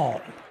 Jamal.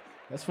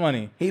 That's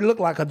funny. He looked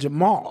like a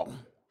Jamal.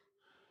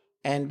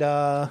 And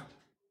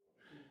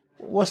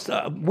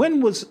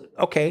when was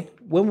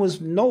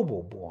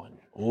Noble born?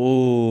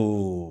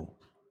 Ooh.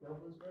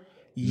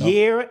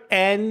 Year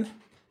and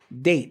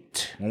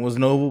date. When was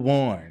Noble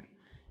born?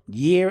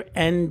 Year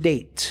and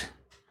date.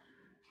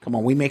 Come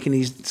on, we making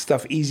these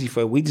stuff easy for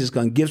you. We just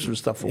gonna give some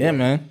stuff away. Yeah,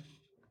 man.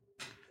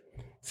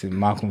 See,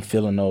 Malcolm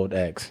feeling old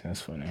X.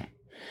 That's funny.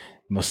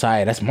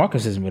 Messiah, that's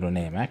Marcus's middle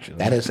name, actually.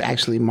 That is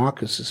actually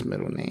Marcus's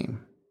middle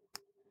name.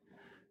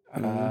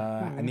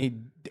 I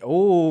need.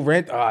 Oh,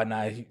 rent. Oh,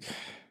 nah.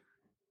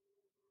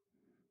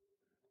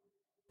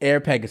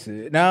 Air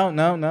Pegasus. No.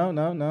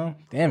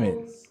 Damn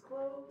it.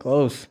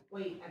 Close.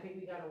 Wait, I think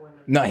we got a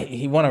winner. No,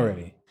 he won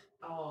already.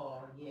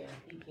 Oh yeah,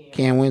 he can't.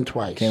 Can't win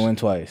twice. Can't win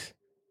twice.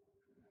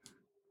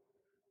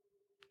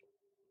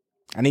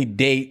 I need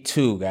date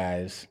too,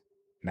 guys.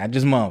 Not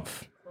just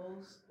month.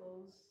 Close.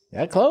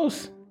 Yeah,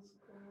 close.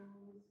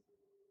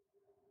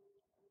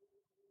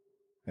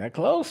 That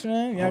close,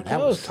 man. Yeah, That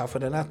close. was tougher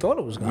than I thought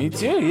it was gonna Me be.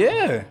 too.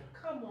 Yeah.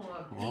 Come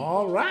on.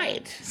 All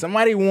right.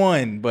 Somebody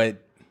won,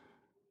 but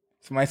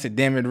somebody said,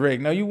 "Damn it,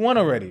 Rick." No, you won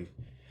already.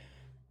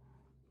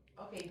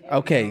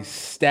 Okay,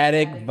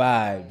 Static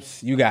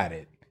Vibes. You got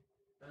it.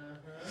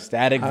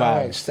 Static All Vibes.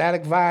 right,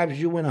 Static Vibes,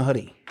 you win a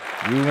hoodie.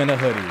 You win a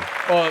hoodie.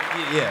 Oh,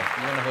 yeah.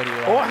 You win a hoodie.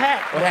 Or a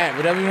hat. Or hat.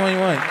 Whatever you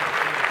want.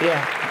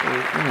 Yeah,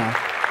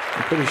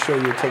 I'm pretty sure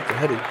you'll take the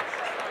hoodie.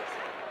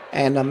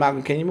 And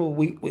Malcolm, can you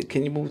move?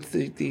 Can you move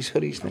these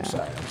hoodies now? I'm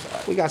sorry.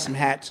 We got some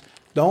hats.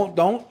 Don't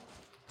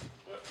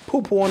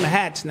poo-poo on the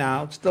hats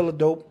now. It's still a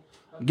dope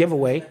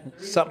giveaway.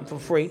 Something for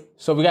free.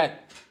 So we got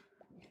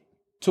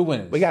 2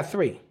 winners. We got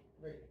 3.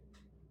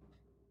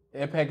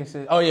 Air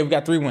Pegasus. Oh yeah, we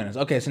got 3 winners.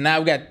 Okay, so now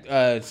we got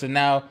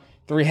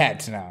 3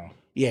 hats now.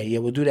 Yeah,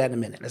 we'll do that in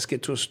a minute. Let's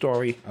get to a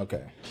story.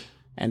 Okay.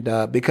 And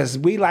because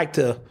we like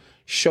to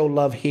show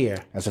love here.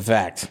 That's a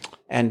fact.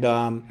 And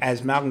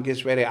as Malcolm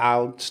gets ready,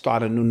 I'll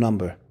start a new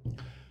number.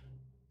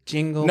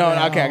 Jingle. No,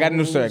 okay, I got a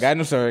new bells. story. Got a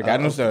new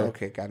story.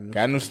 Okay, got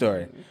a new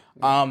story.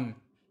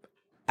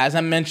 As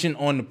I mentioned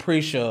on the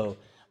pre-show,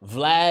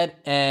 Vlad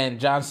and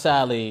John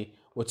Sally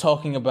were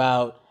talking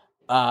about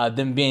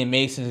them being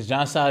Masons.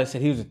 John Sally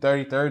said he was a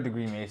 33rd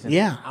degree Mason.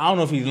 Yeah. I don't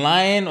know if he's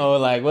lying or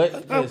like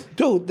what.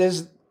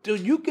 Dude,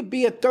 you could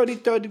be a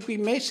 33rd degree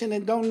Mason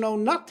and don't know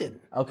nothing.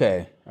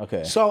 Okay.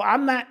 So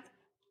I'm not.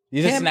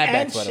 These are him snapbacks,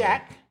 and by the way.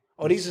 Shaq.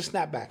 Oh, these are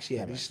snapbacks.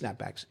 Yeah, these are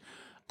snapbacks.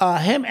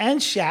 Him and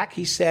Shaq,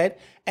 he said,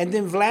 and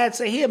then Vlad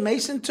said, he a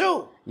Mason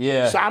too.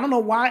 Yeah. So I don't know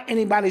why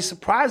anybody's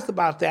surprised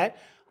about that.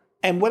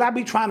 And what I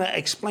be trying to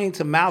explain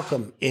to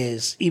Malcolm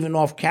is, even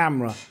off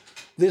camera,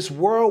 this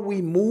world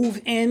we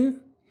move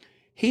in,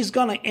 he's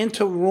going to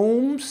enter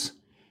rooms,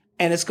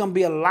 and it's going to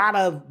be a lot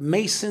of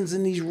Masons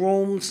in these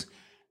rooms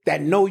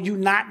that know you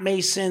not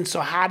Mason,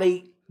 so how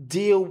they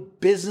deal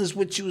business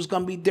with you is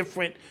going to be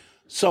different.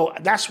 So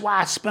that's why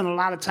I spend a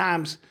lot of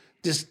times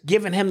just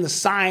giving him the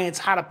science,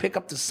 how to pick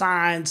up the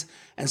signs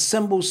and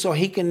symbols so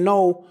he can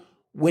know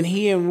when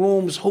he in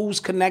rooms who's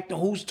connecting,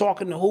 who's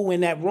talking to who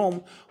in that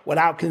room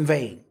without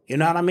conveying. You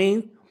know what I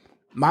mean?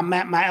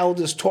 My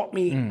elders taught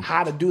me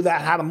how to do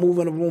that, how to move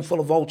in a room full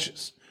of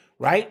vultures,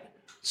 right?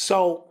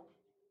 So,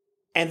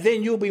 and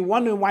then you'll be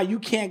wondering why you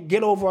can't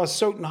get over a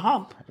certain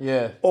hump.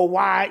 Yeah. Or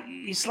why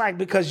it's like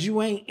because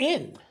you ain't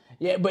in.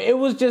 Yeah, but it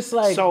was just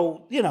like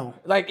so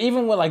like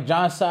even with like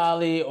John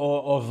Sally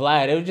or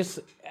Vlad, it was just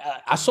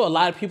I saw a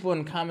lot of people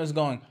in the comments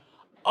going,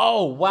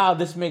 "Oh wow,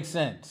 this makes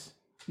sense."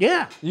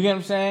 Yeah, you get what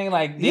I'm saying?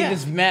 Like they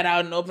just met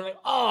out in the open, like,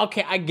 "Oh,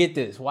 okay, I get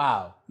this."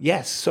 Wow.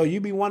 Yes, so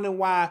you be wondering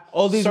why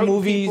all these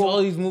movies, people,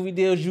 all these movie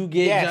deals you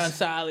get, John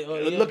Sally,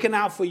 looking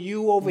out for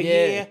you over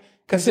here.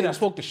 Because I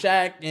spoke to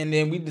Shaq, and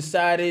then we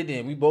decided,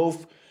 and we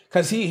both,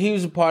 because he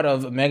was a part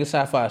of Mega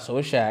Sci-Fi, so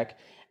was Shaq,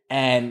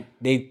 and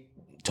they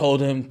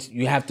told him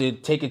you have to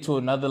take it to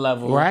another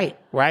level. Right.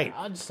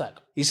 I was just like,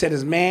 he said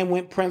his man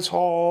went Prince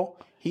Hall.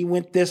 He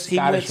went this. He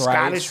went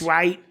Scottish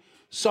Rite.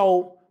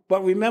 So,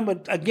 but remember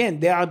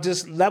again, there are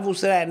just levels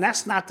to that, and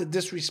that's not to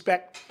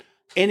disrespect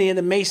any of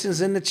the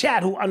Masons in the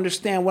chat who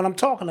understand what I'm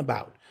talking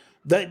about.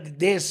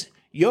 There's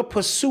your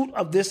pursuit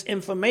of this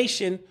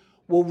information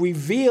will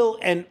reveal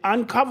and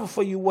uncover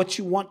for you what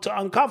you want to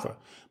uncover.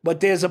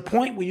 But there's a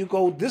point where you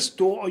go this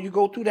door or you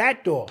go through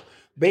that door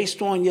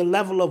based on your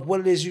level of what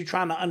it is you're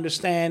trying to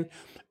understand.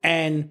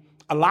 And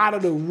a lot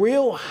of the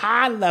real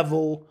high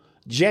level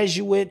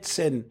Jesuits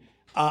and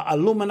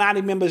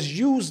Illuminati members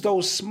use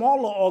those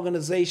smaller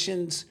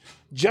organizations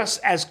just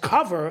as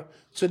cover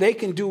so they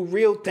can do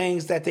real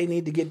things that they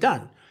need to get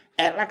done.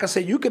 And like I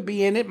said, you could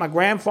be in it. My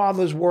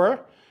grandfathers were,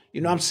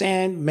 you know what I'm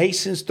saying,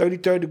 Masons,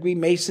 33rd degree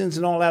Masons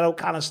and all that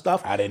kind of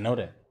stuff. I didn't know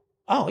that.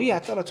 Oh, yeah, I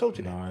thought I told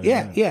you that. No, I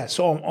Yeah, didn't. yeah.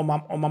 So on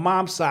my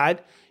mom's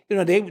side, you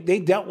know, they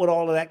dealt with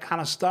all of that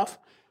kind of stuff.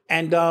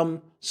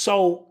 And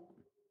so,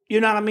 you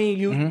know what I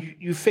mean?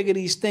 You figure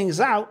these things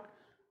out,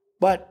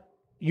 but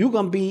you're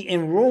going to be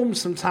in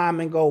rooms sometime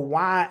and go,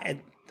 why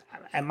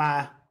am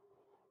I,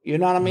 you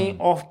know what I mean,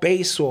 off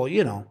base or,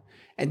 you know.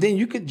 And then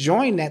you could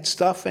join that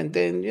stuff and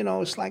then, you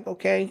know, it's like,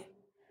 okay,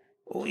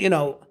 you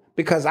know,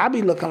 because I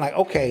be looking like,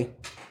 okay,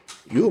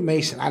 you a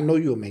Mason. I know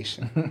you a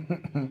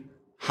Mason.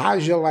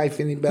 How's your life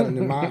any better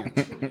than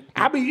mine?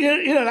 I be,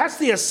 you know, that's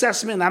the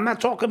assessment. I'm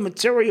not talking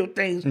material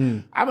things.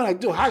 I be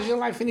like, dude, how's your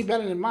life any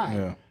better than mine?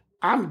 Yeah.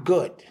 I'm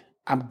good.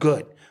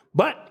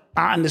 But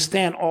I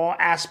understand all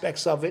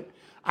aspects of it.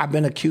 I've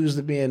been accused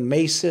of being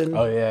Mason.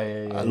 Oh,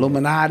 yeah.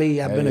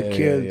 Illuminati. I've been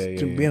accused yeah,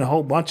 to being a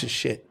whole bunch of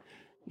shit,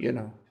 you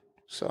know,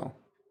 so.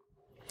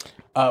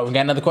 We got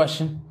another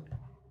question?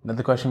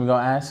 Another question we're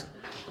going to ask?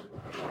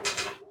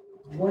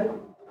 What?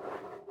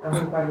 I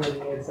hope I know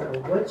the answer.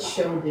 What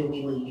show did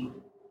we leave?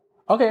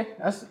 Okay,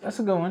 that's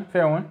a good one.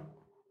 Fair one.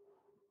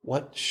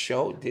 What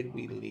show did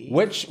we leave?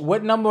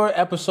 What number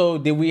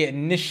episode did we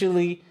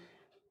initially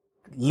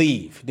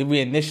leave? Did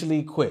we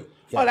initially quit?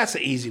 Oh, that's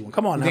an easy one.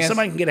 Come on now. Yes.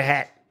 Somebody can get a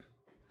hat.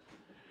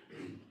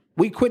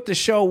 We quit the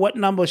show. What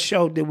number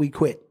show did we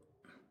quit?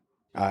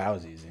 Oh, that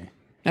was easy.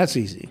 That's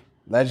easy.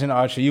 Legend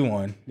Archer, you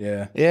won.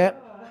 Yeah. Yeah.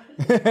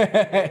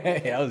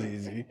 That was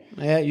easy.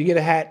 Yeah, you get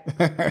a hat.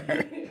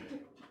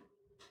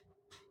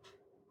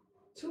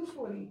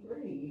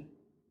 243.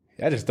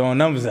 Y'all just throwing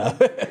numbers out.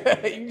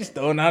 You just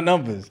throwing out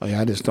numbers. Oh,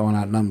 yeah, I just throwing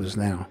out numbers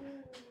now.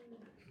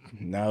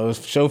 No, it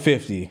was show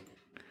 50.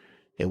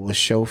 It was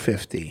show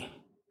 50.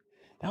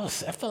 I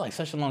felt like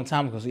such a long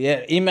time ago. So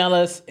yeah, email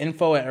us,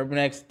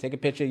 info@UrbanX. Take a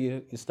picture of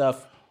your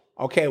stuff.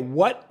 Okay,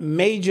 what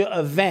major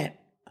event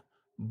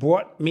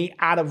brought me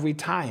out of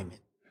retirement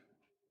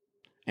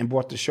and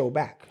brought the show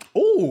back?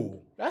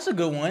 Ooh, that's a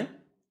good one.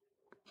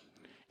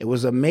 It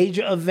was a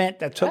major event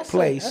that took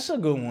place. That's a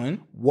good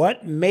one.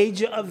 What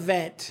major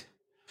event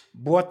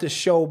brought the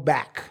show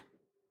back?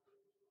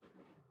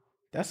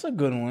 That's a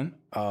good one.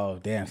 Oh,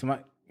 damn.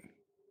 Somebody.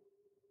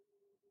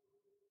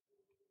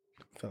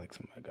 I feel like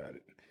somebody got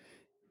it.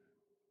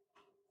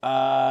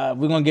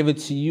 We're going to give it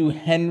to you,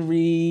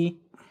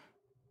 Henry.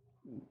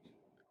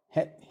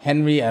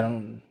 Henry, I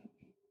don't.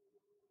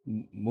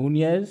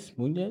 Munez?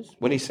 What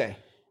did he say?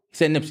 He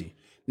said Nipsey.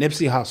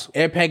 Nipsey Hussle.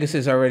 Air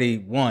Pegasus already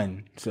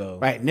won, so.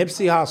 Right,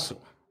 Nipsey Hussle.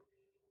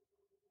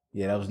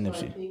 Yeah, that was So I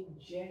Nipsey. think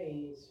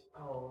Jay's.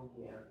 Oh,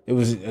 yeah. It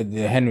was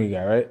the Henry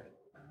guy, right?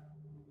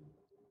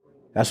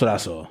 That's what I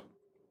saw.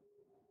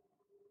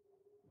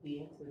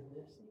 The answer is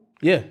Nipsey.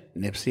 Yeah.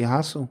 Nipsey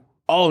Hussle.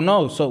 Oh,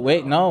 no. So,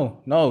 wait,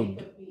 no.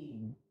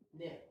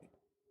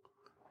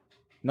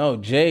 No,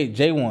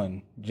 Jay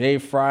won. Jay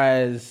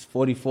Fries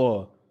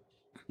 44.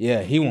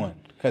 Yeah, he won.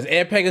 Because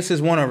Air Pegasus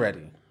won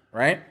already,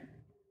 right?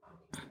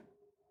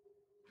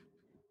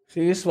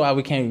 See, this is why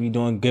we can't be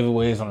doing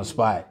giveaways on the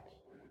spot.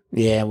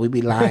 Yeah, we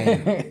be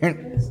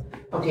lying.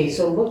 Okay,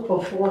 so look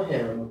before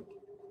him.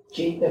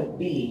 Jacob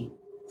B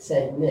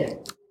said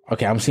Nick.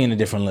 Okay, I'm seeing a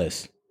different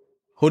list.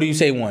 Who do you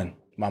say won,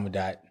 Mama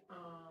Dot? I'm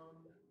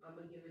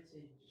gonna give it to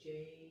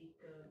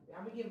Jacob.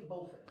 I'm gonna give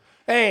both of them.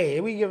 Hey,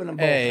 we giving them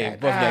both Hey,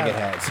 hats. both got good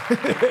hats.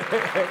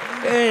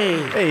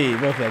 Hey,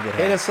 both got good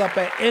Hit hats. us up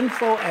at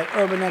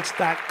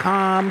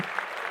info@urbanx.com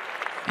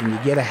and you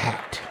get a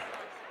hat.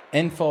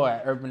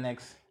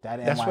 info@urbanx.nyc.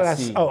 That's what I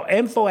said. Oh,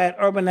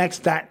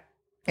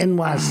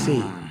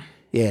 info@urbanx.nyc.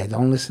 Yeah,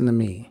 don't listen to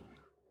me.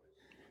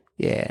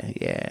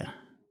 Yeah.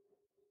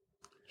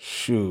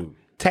 Shoot.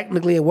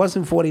 Technically, it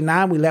wasn't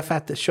 49. We left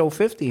at the show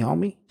 50,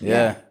 homie.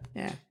 Yeah.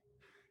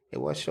 It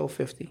was show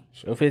 50.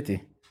 Show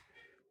 50.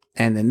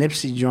 And the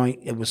Nipsey joint,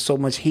 it was so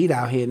much heat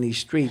out here in these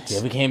streets.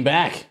 Yeah, we came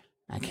back.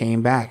 I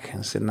came back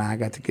and said, nah, I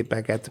got to get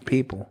back at the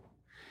people.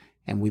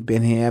 And we've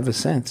been here ever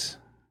since.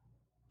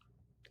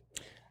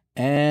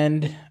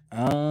 And,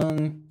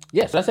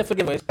 yeah, so that's it for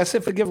giveaways. That's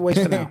it for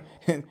giveaways for now.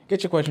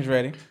 Get your questions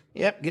ready.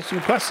 Yep, get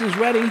some questions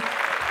ready.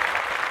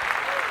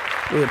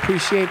 We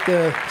appreciate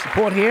the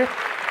support here.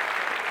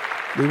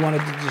 We wanted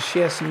to just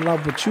share some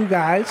love with you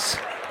guys.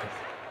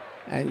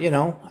 And, you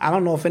know, I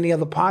don't know if any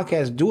other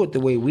podcasts do it the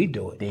way we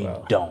do it. They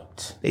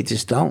don't. They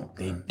just don't.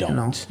 They don't. You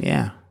know?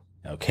 Yeah.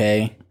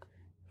 Okay?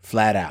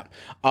 Flat out.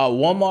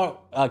 Walmart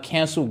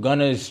canceled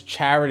Gunna's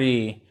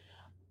charity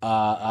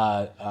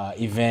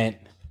event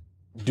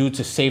due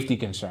to safety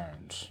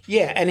concerns.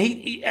 Yeah, and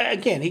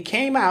he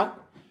came out.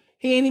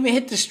 He ain't even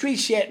hit the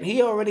streets yet, and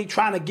he already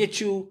trying to get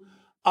you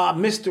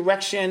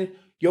misdirection.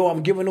 Yo,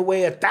 I'm giving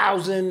away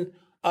 1,000.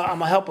 I'm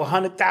gonna help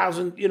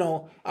 100,000.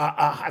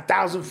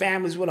 1,000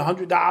 families with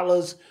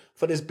 $100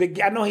 for this big.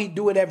 I know he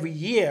do it every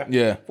year.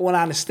 Yeah. From what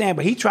I understand,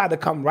 but he tried to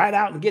come right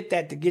out and get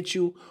that to get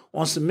you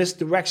on some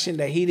misdirection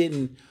that he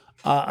didn't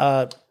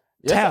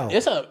tell.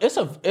 It's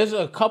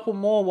a couple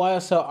more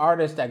YSL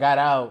artists that got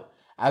out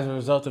as a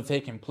result of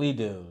taking plea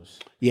deals.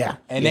 Yeah.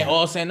 And they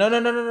all saying,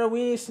 no,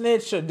 we ain't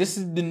snitch. This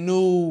is the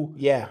new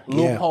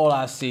loophole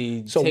I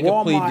see. So Take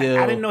Walmart, a plea deal.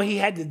 I didn't know he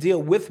had to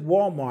deal with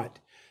Walmart.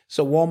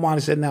 So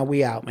Walmart said, "Now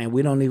we out, man.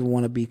 We don't even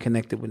want to be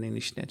connected with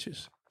any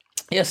snitches."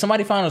 Yeah,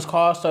 somebody found his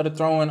car, started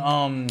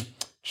throwing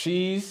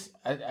cheese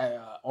on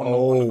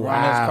the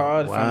ground of his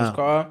car, from his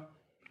car.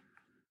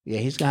 Yeah,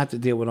 he's gonna have to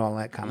deal with all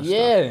that kind of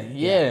stuff.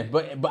 Yeah.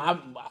 But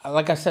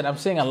like I said, I'm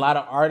seeing a lot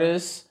of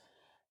artists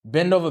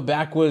bend over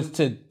backwards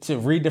to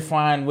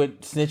redefine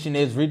what snitching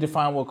is,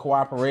 redefine what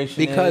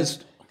cooperation is,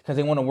 because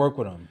they want to work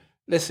with him.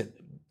 Listen,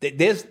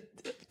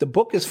 the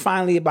book is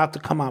finally about to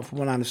come out, from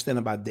what I understand,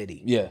 about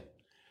Diddy. Yeah.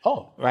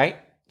 Oh, right.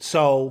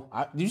 So,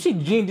 did you see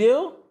Gene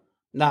Deal?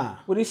 Nah.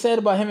 What he said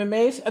about him and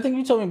Mace? I think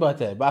you told me about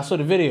that, but I saw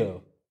the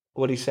video.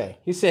 What did he say?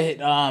 He said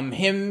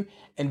him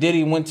and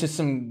Diddy went to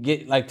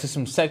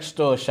some sex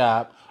store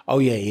shop. Oh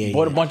yeah.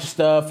 Bought a bunch of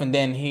stuff, and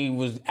then he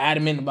was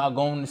adamant about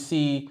going to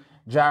see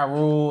Ja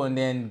Rule, and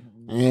then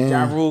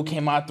Ja Rule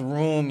came out the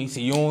room. He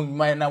said, "You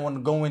might not want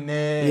to go in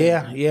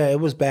there." Yeah,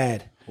 it was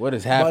bad. What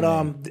is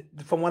happening?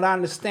 But from what I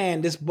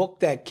understand, this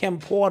book that Kim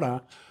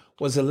Porter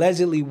was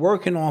allegedly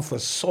working on for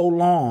so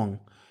long,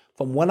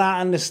 from what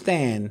I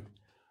understand,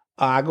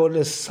 I go to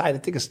this site, I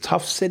think it's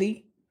Tough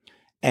City,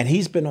 and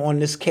he's been on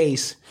this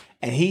case,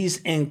 and he's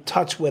in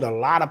touch with a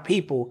lot of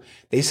people.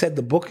 They said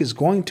the book is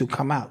going to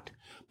come out.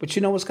 But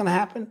you know what's going to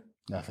happen?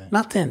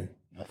 Nothing.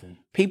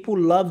 People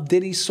love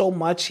Diddy so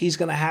much, he's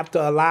going to have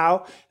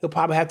to he'll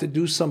probably have to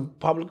do some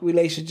public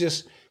relations,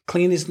 just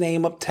clean his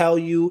name up, tell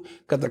you,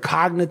 because the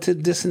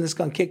cognitive dissonance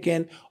going to kick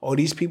in. Or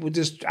these people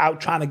just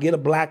out trying to get a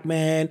black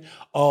man.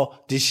 Or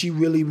did she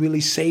really, really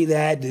say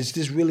that? Is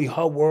this really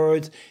her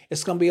words?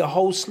 It's going to be a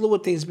whole slew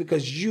of things,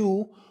 because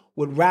you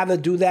would rather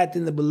do that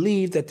than to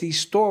believe that these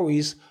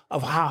stories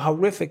of how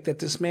horrific that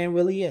this man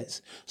really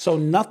is. So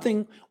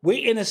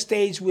we're in a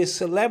stage where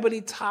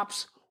celebrity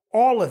tops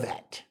all of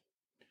that.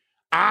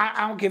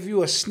 I don't give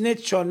you a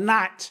snitch or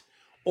not,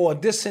 or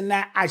this and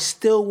that. I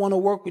still want to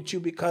work with you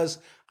because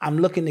I'm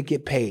looking to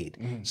get paid.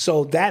 Mm-hmm.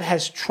 So that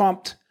has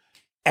trumped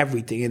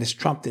everything. It has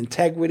trumped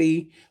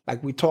integrity,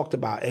 like we talked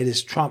about. It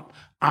has trumped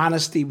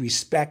honesty,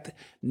 respect.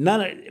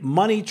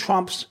 Money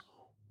trumps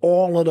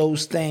all of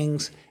those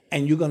things,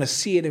 and you're going to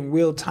see it in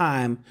real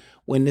time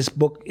when this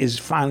book is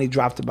finally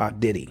dropped about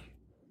Diddy.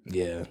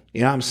 Yeah.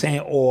 You know what I'm saying?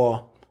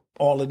 Or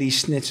all of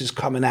these snitches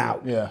coming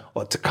out. Yeah.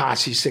 Or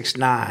Tekashi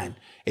 6ix9ine.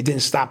 It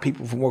didn't stop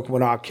people from working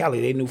with R. Kelly.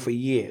 They knew for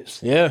years.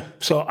 Yeah.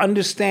 So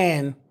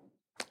understand,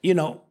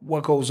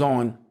 what goes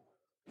on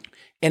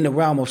in the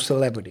realm of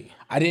celebrity.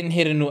 I didn't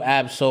hear the new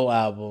Ab Soul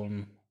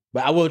album,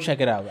 but I will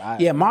check it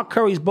out. Yeah, Mark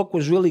Curry's book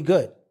was really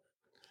good.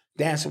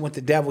 Dancing with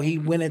the Devil. He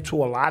went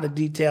into a lot of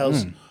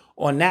details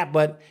on that,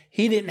 but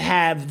he didn't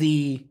have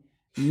the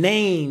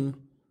name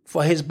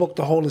for his book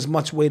to hold as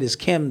much weight as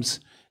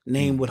Kim's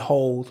name would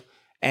hold,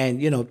 and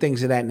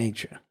things of that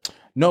nature.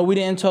 No, we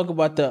didn't talk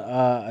about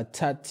the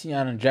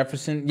Tatiana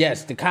Jefferson.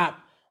 Yes, the cop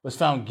was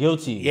found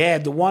guilty. Yeah,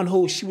 the one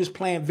who she was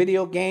playing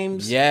video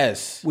games.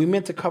 Yes. We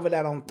meant to cover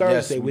that on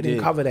Thursday. Yes, we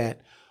didn't cover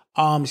that.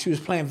 She was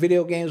playing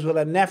video games with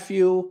her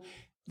nephew.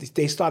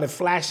 They started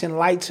flashing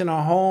lights in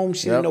her home.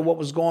 She didn't know what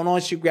was going on.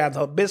 She grabbed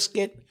her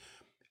biscuit,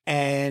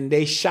 and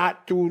they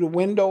shot through the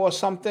window or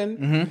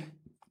something,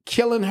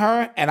 killing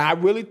her. And I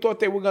really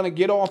thought they were going to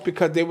get off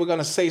because they were going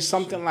to say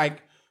something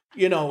like,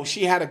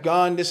 she had a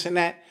gun, this and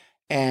that.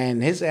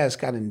 And his ass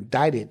got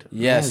indicted.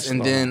 Yes,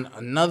 and then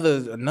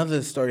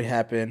another story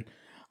happened.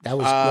 That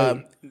was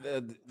great.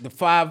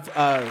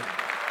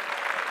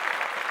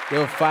 There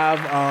were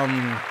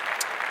five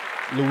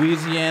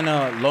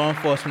Louisiana law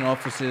enforcement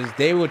officers.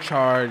 They were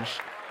charged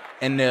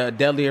in the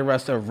deadly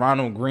arrest of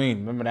Ronald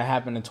Green. Remember that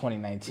happened in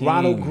 2019.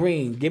 Ronald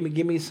Green.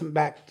 Give me some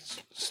back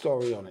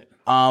story on it.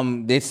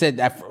 They said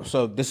that.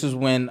 So this is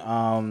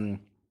when.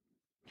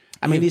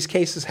 These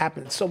cases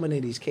happen. So many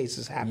of these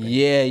cases happen.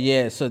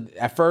 Yeah. So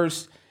at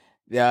first,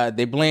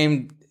 they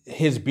blamed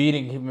his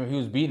beating. He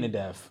was beaten to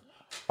death.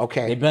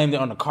 Okay. They blamed it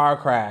on a car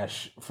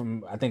crash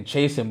from, I think,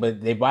 chasing,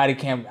 but their body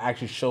cam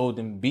actually showed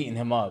them beating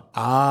him up.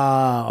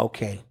 Ah,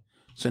 okay.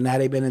 So now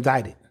they've been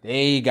indicted.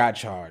 They got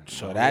charged.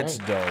 So that's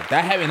dope.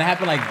 That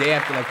happened like day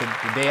after,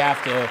 the day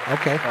after.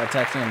 Okay.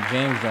 Texas and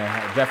James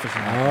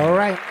Jefferson. All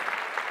right.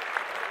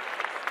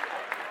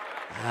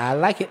 I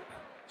like it.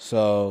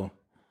 So,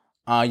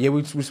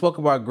 we spoke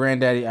about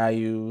Granddaddy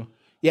IU.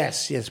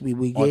 Yes,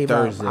 we gave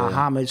our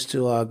homage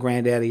to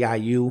Granddaddy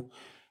IU,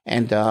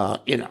 and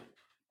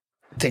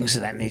things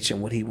of that nature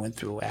and what he went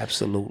through.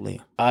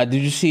 Absolutely. Did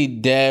you see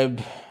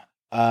Deb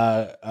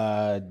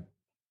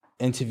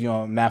interview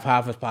on Math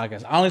Hoffa's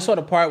podcast? I only saw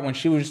the part when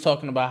she was just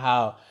talking about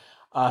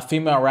how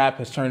female rap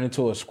has turned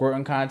into a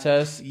squirting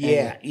contest.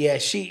 Yeah.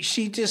 She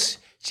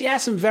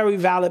had some very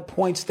valid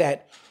points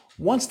that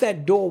once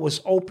that door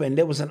was open,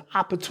 there was an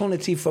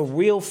opportunity for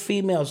real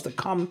females to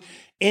come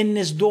in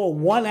this door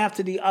one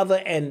after the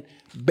other and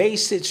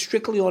base it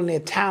strictly on their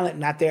talent,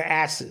 not their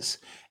asses.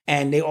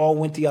 And they all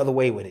went the other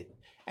way with it.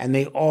 and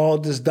they all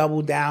just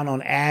double down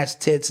on ass,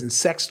 tits, and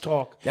sex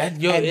talk.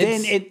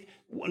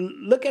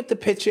 Look at the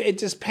picture. It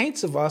just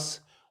paints of us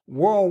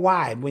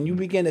worldwide when you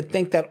begin to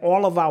think that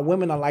all of our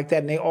women are like that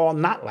and they all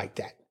not like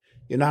that.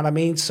 You know what I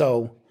mean?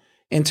 So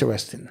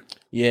interesting.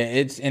 Yeah,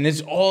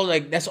 it's all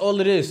like that's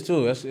all it is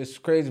too. It's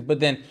crazy. But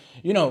then,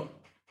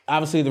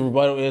 obviously the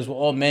rebuttal is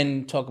all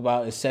men talk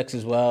about is sex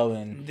as well,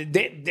 and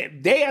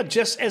they are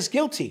just as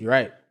guilty.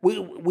 Right.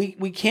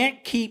 We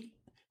can't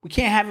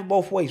have it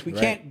both ways. We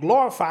can't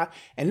glorify.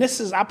 And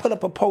I put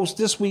up a post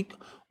this week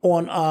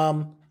on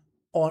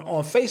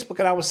Facebook,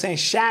 and I was saying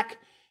Shaq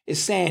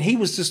is saying he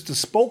was just the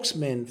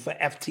spokesman for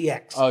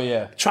FTX. Oh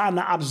yeah. Trying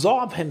to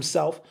absolve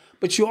himself.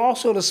 But you're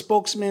also the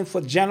spokesman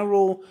for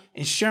General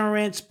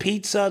Insurance,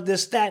 pizza,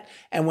 this, that.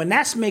 And when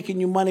that's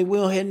making you money, we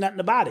don't hear nothing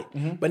about it.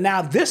 Mm-hmm. But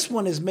now this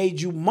one has made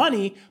you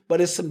money,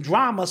 but it's some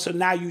drama, so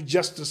now you're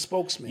just a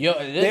spokesman.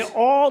 They're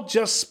all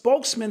just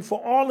spokesmen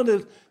for all of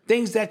the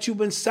things that you've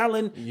been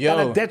selling that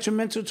are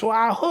detrimental to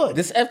our hood.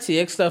 This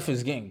FTX stuff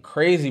is getting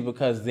crazy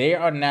because they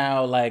are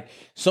now like,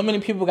 so many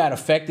people got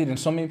affected and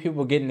so many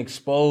people getting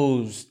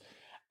exposed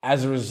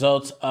as a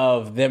result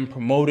of them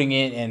promoting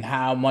it and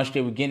how much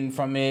they were getting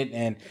from it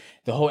and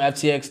the whole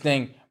FTX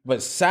thing.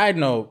 But side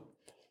note,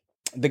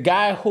 the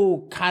guy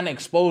who kind of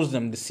exposed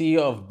them, the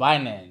CEO of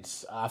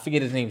Binance, I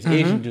forget his name,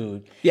 Asian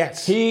dude.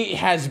 Yes. He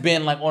has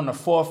been like on the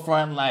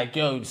forefront, like,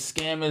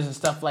 scammers and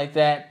stuff like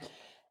that.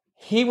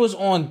 He was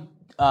on,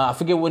 I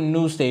forget what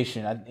news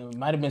station, it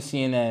might have been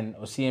CNN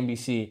or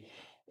CNBC,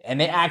 and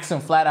they asked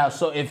him flat out,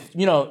 so if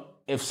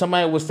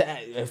somebody was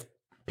if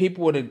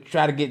people were to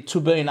try to get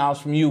 $2 billion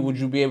from you, would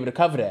you be able to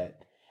cover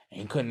that?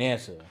 And he couldn't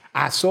answer.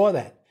 I saw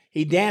that.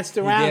 He danced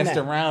around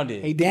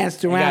it. He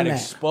danced around that.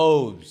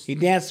 Exposed. He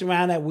danced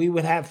around that we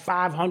would have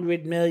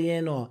 500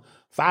 million or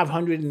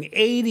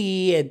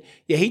 580, and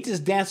he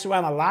just danced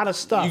around a lot of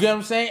stuff. You get what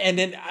I'm saying? And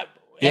then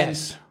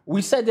yes,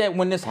 we said that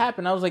when this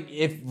happened, I was like,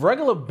 if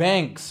regular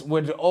banks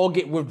would all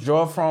get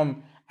withdrawn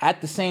from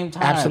at the same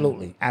time,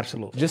 absolutely,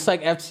 just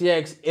like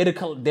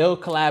FTX, they'll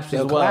collapse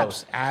as well.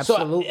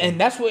 Absolutely, so,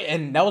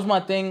 and that was my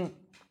thing.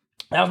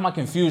 That was my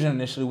confusion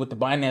initially with the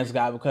Binance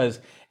guy, because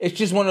it's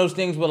just one of those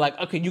things where, like,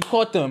 okay, you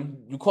caught them,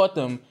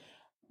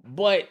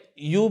 but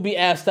you'll be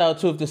asked out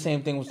too if the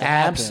same thing was to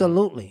happen.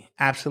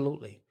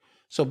 Absolutely.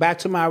 So back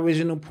to my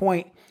original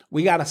point,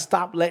 we got to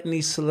stop letting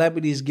these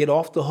celebrities get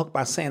off the hook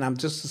by saying, I'm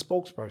just a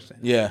spokesperson.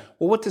 Yeah.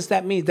 Well, what does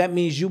that mean? That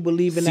means you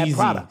believe in that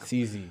product.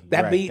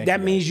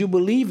 That means you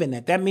believe in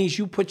it. That means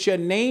you put your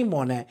name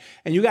on that.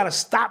 And you got to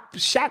stop.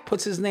 Shaq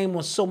puts his name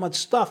on so much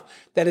stuff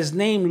that his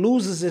name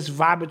loses its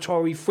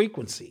vibratory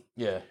frequency.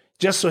 Yeah.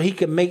 Just so he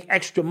can make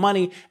extra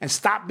money and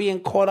stop being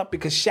caught up,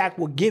 because Shaq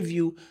will give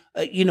you,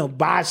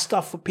 buy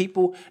stuff for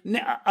people.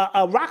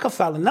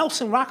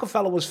 Nelson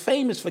Rockefeller was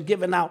famous for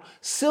giving out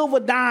silver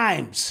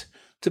dimes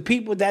to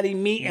people that he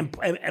meet and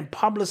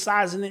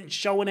publicizing it and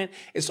showing it.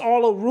 It's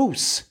all a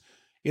ruse.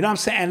 You know what I'm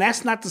saying? And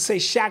that's not to say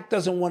Shaq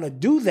doesn't want to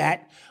do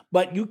that,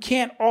 but you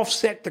can't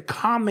offset the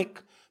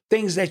comic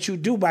things that you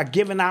do by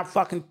giving out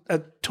fucking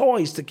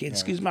toys to kids. Yeah.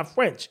 Excuse my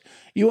French.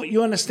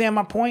 You understand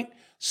my point?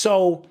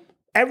 So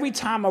every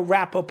time a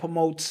rapper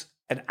promotes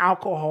an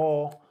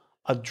alcohol,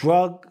 a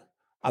drug,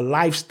 a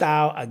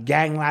lifestyle, a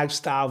gang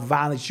lifestyle,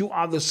 violence, you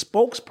are the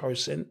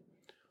spokesperson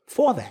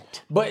for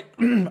that. But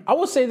I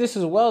would say this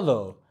as well,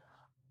 though.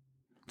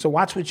 So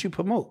watch what you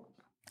promote.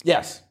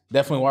 Yes,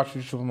 definitely watch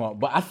what you promote.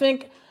 But I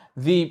think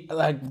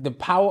the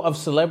power of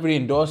celebrity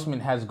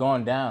endorsement has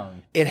gone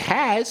down. It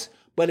has,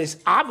 but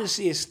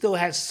it still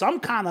has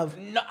some kind of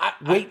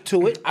weight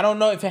to it. I don't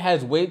know if it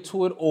has weight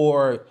to it,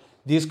 or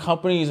these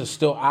companies are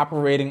still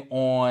operating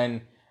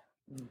on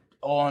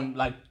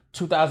like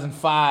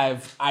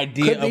 2005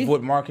 idea of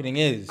what marketing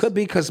is. Could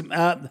be, because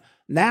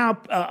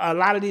now a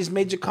lot of these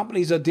major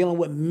companies are dealing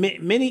with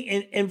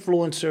many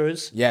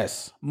influencers.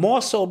 Yes.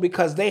 More so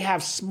because they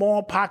have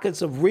small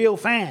pockets of real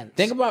fans.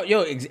 Think about,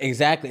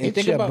 exactly. And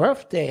it's your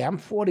birthday. I'm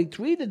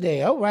 43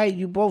 today. All right,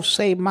 you both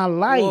saved my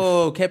life.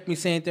 Whoa, kept me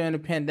sane during the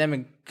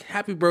pandemic.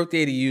 Happy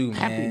birthday to you, man.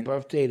 Happy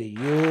birthday to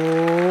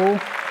you.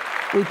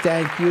 We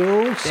thank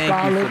you,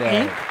 Scarlet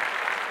Ink.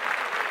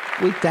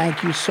 We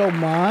thank you so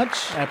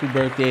much. Happy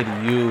birthday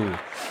to you.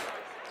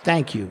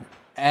 Thank you.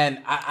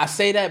 And I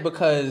say that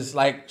because,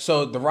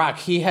 so The Rock,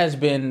 he has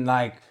been,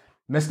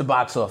 Mr.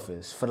 Box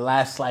Office for the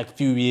last,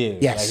 few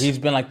years. Yes. He's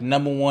been,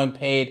 number one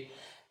paid.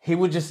 He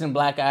was just in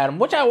Black Adam,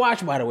 which I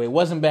watched, by the way. It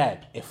wasn't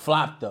bad. It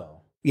flopped,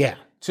 though. Yeah.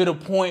 To the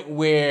point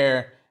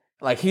where,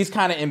 he's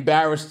kind of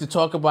embarrassed to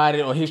talk about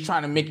it, or he's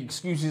trying to make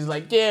excuses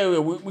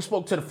we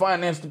spoke to the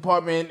finance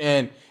department,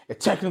 and it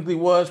technically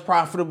was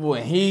profitable,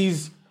 and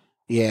he's...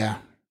 Yeah.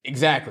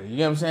 Exactly. You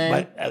know what I'm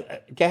saying?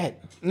 But, go ahead.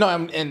 No,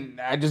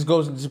 and I just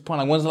goes to the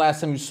point. When's the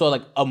last time you saw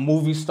a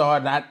movie star,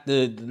 not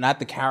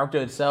the character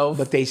itself?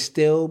 But they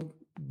still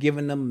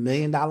giving them $1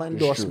 million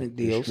endorsement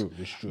deals.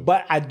 It's true.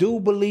 But I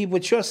do believe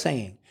what you're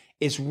saying.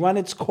 It's run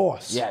its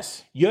course.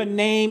 Yes. Your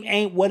name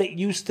ain't what it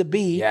used to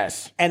be.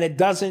 Yes. And it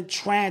doesn't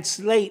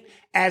translate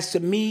as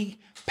to me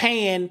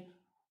paying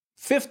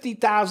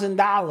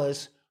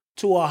 $50,000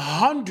 to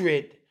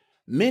 100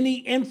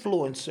 many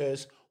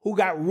influencers who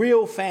got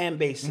real fan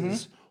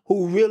bases,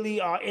 who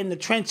really are in the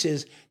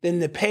trenches, than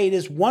to pay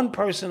this one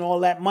person all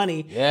that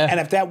money. Yeah. And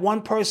if that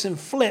one person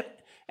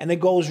flip and it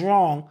goes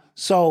wrong,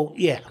 so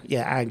yeah,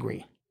 I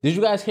agree. Did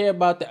you guys hear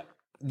about that?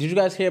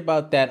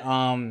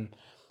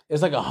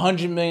 It's like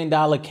 $100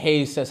 million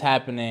case that's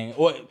happening.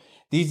 Or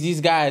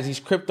these guys, these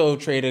crypto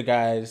trader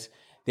guys,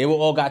 they were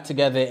all got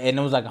together and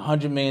it was like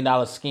 $100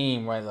 million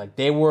scheme, right? Like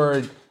they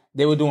were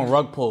doing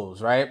rug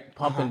pulls, right?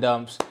 Pump and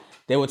dumps.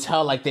 They would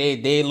tell like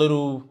they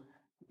little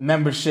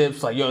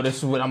memberships, like, yo, this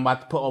is what I'm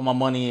about to put all my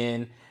money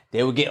in.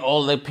 They would get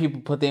all the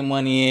people put their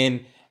money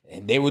in,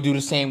 and they would do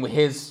the same with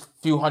his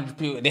few hundred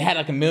people. They had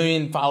like 1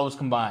 million followers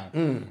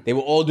combined. They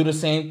would all do the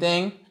same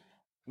thing,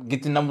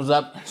 get the numbers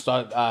up,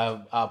 start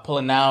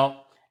pulling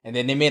out, and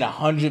then they made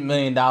 $100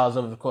 million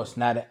over the course.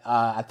 Now,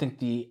 I think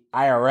the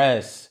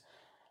IRS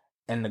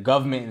and the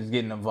government is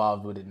getting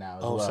involved with it now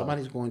as well.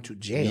 Somebody's going to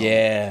jail.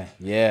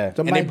 Yeah.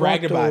 Somebody and they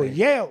bragged about it.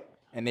 Yale.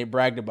 And they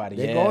bragged about it.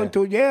 They're going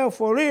to Yale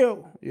for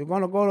real. You're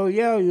going to go to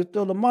Yale, you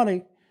steal the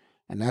money.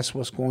 And that's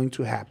what's going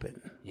to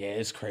happen. Yeah,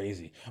 it's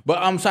crazy.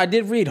 But so I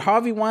did read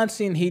Harvey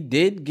Weinstein, he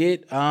did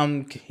get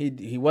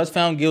he was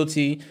found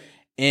guilty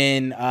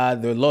in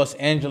the Los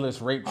Angeles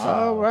rape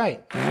trial. All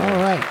right.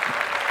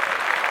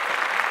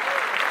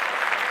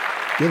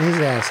 Get his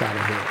ass out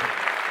of here.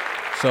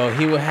 So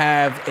he will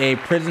have a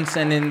prison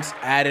sentence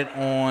added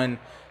on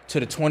to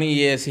the 20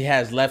 years he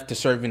has left to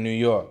serve in New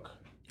York.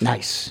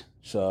 Nice.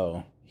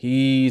 So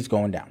he's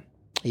going down.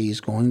 He's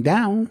going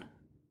down.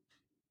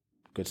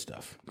 Good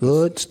stuff.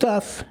 Good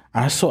stuff.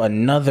 I saw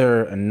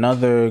another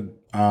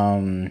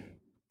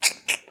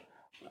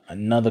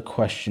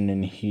question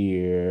in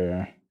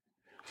here.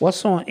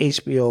 What's on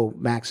HBO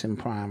Max and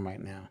Prime right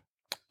now?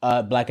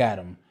 Black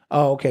Adam.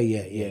 Oh, okay,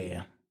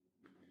 yeah.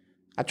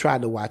 I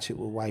tried to watch it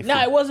with wife.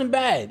 No, it wasn't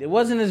bad. It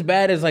wasn't as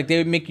bad as like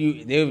they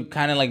would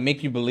kind of like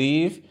make you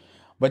believe.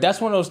 But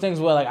that's one of those things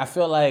where like I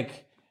feel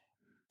like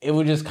it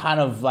was just kind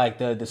of like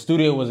the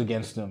studio was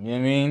against them. You know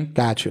what I mean?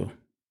 Got you.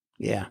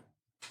 Yeah.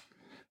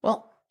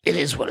 Well, it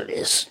is what it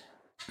is.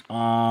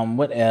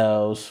 What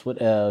else?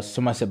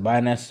 Somebody said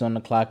Binance is on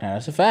the clock now.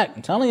 That's a fact.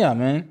 I'm telling y'all,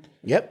 man.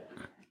 Yep.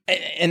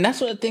 And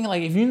that's what the thing.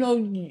 Like if you know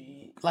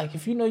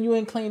you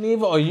ain't clean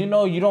either, or you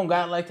know you don't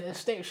got like that,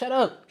 shut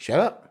up. Shut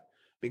up.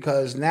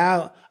 Because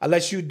now,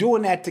 unless you're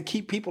doing that to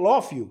keep people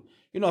off you,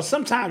 you know,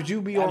 sometimes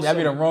you be on that'd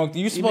be the wrong thing.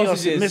 You're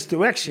supposed to just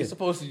misdirection. You're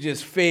supposed to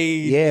just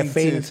fade. Yeah,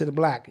 fade into the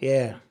black.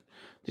 Yeah.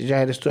 Did you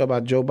hear the story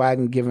about Joe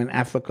Biden giving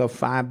Africa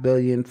 $5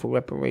 billion for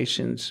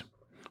reparations?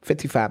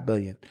 $55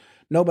 billion.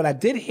 No, but I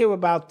did hear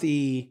about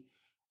the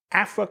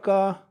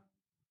Africa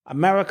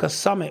America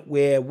Summit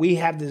where we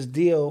have this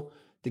deal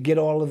to get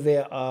all of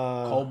their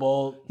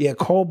cobalt. Yeah,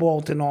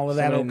 cobalt and all of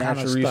that Some kind of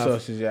natural stuff.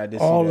 resources, yeah, I did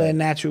see all that. their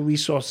natural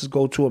resources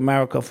go to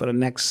America for the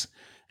next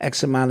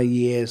X amount of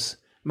years.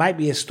 Might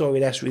be a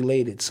story that's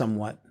related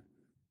somewhat.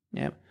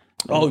 Yeah.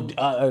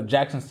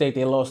 Jackson State,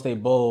 they lost their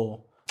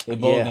bowl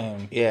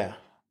game. Yeah.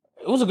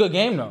 It was a good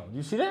game though.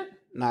 You see that?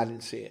 No, I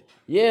didn't see it.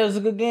 Yeah, it was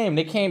a good game.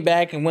 They came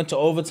back and went to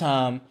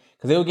overtime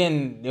because they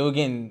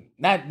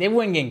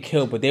weren't getting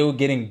killed, but they were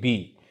getting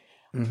beat.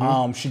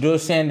 Shedeur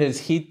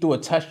Sanders, he threw a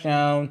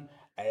touchdown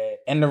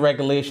in the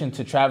regulation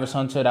to Travis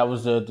Hunter. That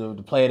was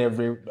the player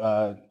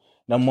that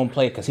number one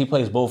player because he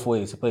plays both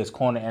ways. He plays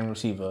corner and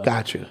receiver.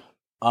 Gotcha.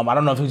 I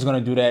don't know if he's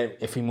gonna do that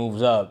if he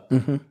moves up,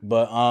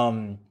 but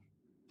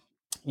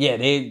yeah,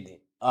 they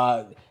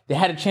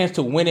had a chance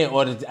to win it,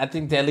 or I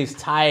think they at least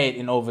tie it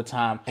in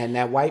overtime. And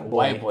that white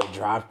boy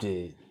dropped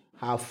it.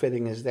 How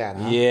fitting is that?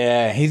 Huh?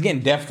 Yeah, he's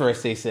getting death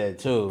threats. They said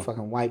too.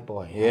 Fucking white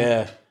boy. Huh?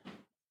 Yeah.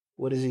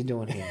 What is he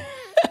doing here?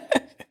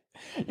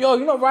 Yo,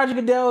 you know Roger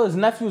Goodell, his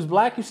nephew's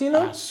black. You seen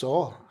him? I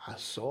saw.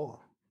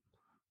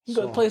 He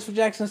plays for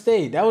Jackson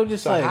State. That was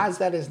just so like. How's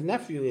that his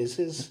nephew? Is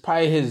his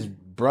probably his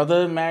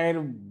brother married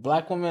a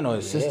black woman or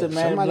his sister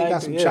married a black woman? Somebody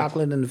got some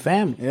chocolate in the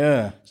family.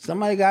 Yeah.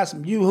 Somebody got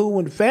some yoo-hoo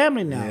in the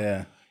family now.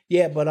 Yeah.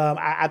 Yeah, but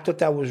I thought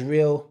that was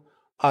real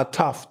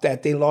tough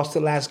that they lost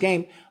the last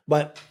game.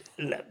 But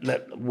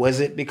was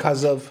it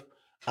because of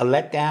a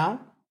letdown?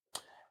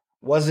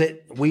 Was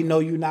it, we know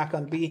you're not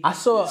going to be? I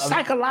saw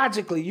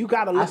psychologically, you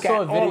got to look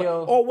at a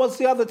video. Or was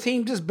the other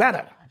team just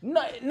better?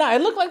 No,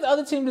 it looked like the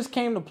other team just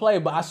came to play,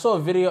 but I saw a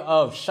video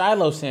of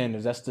Shiloh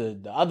Sanders, that's the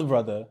other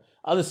brother,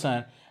 other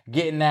son,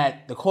 getting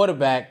at the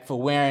quarterback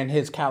for wearing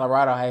his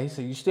Colorado hat. He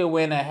said, "You still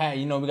wearing that hat?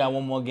 You know we got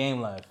one more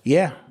game left."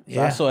 Yeah,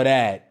 So I saw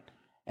that.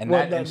 And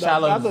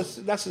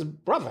that's his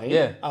brother.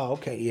 Yeah. Oh,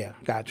 okay. Yeah,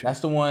 gotcha. That's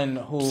the one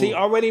who see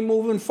already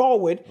moving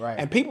forward, right?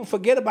 And people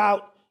forget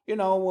about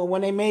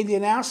when they made the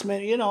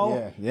announcement. He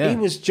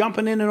was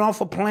jumping in and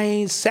off of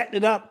planes, setting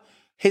it up.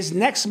 His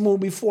next move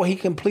before he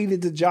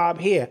completed the job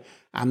here.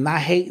 I'm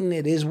not hating.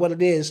 It is what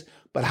it is.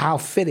 But how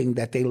fitting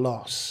that they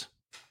lost.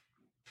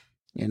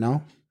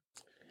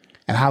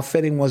 And how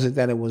fitting was it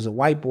that it was a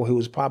white boy who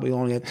was probably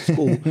only at the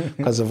school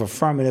because of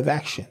affirmative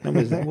action?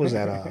 What was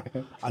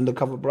that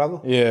Undercover Brother?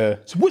 Yeah.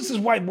 So what's this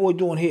white boy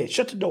doing here?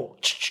 Shut the door.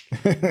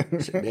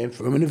 Said, man,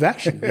 affirmative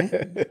action,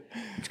 man.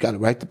 He's got a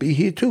right to be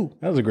here too.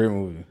 That was a great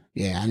movie.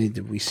 Yeah, I need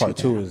to re-see Part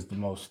 2 is the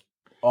most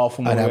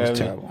awful movie. That was ever.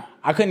 terrible.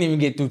 I couldn't even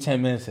get through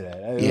 10 minutes of that.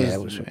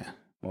 It was the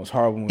most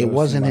horrible movie. It I've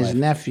wasn't seen in his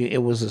my life. nephew.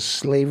 It was a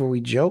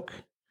slavery joke.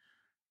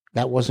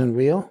 That wasn't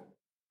real.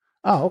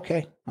 Oh,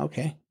 okay.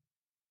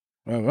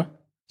 Remember?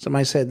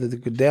 Somebody said that the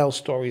Goodell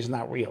story is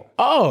not real.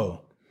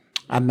 Oh.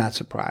 I'm not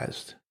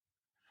surprised.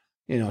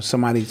 You know,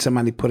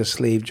 somebody put a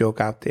slave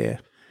joke out there,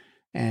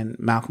 and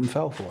Malcolm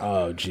fell for it.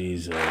 Oh,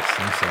 Jesus.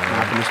 I'm sorry.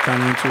 Malcolm is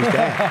turning into his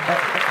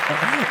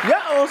dad.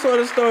 Y'all all saw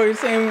the story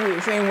same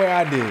way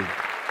I did.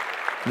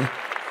 Yeah.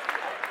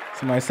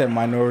 Somebody said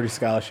minority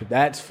scholarship.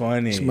 That's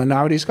funny. It's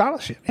minority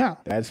scholarship. Yeah.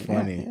 That's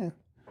funny. Yeah.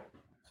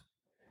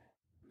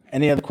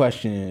 Any other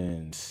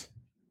questions?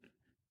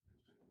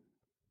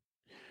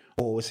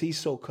 Or was he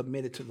so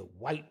committed to the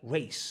white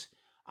race?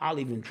 I'll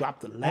even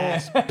drop the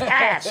last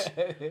pass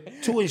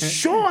to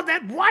ensure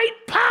that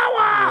white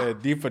power. Yeah,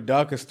 deeper,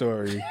 darker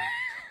story.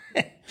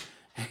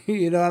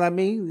 You know what I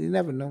mean? You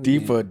never know.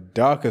 Deeper,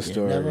 darker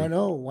story. You never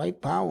know. White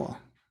power.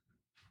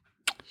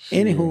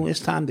 Anywho,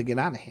 it's time to get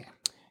out of here.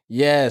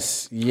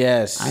 Yes.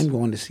 I'm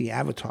going to see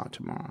Avatar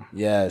tomorrow.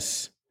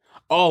 Yes.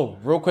 Oh,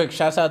 real quick,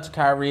 shouts out to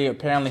Kyrie.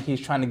 Apparently,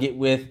 he's trying to get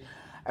with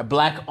a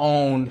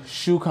black-owned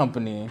shoe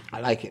company. I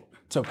like it.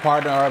 To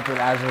partner up with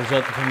as a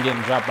result of him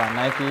getting dropped by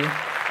Nike.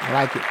 I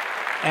like it.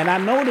 And I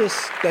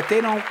noticed that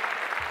they don't,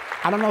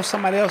 I don't know if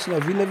somebody else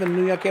knows, if you live in the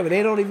New York area,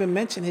 they don't even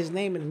mention his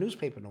name in the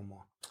newspaper no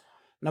more.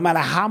 No matter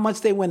how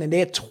much they win, and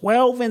they're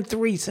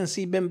 12-3 since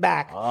he's been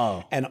back.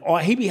 Oh. And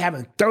he be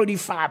having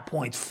 35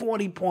 points,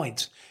 40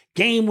 points,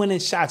 game-winning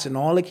shots, and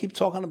all they keep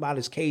talking about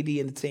is KD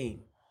and the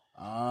team.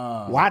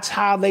 Oh. Watch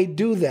how they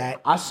do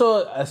that. I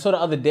saw the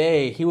other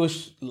day, he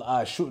was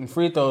shooting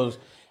free throws,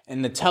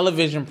 and the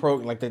television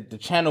program, like the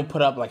channel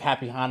put up like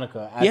Happy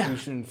Hanukkah as he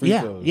was shooting free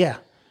throws. Yeah.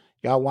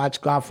 Y'all watch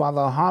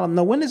Godfather of Harlem.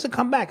 No, when does it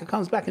come back? It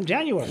comes back in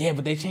January. Yeah,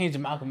 but they changed the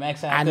Malcolm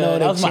X after. I know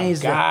that was they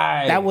changed my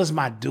guy. that was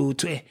my dude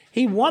too.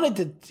 He didn't want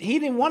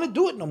to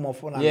do it no more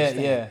for what I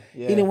understand.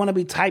 Yeah. He didn't want to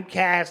be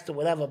typecast or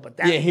whatever. But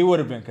that, he would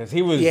have been because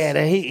he was.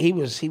 Yeah, he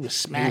was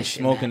smashing. He was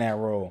smoking that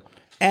role.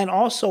 And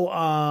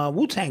also,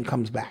 Wu-Tang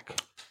comes back.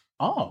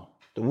 Oh,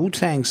 the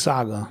Wu-Tang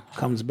saga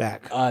comes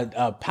back.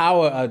 The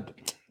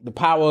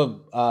Power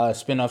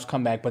spinoffs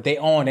come back, but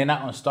they're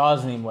not on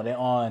Stars anymore. They're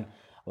on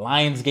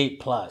Lionsgate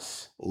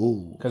Plus.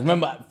 Ooh. Because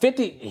remember,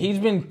 50, he's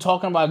been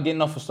talking about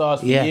getting off of Stars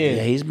for years.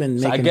 Yeah, he's been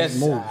making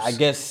moves. I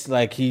guess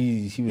like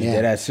he was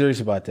dead ass serious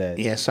about that.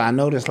 Yeah, so I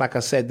noticed, like I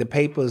said, the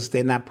papers,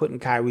 they're not putting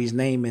Kyrie's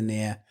name in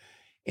there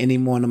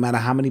anymore, no matter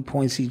how many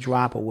points he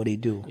drop or what he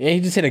do. Yeah,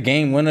 he just hit a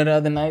game winner the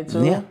other night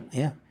too.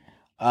 Yeah.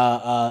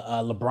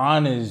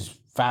 LeBron is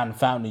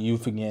found the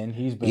youth again.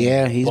 He's been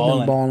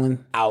been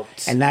balling out.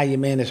 And now your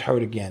man is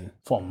hurt again.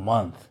 For a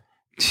month.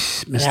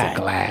 Mr.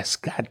 Glass.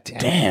 God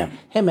damn.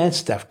 Him and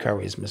Steph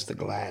Curry is Mr.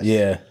 Glass.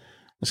 Yeah.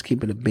 Let's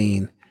keep it a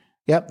bean.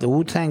 Yep, the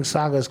Wu-Tang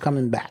saga is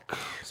coming back.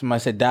 Somebody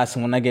said,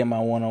 Dotson, when I get my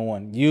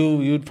one-on-one,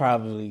 you'd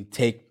probably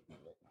take.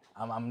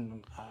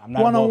 I'm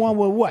not one-on-one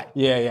with what?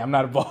 Yeah, I'm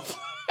not a ball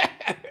player.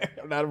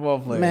 I'm not a ball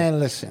player. Man,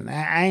 listen,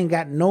 I ain't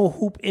got no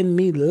hoop in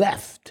me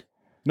left.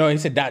 No, he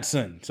said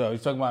Dotson, so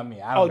he's talking about me.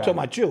 He's talking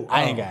about you.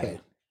 I ain't got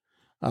it.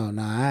 Oh,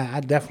 no,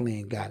 I definitely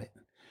ain't got it.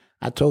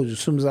 I told you, as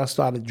soon as I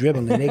started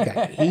dribbling, they got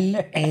it. He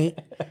ain't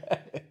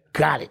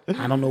got it.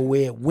 I don't know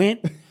where it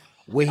went,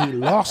 where he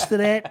lost it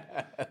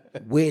at,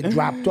 where it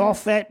dropped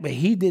off at, but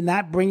he did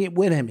not bring it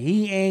with him.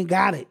 He ain't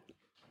got it.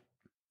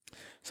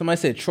 Somebody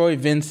said Troy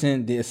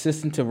Vincent, the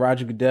assistant to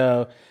Roger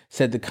Goodell,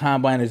 said the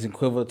combine is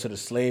equivalent to the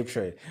slave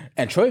trade.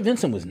 And Troy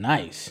Vincent was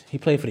nice. He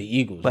played for the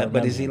Eagles.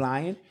 But is he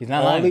lying? He's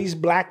not lying. All these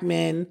black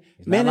men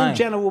in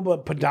general,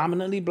 but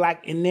predominantly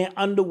black, in their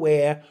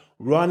underwear,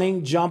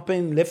 running,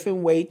 jumping,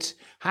 lifting weights.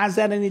 How's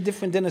that any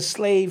different than a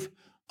slave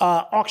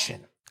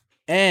auction?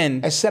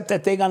 And except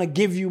that they're gonna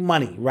give you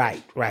money.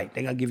 Right.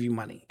 They're gonna give you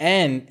money.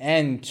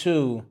 And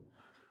two.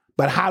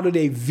 But how do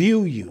they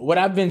view you? What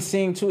I've been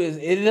seeing too is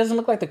it doesn't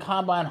look like the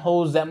combine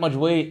holds that much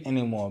weight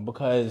anymore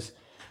because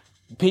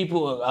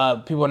people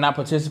are not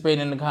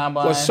participating in the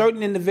combine. Well,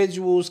 certain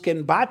individuals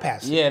can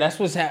bypass it. Yeah, that's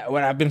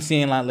what I've been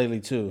seeing a lot lately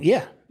too.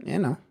 Yeah, you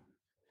know.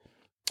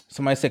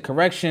 Somebody said,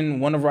 correction,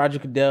 one of Roger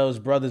Goodell's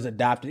brothers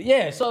adopted.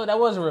 Yeah, so that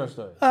was a real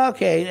story.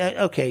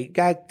 Okay.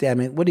 God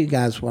damn it. What do you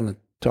guys want to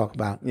talk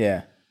about?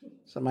 Yeah.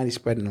 Somebody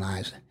spreading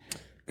lies.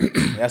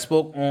 I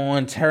spoke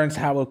on Terrence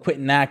Howard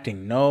quitting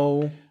acting.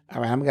 No.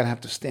 All right, I'm going to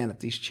have to stand up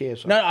these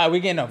chairs. No, we're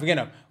getting up.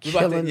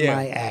 Killing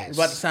my ass. We're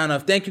about to sign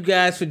off. Thank you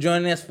guys for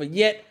joining us for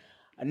yet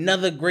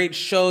another great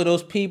show.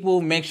 Those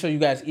people, make sure you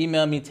guys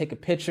email me, take a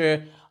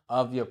picture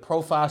of your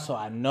profile so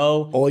I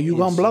know. Or you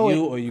going to blow it.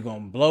 Or you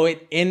going to blow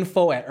it.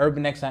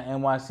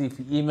 info@urbanx.nyc. If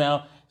you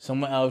email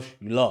someone else,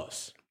 you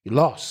lost. You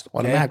lost.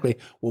 Automatically.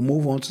 Okay. We'll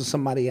move on to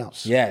somebody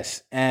else.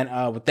 Yes.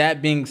 And with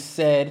that being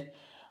said,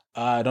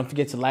 don't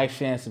forget to like,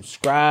 share, and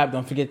subscribe.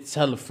 Don't forget to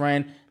tell a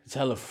friend.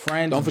 tell a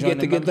friend. Don't forget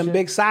to get them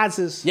big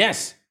sizes.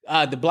 Yes.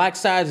 The black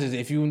sizes,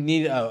 if you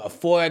need a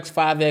 4X,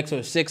 5X, or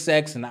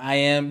 6X and the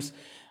IMs,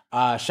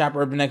 shop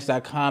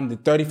urbanx.com. The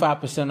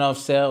 35% off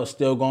sale is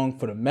still going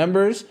for the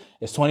members.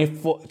 It's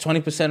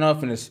 20%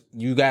 off, and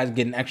you guys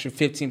get an extra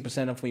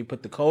 15% off when you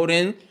put the code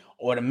in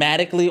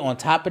automatically on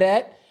top of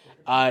that.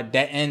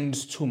 That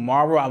ends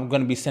tomorrow. I'm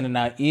going to be sending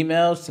out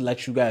emails to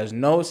let you guys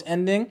know it's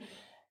ending.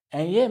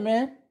 And yeah,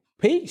 man,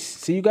 peace.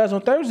 See you guys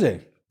on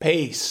Thursday.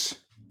 Peace.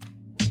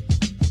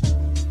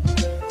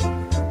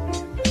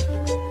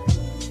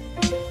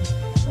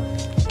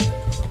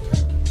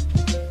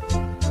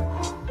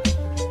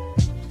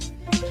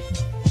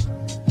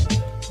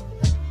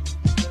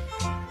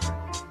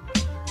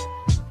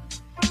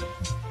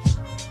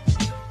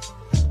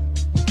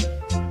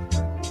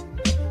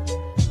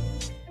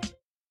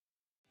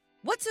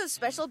 What's so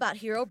special about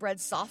Hero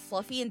Bread's soft,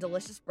 fluffy, and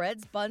delicious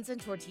breads, buns, and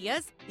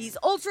tortillas? These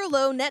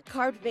ultra-low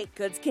net-carb baked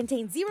goods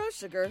contain 0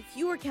 sugar,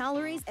 fewer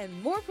calories,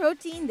 and more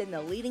protein than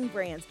the leading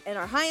brands, and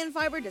are high in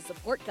fiber to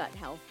support gut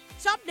health.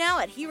 Shop now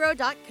at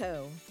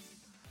Hero.co.